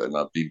do, and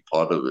I've been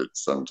part of it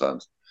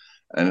sometimes.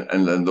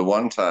 And then the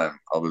one time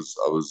I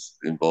was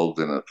involved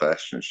in a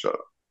fashion show,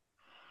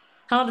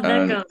 how did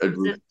that and go? it Was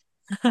was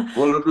it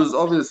well, it was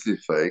obviously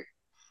fake,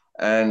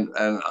 And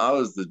I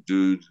was the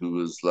dude who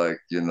was like,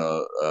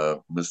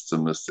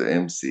 Mr.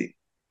 MC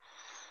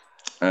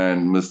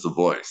and Mr.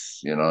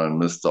 Voice,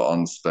 and Mr.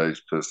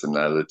 On-stage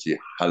personality.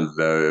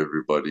 Hello,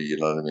 everybody. You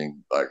know what I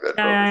mean? Like that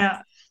Yeah, yeah,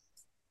 rubbish.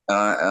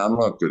 yeah. I'm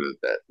not good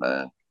at that,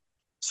 man.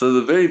 So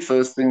the very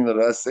first thing that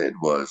I said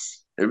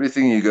was,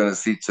 everything you're going to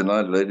see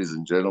tonight, ladies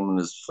and gentlemen,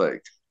 is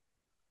fake.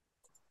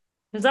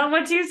 Is that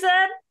what you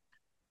said?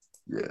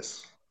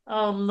 Yes.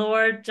 Oh,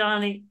 Lord,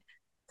 Johnny.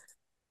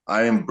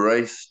 I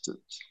embraced it.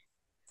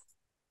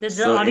 Did the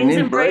So in audience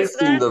embrace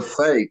embracing that? the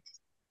fake,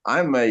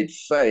 I made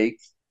fake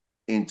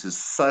into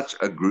such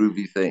a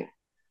groovy thing.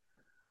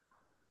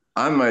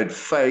 I made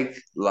fake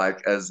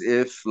like as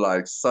if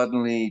like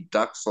suddenly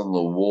Ducks on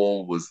the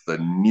Wall was the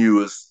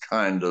newest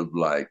kind of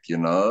like,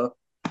 Yeah,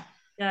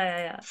 yeah,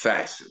 yeah.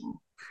 fashion.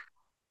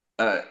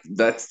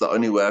 That's the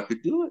only way I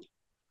could do it.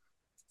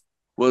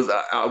 Was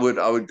I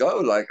would go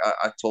like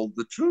I told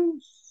the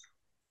truth.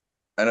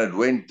 And it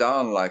went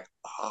down like,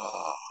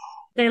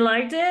 They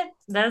liked it?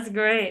 That's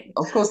great.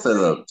 of course they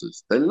loved it.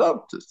 They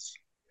loved it.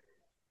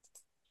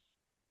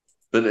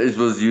 But it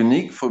was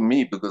unique for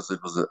me because it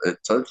was a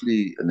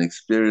totally an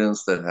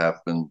experience that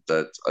happened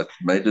that I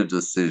made a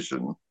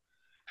decision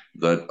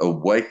that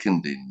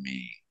awakened in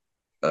me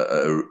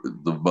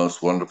the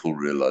most wonderful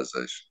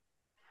realization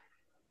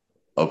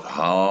of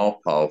how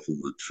powerful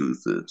the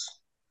truth is.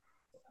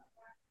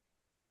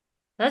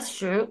 That's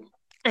true.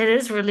 It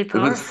is really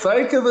powerful. If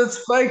it's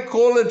fake,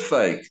 call it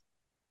fake.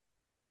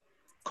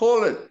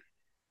 Call it.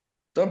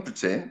 Don't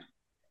pretend.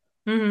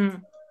 Mm-hmm.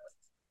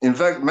 In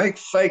fact, make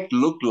fake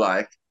look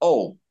like,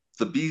 oh,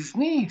 the bee's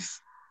knees.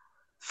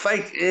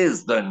 Fake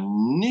is the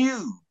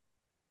new.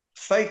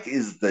 Fake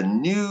is the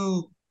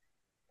new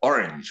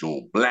orange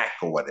or black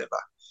or whatever.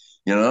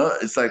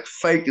 It's like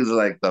fake is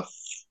like the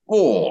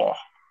four.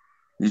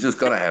 You just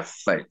gotta have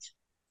fake.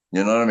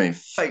 You know what I mean?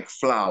 Fake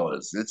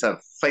flowers. Let's have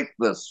fake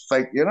this,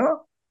 fake.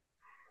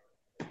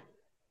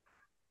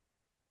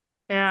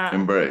 Yeah,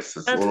 Embrace.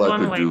 That's that's all I one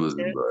could way do to was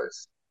do it.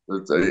 embrace.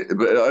 But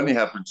it only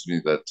happened to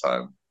me that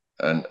time,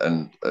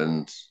 and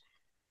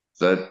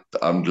that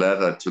I'm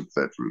glad I took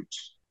that route.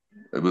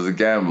 It was a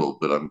gamble,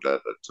 but I'm glad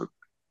I took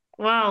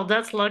it. Wow,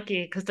 that's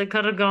lucky because they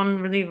could have gone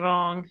really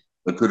wrong.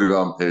 It could have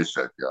gone pear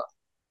shaped, yeah.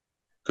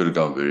 Could have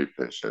gone very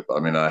pear shaped. I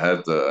mean, I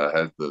had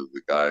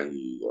the guy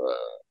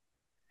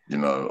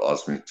who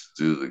asked me to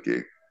do the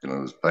gig.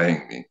 Was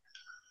paying me,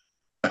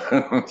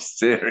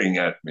 staring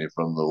at me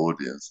from the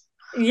audience.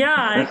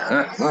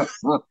 Yeah,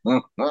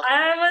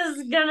 I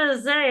was gonna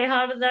say,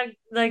 how did that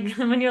like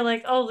when you're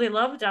like, oh, they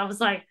loved it? I was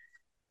like,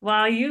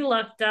 wow, you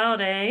lucked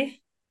out, eh?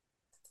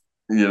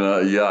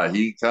 Yeah,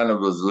 he kind of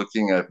was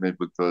looking at me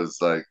because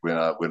like when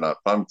I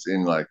pumped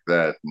in like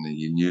that, and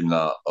you knew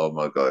now, oh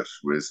my gosh,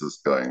 where's this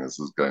going? This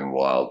is going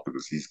wild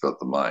because he's got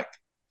the mic,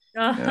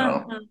 you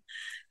know.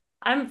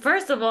 I'm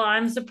first of all,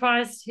 I'm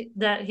surprised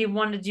that he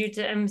wanted you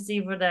to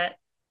MC for that.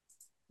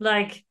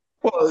 Like,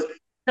 Well,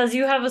 because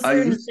you have a I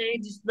certain used,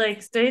 stage,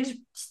 like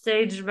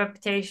stage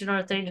reputation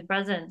or stage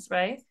presence,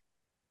 right?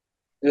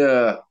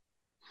 yeah.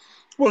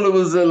 Well, it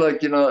was like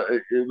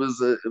it was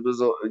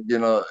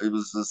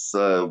this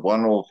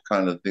one-off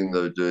kind of thing they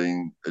were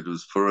doing. It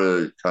was for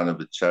a kind of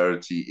a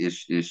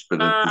charity-ish,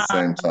 but at the Uh,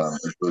 same time,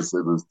 it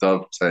was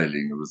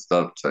dovetailing. It was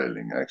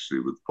dovetailing actually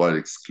with quite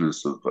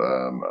exclusive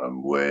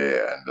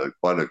wear and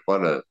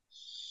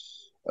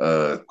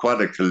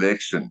quite a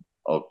collection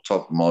of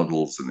top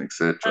models and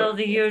etc. well,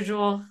 the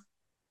usual.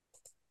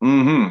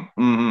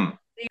 Mm-hmm. Mm-hmm.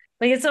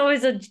 Like it's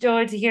always a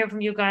joy to hear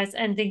from you guys,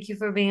 and thank you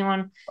for being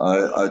on.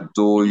 I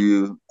adore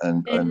you,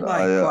 and And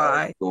I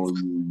Likewise. adore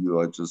you. You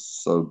are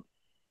just so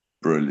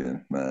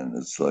brilliant, man.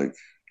 It's like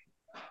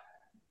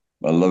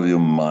I love your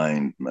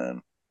mind,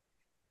 man.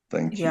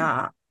 Thank you.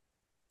 Yeah.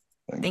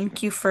 Thank you.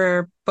 Thank you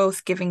for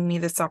both giving me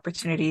this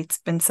opportunity. It's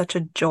been such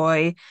a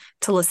joy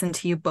to listen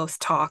to you both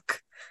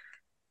talk.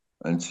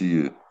 And to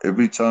you.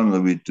 Every time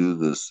that we do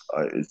this,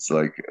 it's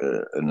like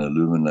an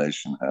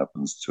illumination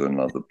happens to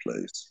another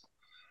place.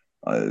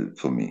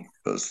 For me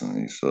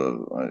personally.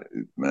 So,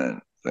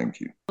 man,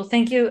 thank you. well,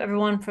 thank you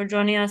everyone for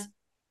joining us,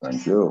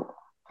 Thank you.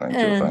 Thank you.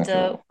 and Thank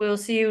you. we'll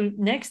see you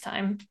next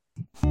time.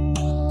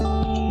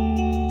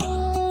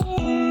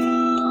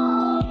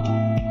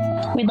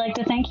 We'd like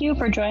to thank you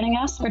for joining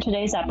us for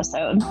today's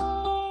episode.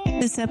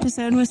 This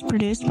episode was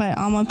produced by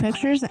Alma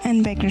Pictures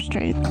and Baker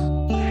Street.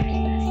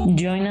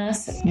 Join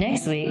us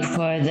next week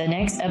for the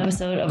next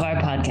episode of our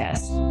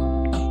podcast.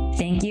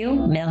 Thank you,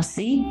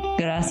 merci,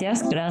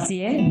 gracias,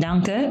 grazie,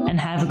 danke, and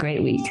have a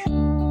great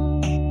week.